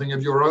understand something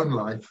of your own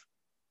life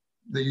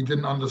that you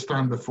didn't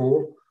understand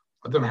before.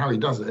 I don't know how he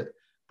does it,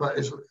 but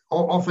it's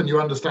often you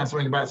understand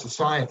something about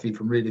society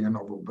from reading a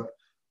novel, but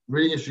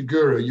reading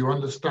Ishiguro, you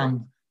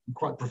understand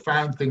quite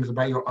profound things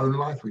about your own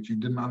life, which you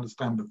didn't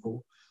understand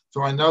before.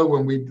 So I know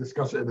when we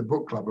discuss it at the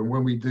book club and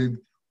when we do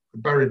The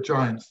Buried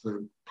Giants,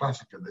 the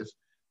classic of this,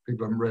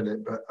 people haven't read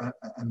it, but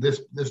and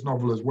this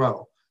novel as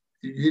well,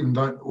 you even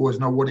don't always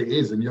know what it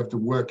is and you have to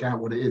work out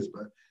what it is,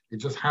 but it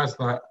just has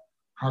that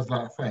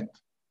effect.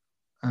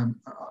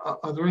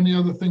 Are there any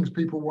other things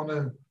people want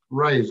to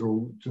raise,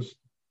 or just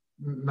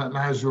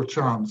now's your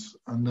chance,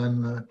 and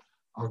then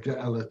I'll get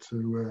Ella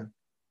to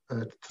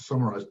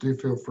summarize. Do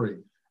feel free.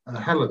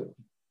 Helen,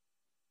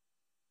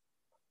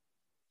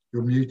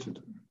 you're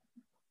muted.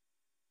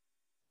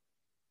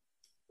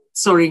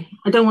 Sorry,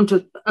 I don't want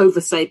to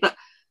oversay, but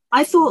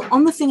I thought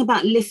on the thing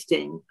about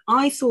lifting,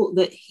 I thought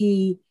that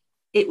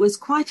it was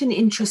quite an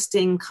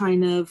interesting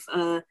kind of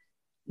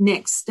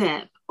next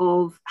step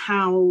of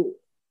how,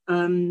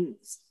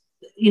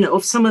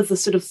 of some of the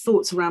sort of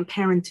thoughts around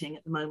parenting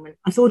at the moment.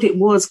 I thought it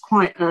was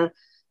quite a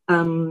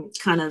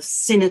kind of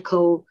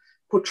cynical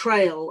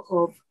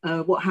portrayal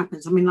of what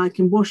happens. I mean, like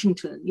in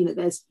Washington,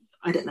 there's,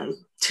 I don't know,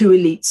 2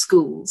 elite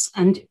schools,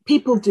 and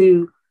people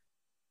do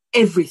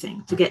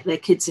everything to get their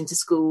kids into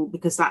school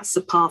because that's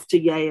the path to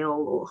Yale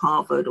or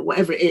Harvard or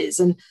whatever it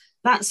is. And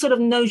that sort of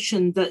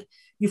notion that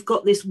you've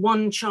got this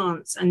one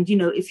chance, and,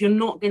 if you're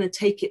not going to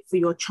take it for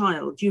your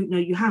child,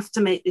 you have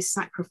to make this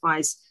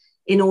sacrifice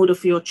in order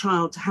for your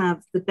child to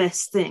have the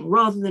best thing,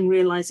 rather than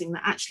realizing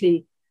that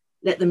actually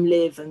let them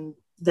live and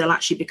they'll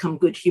actually become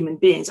good human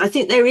beings. I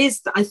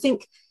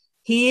think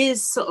he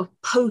is sort of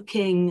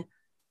poking,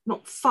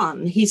 not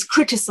fun, he's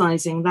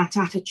criticizing that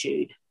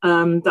attitude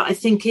that I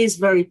think is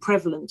very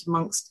prevalent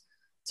amongst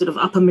sort of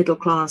upper middle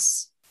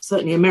class,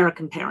 certainly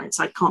American parents.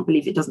 I can't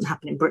believe it doesn't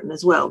happen in Britain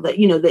as well, that,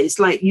 that it's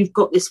like, you've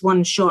got this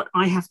one shot,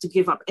 I have to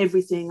give up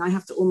everything, I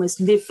have to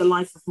almost live the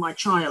life of my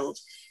child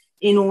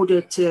in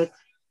order to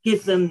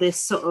give them this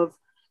sort of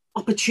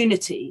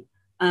opportunity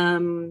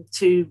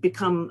to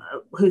become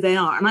who they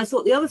are. And I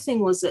thought the other thing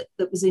was that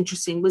was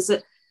interesting was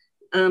that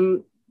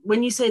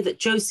when you say that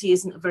Josie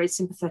isn't a very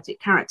sympathetic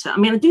character, I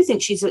mean, I do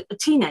think she's a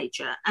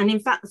teenager. And in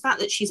fact, the fact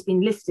that she's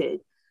been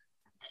lifted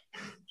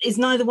is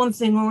neither one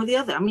thing or the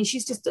other. I mean,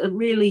 she's just a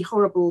really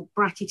horrible,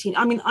 bratty teen.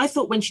 I mean, I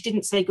thought when she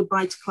didn't say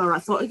goodbye to Clara, I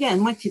thought, again,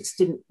 my kids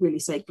didn't really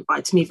say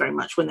goodbye to me very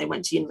much when they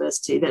went to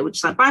university. They were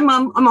just like, bye,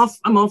 Mum, I'm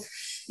off.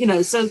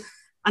 So,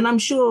 and I'm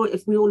sure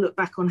if we all look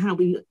back on how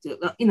we looked at,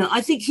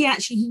 I think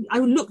I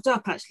looked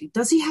up,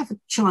 does he have a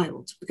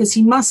child? Because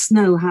he must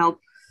know how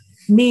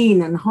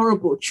mean and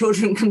horrible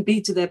children can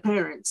be to their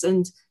parents.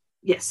 And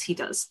yes, he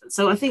does.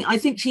 So I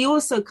think he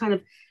also kind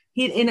of,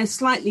 he in a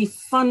slightly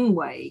fun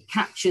way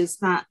captures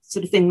that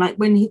sort of thing. Like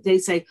when they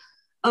say,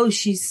 oh,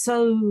 she's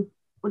so,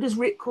 what does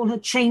Rick call her?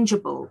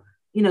 Changeable.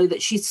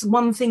 That she's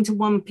one thing to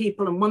one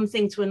people and one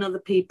thing to another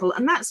people.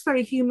 And that's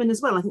very human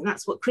as well. I think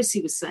that's what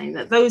Chrissy was saying,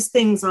 that those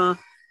things are,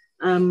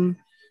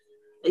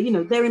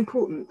 they're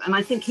important. And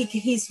I think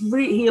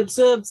he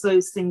observes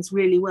those things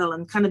really well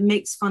and kind of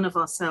makes fun of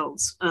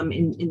ourselves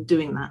in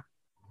doing that.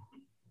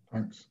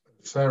 Thanks.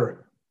 Sarah?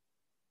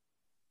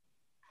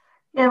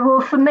 Yeah,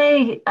 well, for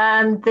me,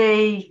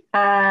 the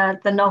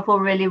novel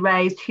really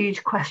raised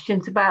huge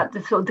questions about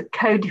the sort of the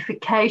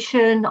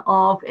codification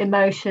of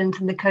emotions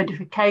and the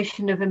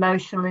codification of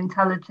emotional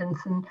intelligence.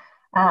 And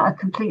I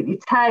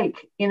completely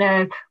take,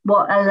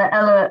 what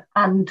Ella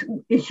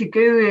and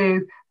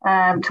Ishiguro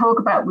talk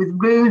about with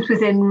rooms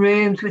within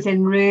rooms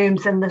within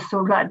rooms, and the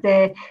sort of like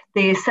the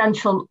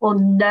essential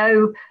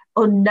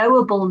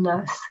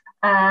unknowableness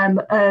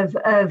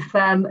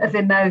of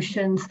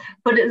emotions,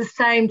 but at the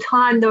same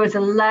time there is a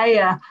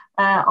layer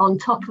on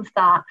top of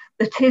that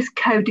is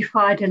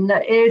codified and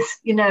that is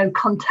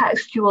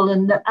contextual,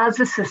 and that as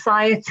a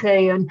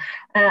society and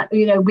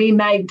we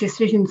make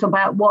decisions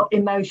about what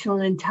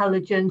emotional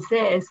intelligence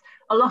is.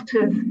 A lot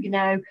of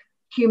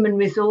human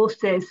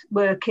resources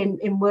work in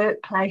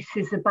workplaces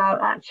is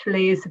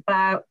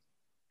about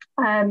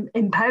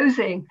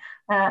imposing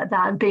that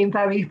and being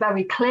very,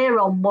 very clear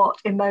on what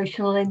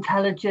emotional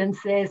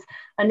intelligence is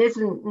and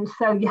isn't. And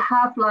so you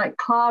have like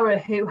Clara,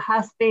 who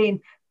has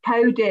been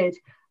coded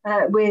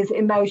with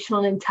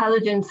emotional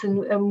intelligence,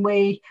 and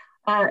we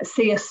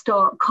see a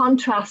stark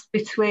contrast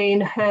between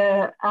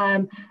her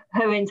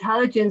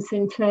intelligence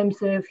in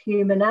terms of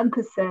human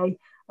empathy,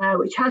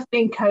 which has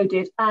been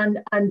coded,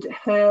 and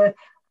her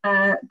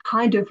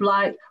kind of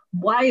like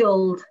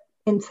wild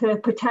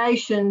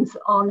interpretations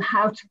on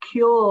how to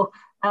cure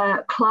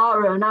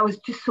Clara. And I was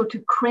just sort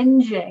of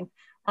cringing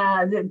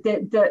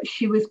that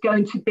she was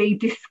going to be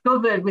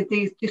discovered with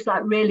these just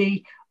like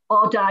really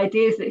odd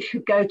ideas that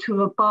she'd go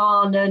to a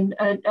barn and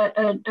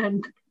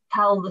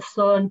tell the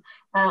son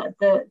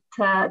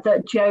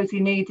that Josie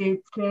needed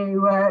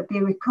to be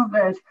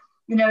recovered.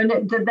 And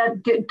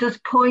that does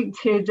point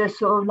to the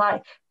sort of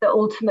like that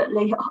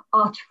ultimately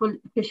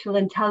artificial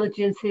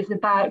intelligence is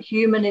about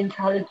human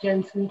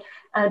intelligence,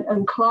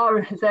 and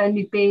Clara has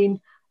only been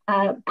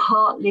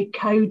partly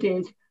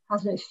coded,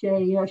 hasn't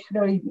she? She's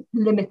very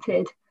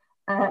limited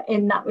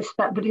in that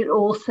respect, but it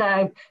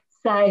also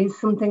says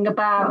something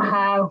about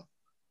how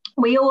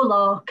we all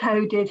are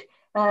coded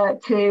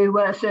to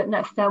a certain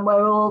extent.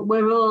 We're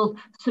all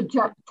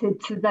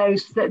subjected to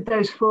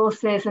those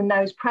forces and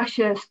those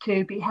pressures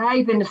to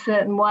behave in a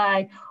certain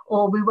way,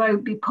 or we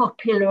won't be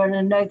popular. And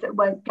I know that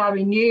when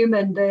Gary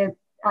Newman, the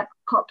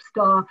pop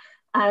star,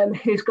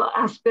 who's got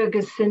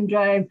Asperger's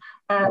syndrome,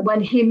 when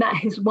he met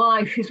his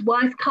wife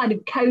kind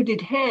of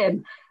coded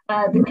him.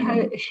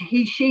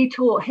 She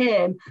taught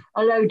him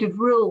a load of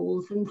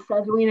rules and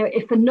said,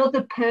 if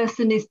another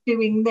person is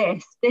doing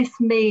this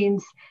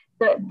means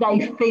that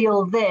they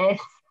feel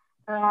this,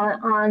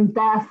 and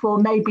therefore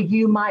maybe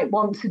you might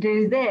want to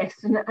do this.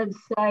 And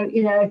so,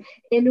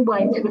 in a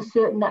way, to a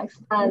certain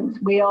extent,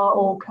 we are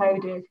all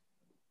coded.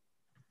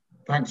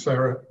 Thanks,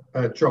 Sarah.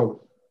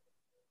 Joel?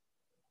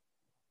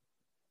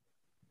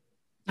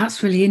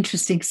 That's really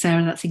interesting,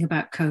 Sarah, that thing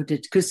about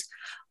coded, because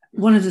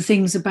one of the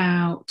things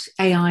about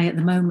AI at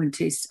the moment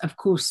is, of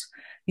course,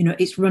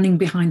 it's running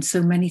behind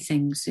so many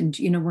things. And,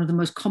 one of the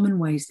most common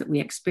ways that we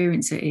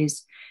experience it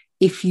is,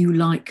 if you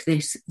like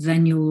this,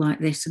 then you'll like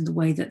this. And the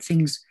way that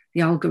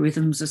the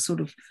algorithms are sort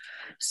of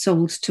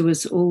sold to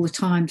us all the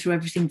time through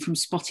everything from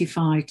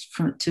Spotify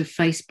to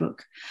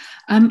Facebook.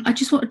 I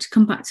just wanted to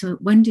come back to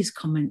Wendy's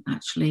comment,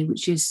 actually,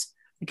 which is,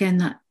 again,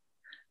 that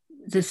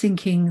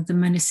the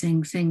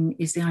menacing thing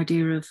is the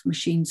idea of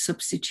machines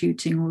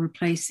substituting or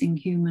replacing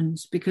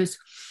humans. Because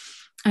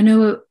I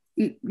know,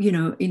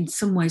 in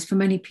some ways, for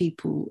many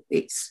people,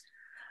 it's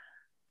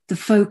the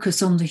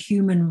focus on the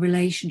human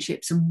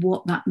relationships and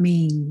what that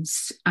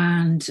means.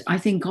 And I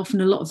think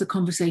often a lot of the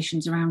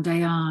conversations around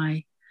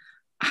AI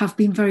have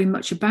been very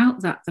much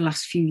about that the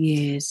last few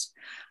years.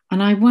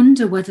 And I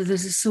wonder whether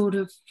there's a sort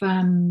of,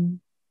 I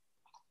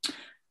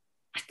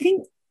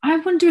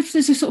wonder if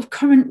there's a sort of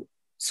current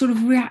sort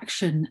of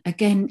reaction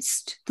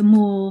against the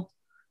more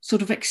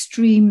sort of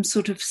extreme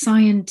sort of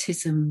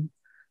scientism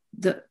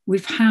that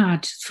we've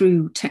had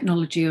through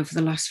technology over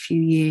the last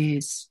few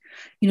years.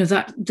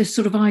 That the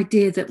sort of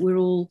idea that we're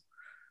all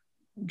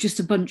just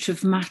a bunch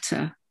of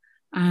matter.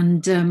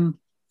 And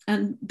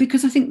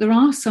because I think there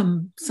are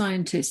some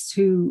scientists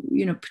who,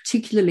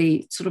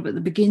 particularly sort of at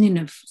the beginning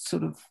of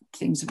sort of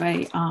things of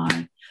AI,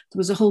 there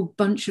was a whole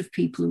bunch of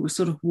people who were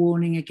sort of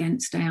warning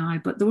against AI,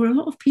 but there were a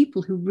lot of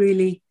people who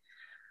really,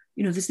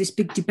 there's this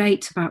big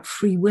debate about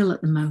free will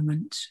at the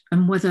moment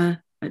and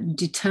whether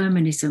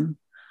determinism,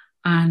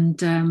 and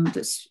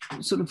that's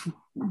sort of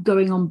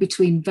going on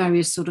between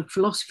various sort of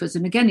philosophers.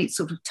 And again, it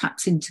sort of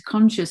taps into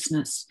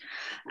consciousness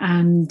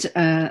and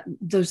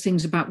those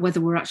things about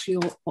whether we're actually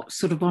all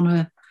sort of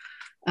on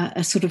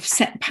a sort of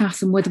set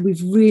path and whether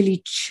we've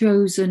really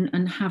chosen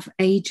and have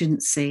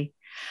agency.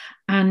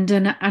 And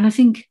I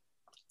think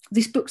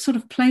this book sort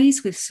of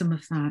plays with some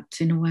of that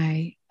in a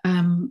way,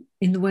 in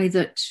the way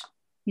that,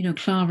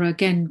 Clara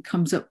again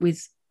comes up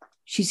with,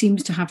 she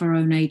seems to have her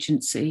own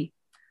agency,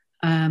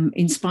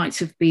 in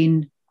spite of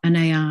being an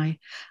AI.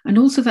 And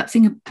also that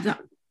thing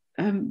that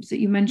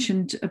you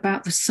mentioned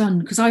about the son,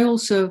 because I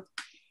also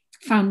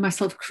found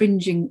myself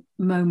cringing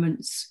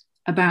moments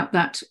about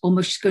that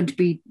almost going to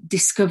be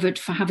discovered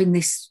for having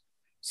this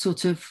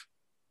sort of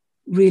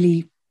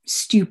really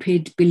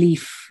stupid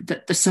belief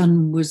that the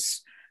sun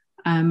was,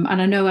 and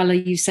I know, Ella,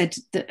 you said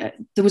that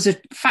there was a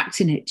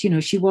fact in it,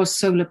 she was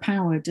solar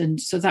powered, and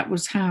so that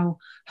was how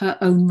her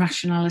own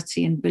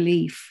rationality and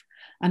belief,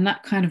 and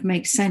that kind of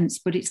makes sense.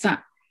 But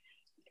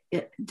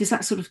there's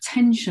that sort of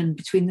tension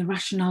between the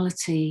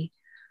rationality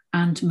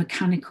and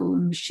mechanical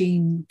and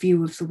machine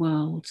view of the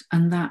world,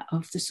 and that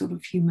of the sort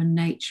of human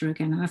nature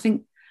again. And I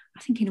think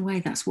in a way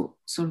that's what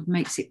sort of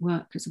makes it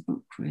work as a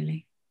book,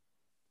 really.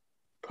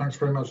 Thanks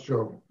very much,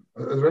 Jo.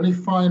 Are there any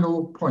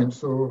final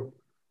points or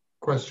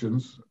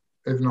questions?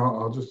 If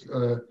not, I'll just,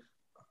 so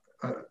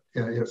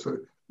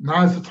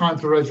now's the time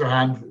to raise your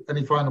hand.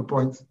 Any final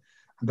points?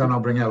 And then I'll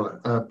bring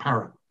Ella,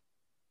 Para.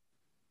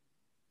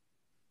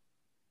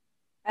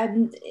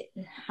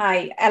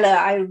 Hi, Ella.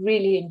 I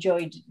really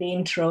enjoyed the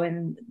intro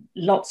and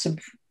lots of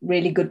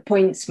really good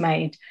points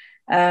made.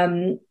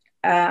 I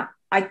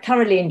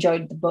thoroughly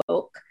enjoyed the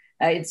book.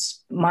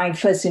 It's my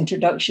first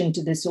introduction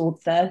to this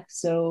author,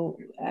 so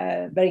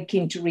very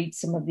keen to read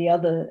some of the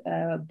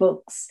other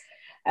books.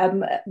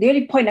 The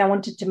only point I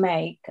wanted to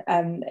make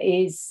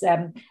is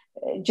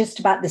just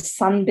about the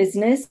sun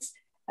business,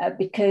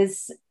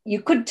 because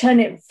you could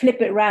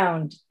flip it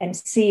around and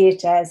see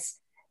it as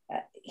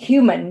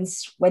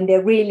humans, when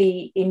they're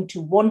really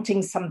into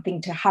wanting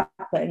something to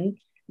happen,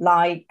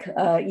 like,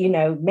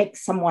 make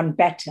someone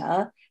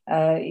better.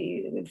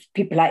 If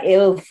people are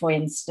ill, for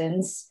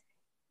instance,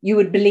 you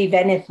would believe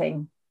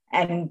anything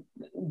and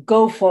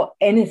go for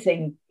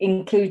anything,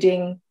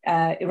 including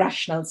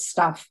irrational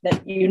stuff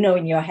that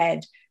in your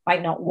head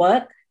might not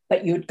work,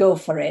 but you'd go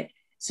for it.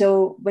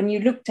 So when you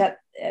looked at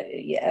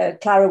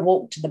Clara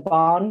walked to the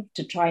barn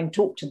to try and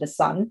talk to the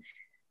sun,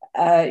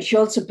 she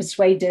also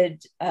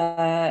persuaded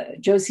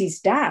Josie's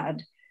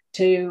dad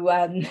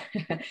to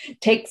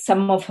take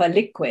some of her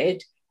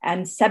liquid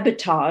and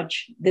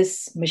sabotage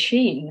this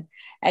machine.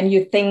 And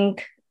you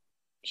think,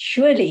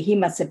 surely he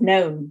must have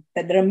known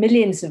that there are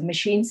millions of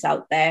machines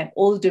out there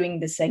all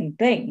doing the same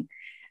thing.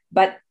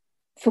 But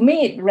for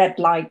me, it read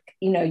like,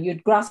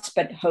 you'd grasp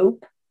at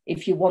hope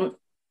if you want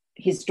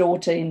his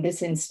daughter in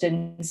this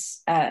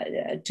instance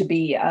to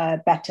be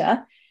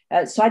better.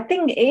 So I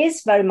think it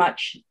is very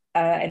much,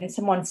 and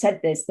someone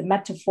said this, the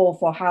metaphor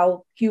for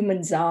how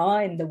humans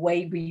are and the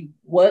way we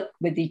work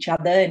with each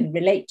other and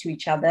relate to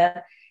each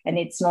other. And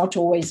it's not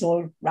always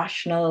all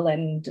rational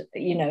and,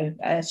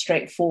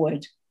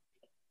 straightforward.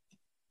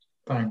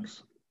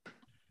 Thanks.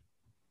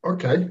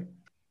 Okay.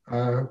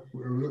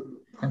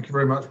 Thank you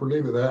very much. We'll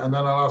leave it there. And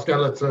then I'll ask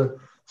Ella to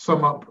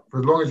sum up for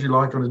as long as you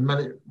like on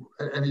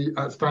any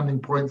outstanding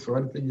points or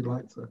anything you'd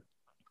like to.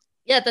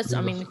 Yeah,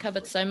 we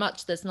covered so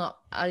much.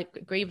 I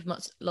agree with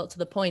lots of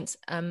the points.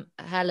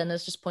 Helen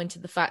has just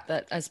pointed the fact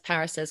that, as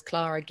Para says,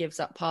 Clara gives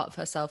up part of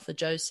herself for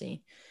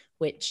Josie,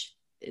 which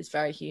is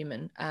very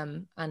human.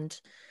 And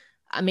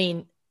I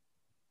mean,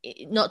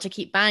 not to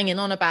keep banging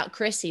on about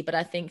Chrissy, but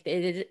I think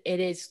it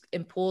is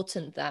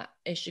important that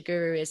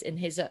Ishiguro is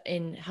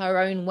in her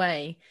own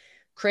way.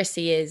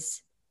 Chrissy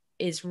is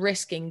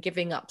risking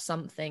giving up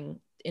something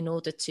in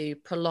order to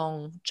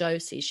prolong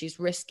Josie. She's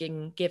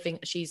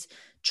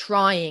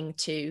trying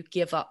to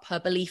give up her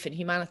belief in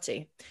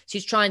humanity.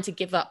 She's trying to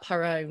give up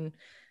her own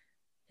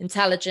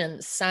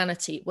intelligence,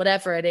 sanity,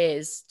 whatever it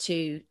is,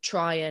 to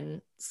try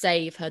and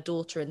save her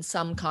daughter in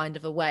some kind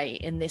of a way,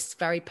 in this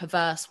very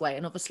perverse way.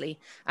 And obviously,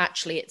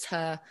 actually, it's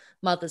her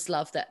mother's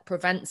love that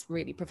prevents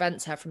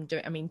her from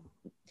doing. I mean,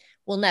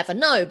 we'll never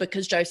know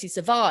because Josie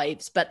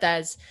survives, but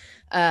there's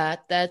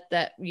that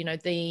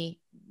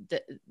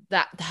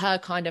her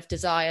kind of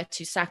desire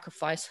to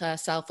sacrifice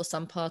herself or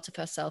some part of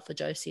herself for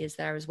Josie is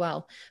there as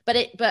well. But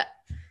the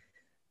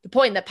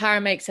point that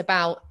Para makes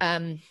about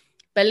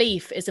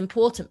belief is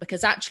important,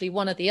 because actually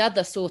one of the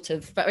other sort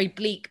of very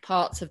bleak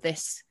parts of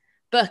this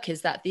book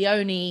is that the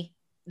only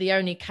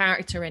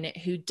character in it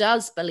who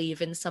does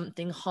believe in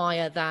something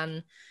higher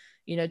than,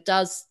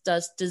 does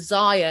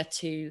desire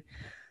to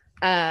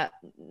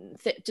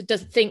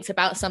thinks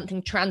about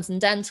something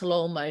transcendental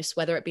almost,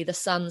 whether it be the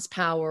sun's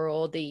power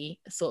or the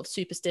sort of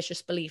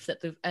superstitious belief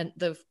that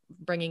the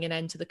bringing an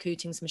end to the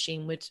Cootings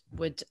machine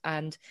would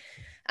and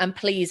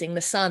pleasing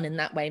the sun in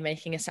that way,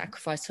 making a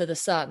sacrifice for the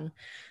sun,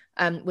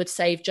 would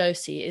save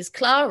Josie, is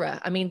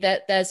Clara. I mean,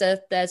 there's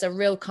a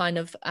real kind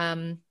of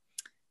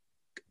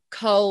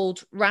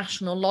cold,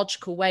 rational,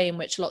 logical way in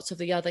which lots of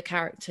the other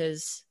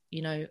characters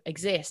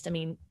exist. I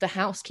mean, the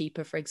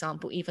housekeeper, for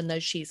example, even though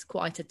she's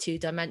quite a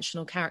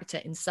two-dimensional character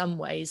in some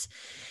ways,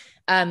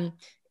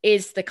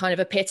 is the kind of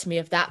epitome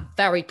of that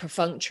very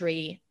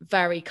perfunctory,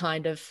 very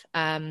kind of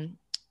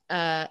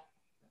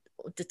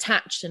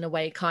detached in a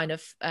way, kind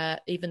of,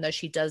 even though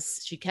she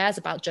cares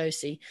about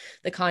Josie,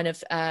 the kind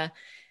of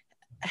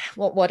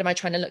what am I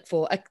trying to look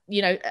for?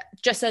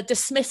 Just a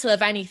dismissal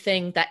of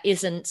anything that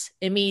isn't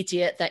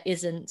immediate, that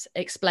isn't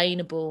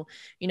explainable.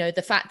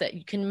 The fact that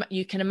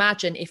you can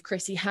imagine if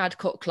Chrissy had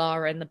caught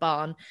Clara in the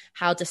barn,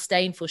 how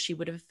disdainful she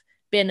would have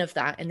been of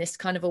that, in this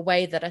kind of a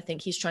way that I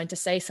think he's trying to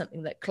say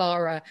something, that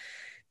Clara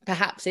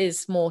perhaps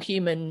is more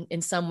human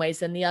in some ways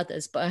than the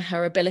others, but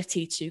her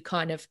ability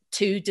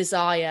to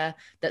desire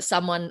that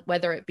someone,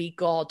 whether it be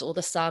God or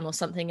the sun or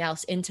something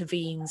else,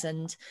 intervenes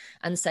and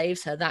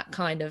saves her, that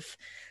kind of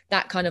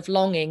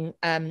longing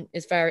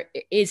is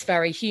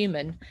very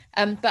human.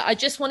 But I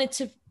just wanted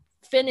to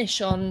finish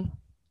on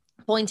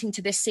pointing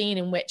to this scene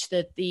in which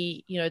the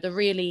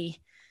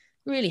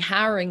really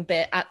harrowing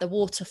bit at the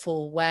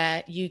waterfall,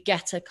 where you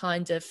get a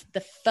kind of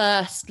the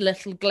first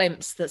little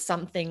glimpse that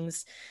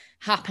something's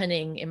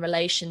happening in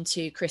relation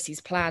to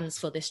Chrissy's plans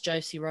for this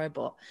Josie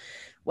robot,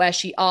 where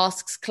she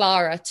asks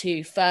Clara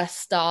to first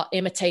start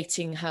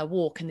imitating her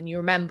walk. And then you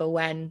remember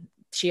when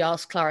she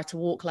asked Clara to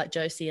walk like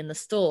Josie in the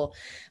store,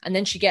 and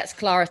then she gets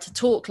Clara to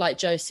talk like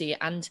Josie,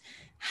 and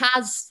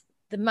has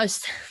the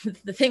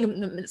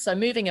thing that's so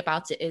moving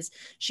about it is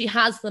she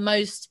has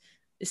it's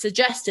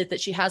suggested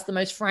that she has the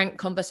most frank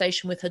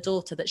conversation with her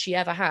daughter that she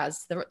ever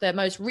has, the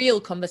most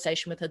real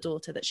conversation with her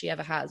daughter that she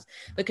ever has,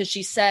 because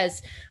she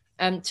says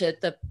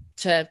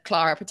to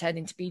Clara,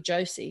 pretending to be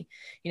Josie,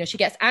 she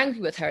gets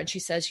angry with her and she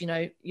says,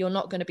 you're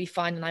not going to be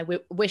fine, and I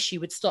wish you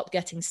would stop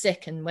getting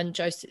sick. And when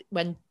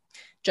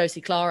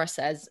Josie Clara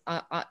says,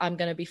 I'm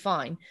going to be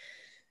fine,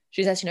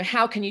 she says,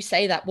 how can you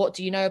say that? What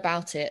do you know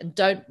about it? And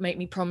don't make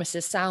me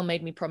promises. Sal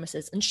made me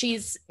promises. And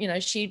she's,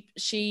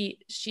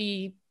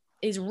 she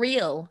is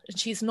real.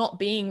 She's not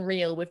being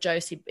real with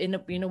Josie in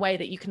a way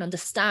that you can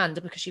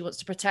understand, because she wants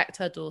to protect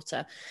her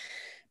daughter.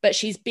 But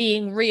she's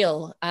being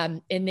real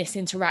in this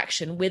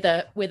interaction with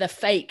a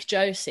fake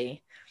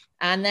Josie.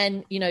 And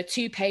then,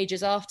 2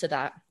 pages after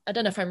that, I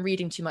don't know if I'm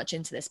reading too much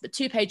into this, but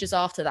 2 pages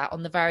after that,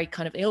 on the very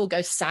kind of, it all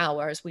goes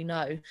sour, as we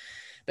know,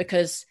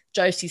 because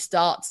Josie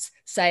starts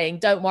saying,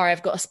 don't worry,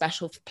 I've got a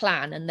special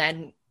plan. And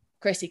then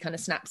Chrissy kind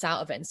of snaps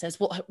out of it and says,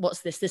 what's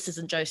this? This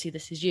isn't Josie,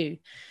 this is you.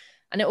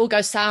 And it all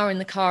goes sour in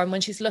the car. And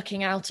when she's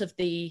looking out of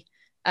the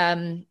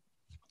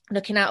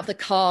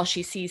car,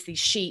 she sees these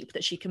sheep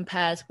that she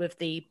compares with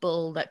the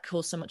bull that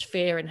caused so much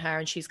fear in her.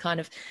 And she's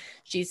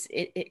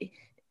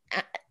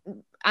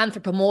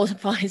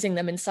anthropomorphizing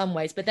them in some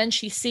ways. But then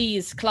she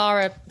sees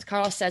Clara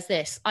says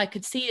this: I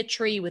could see a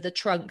tree with a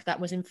trunk that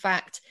was in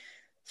fact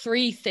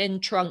 3 thin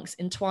trunks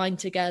entwined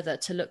together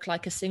to look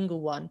like a single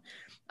one.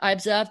 I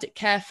observed it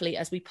carefully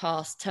as we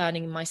passed,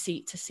 turning in my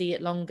seat to see it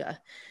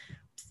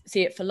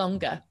for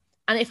longer.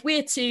 And if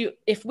we're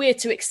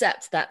to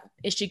accept that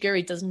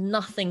Ishiguro does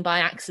nothing by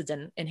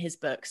accident in his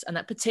books, and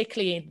that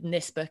particularly in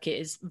this book it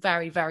is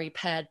very, very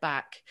pared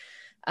back,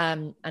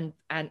 and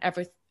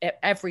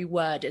every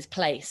word is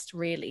placed,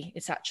 really,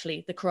 it's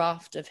actually the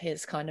craft of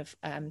his of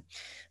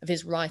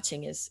his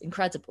writing is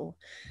incredible.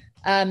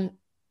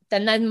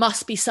 Then there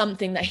must be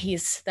something that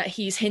he's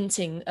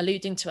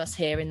alluding to us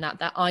here, in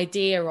that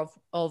idea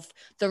of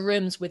the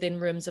rooms within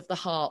rooms of the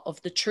heart,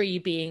 of the tree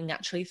being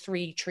actually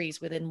 3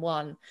 trees within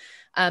one,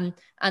 and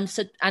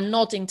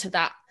nodding to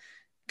that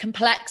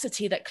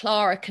complexity that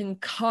Clara can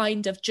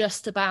kind of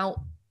just about,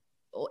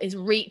 or is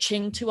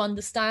reaching to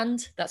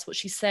understand. That's what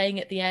she's saying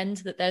at the end,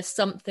 that there's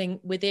something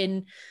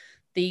within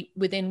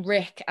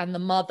Rick and the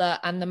mother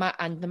and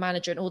the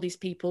manager and all these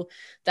people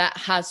that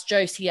has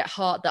Josie at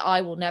heart that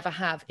I will never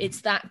have.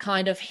 It's that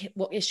kind of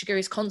what Ishiguro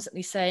is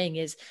constantly saying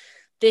is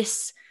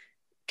this: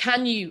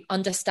 can you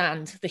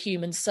understand the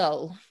human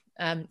soul?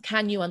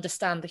 Can you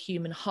understand the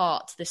human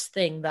heart? This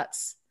thing that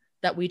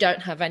we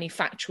don't have any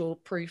factual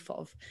proof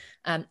of,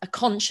 a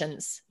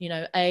conscience,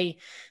 a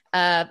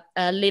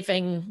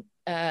living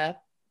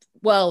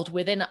world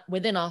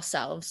within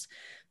ourselves.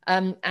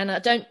 And I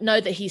don't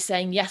know that he's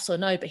saying yes or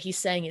no, but he's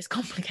saying it's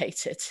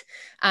complicated.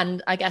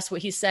 And I guess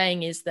what he's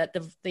saying is that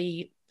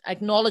the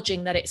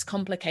acknowledging that it's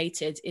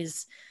complicated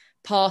is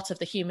part of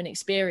the human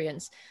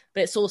experience,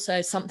 but it's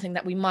also something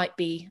that we might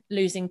be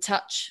losing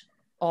touch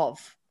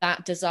of,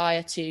 that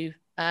desire to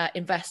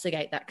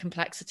investigate that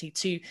complexity,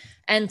 to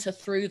enter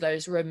through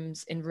those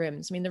rooms in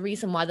rooms. I mean, the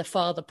reason why the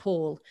Father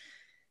Paul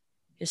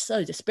is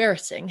so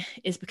dispiriting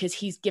is because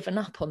he's given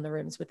up on the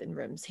rooms within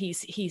rooms.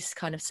 He's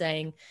kind of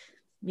saying,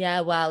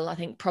 yeah, well, I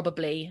think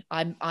probably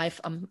I'm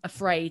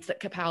afraid that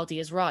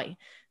Capaldi is right.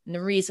 And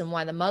the reason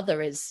why the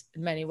mother is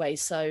in many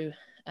ways so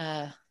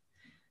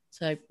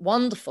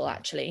wonderful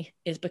actually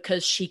is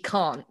because she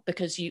can't,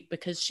 because she,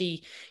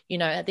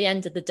 at the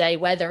end of the day,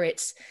 whether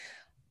it's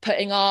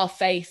putting our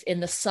faith in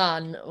the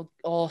sun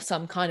or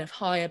some kind of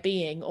higher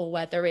being, or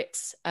whether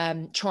it's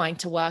trying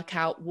to work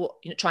out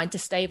trying to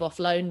stave off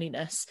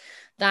loneliness,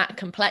 that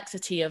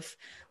complexity of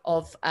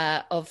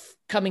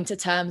coming to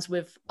terms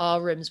with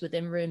our rooms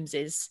within rooms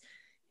is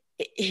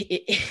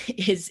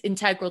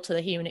integral to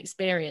the human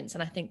experience.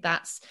 And I think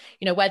that's,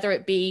 whether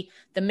it be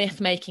the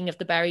myth making of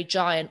the buried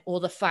giant or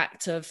the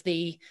fact of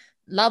the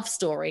love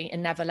story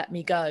in Never Let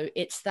Me Go,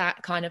 it's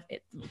that kind of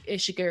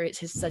Ishiguro,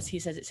 he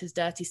says it's his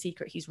dirty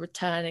secret. He's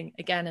returning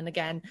again and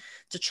again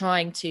to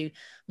trying to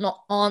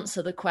not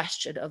answer the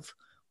question of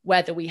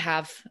whether we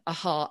have a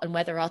heart and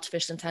whether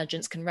artificial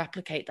intelligence can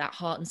replicate that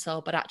heart and soul,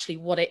 but actually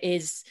what it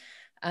is.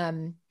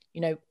 Can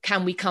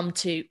we come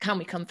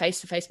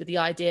face to face with the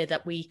idea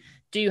that we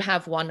do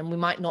have one and we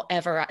might not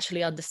ever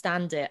actually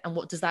understand it, and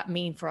what does that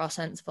mean for our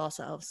sense of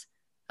ourselves?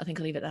 I think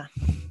I'll leave it there.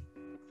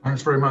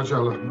 Thanks very much,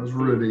 Ella. That was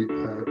really,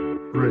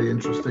 really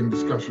interesting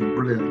discussion.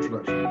 Brilliant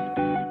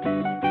introduction.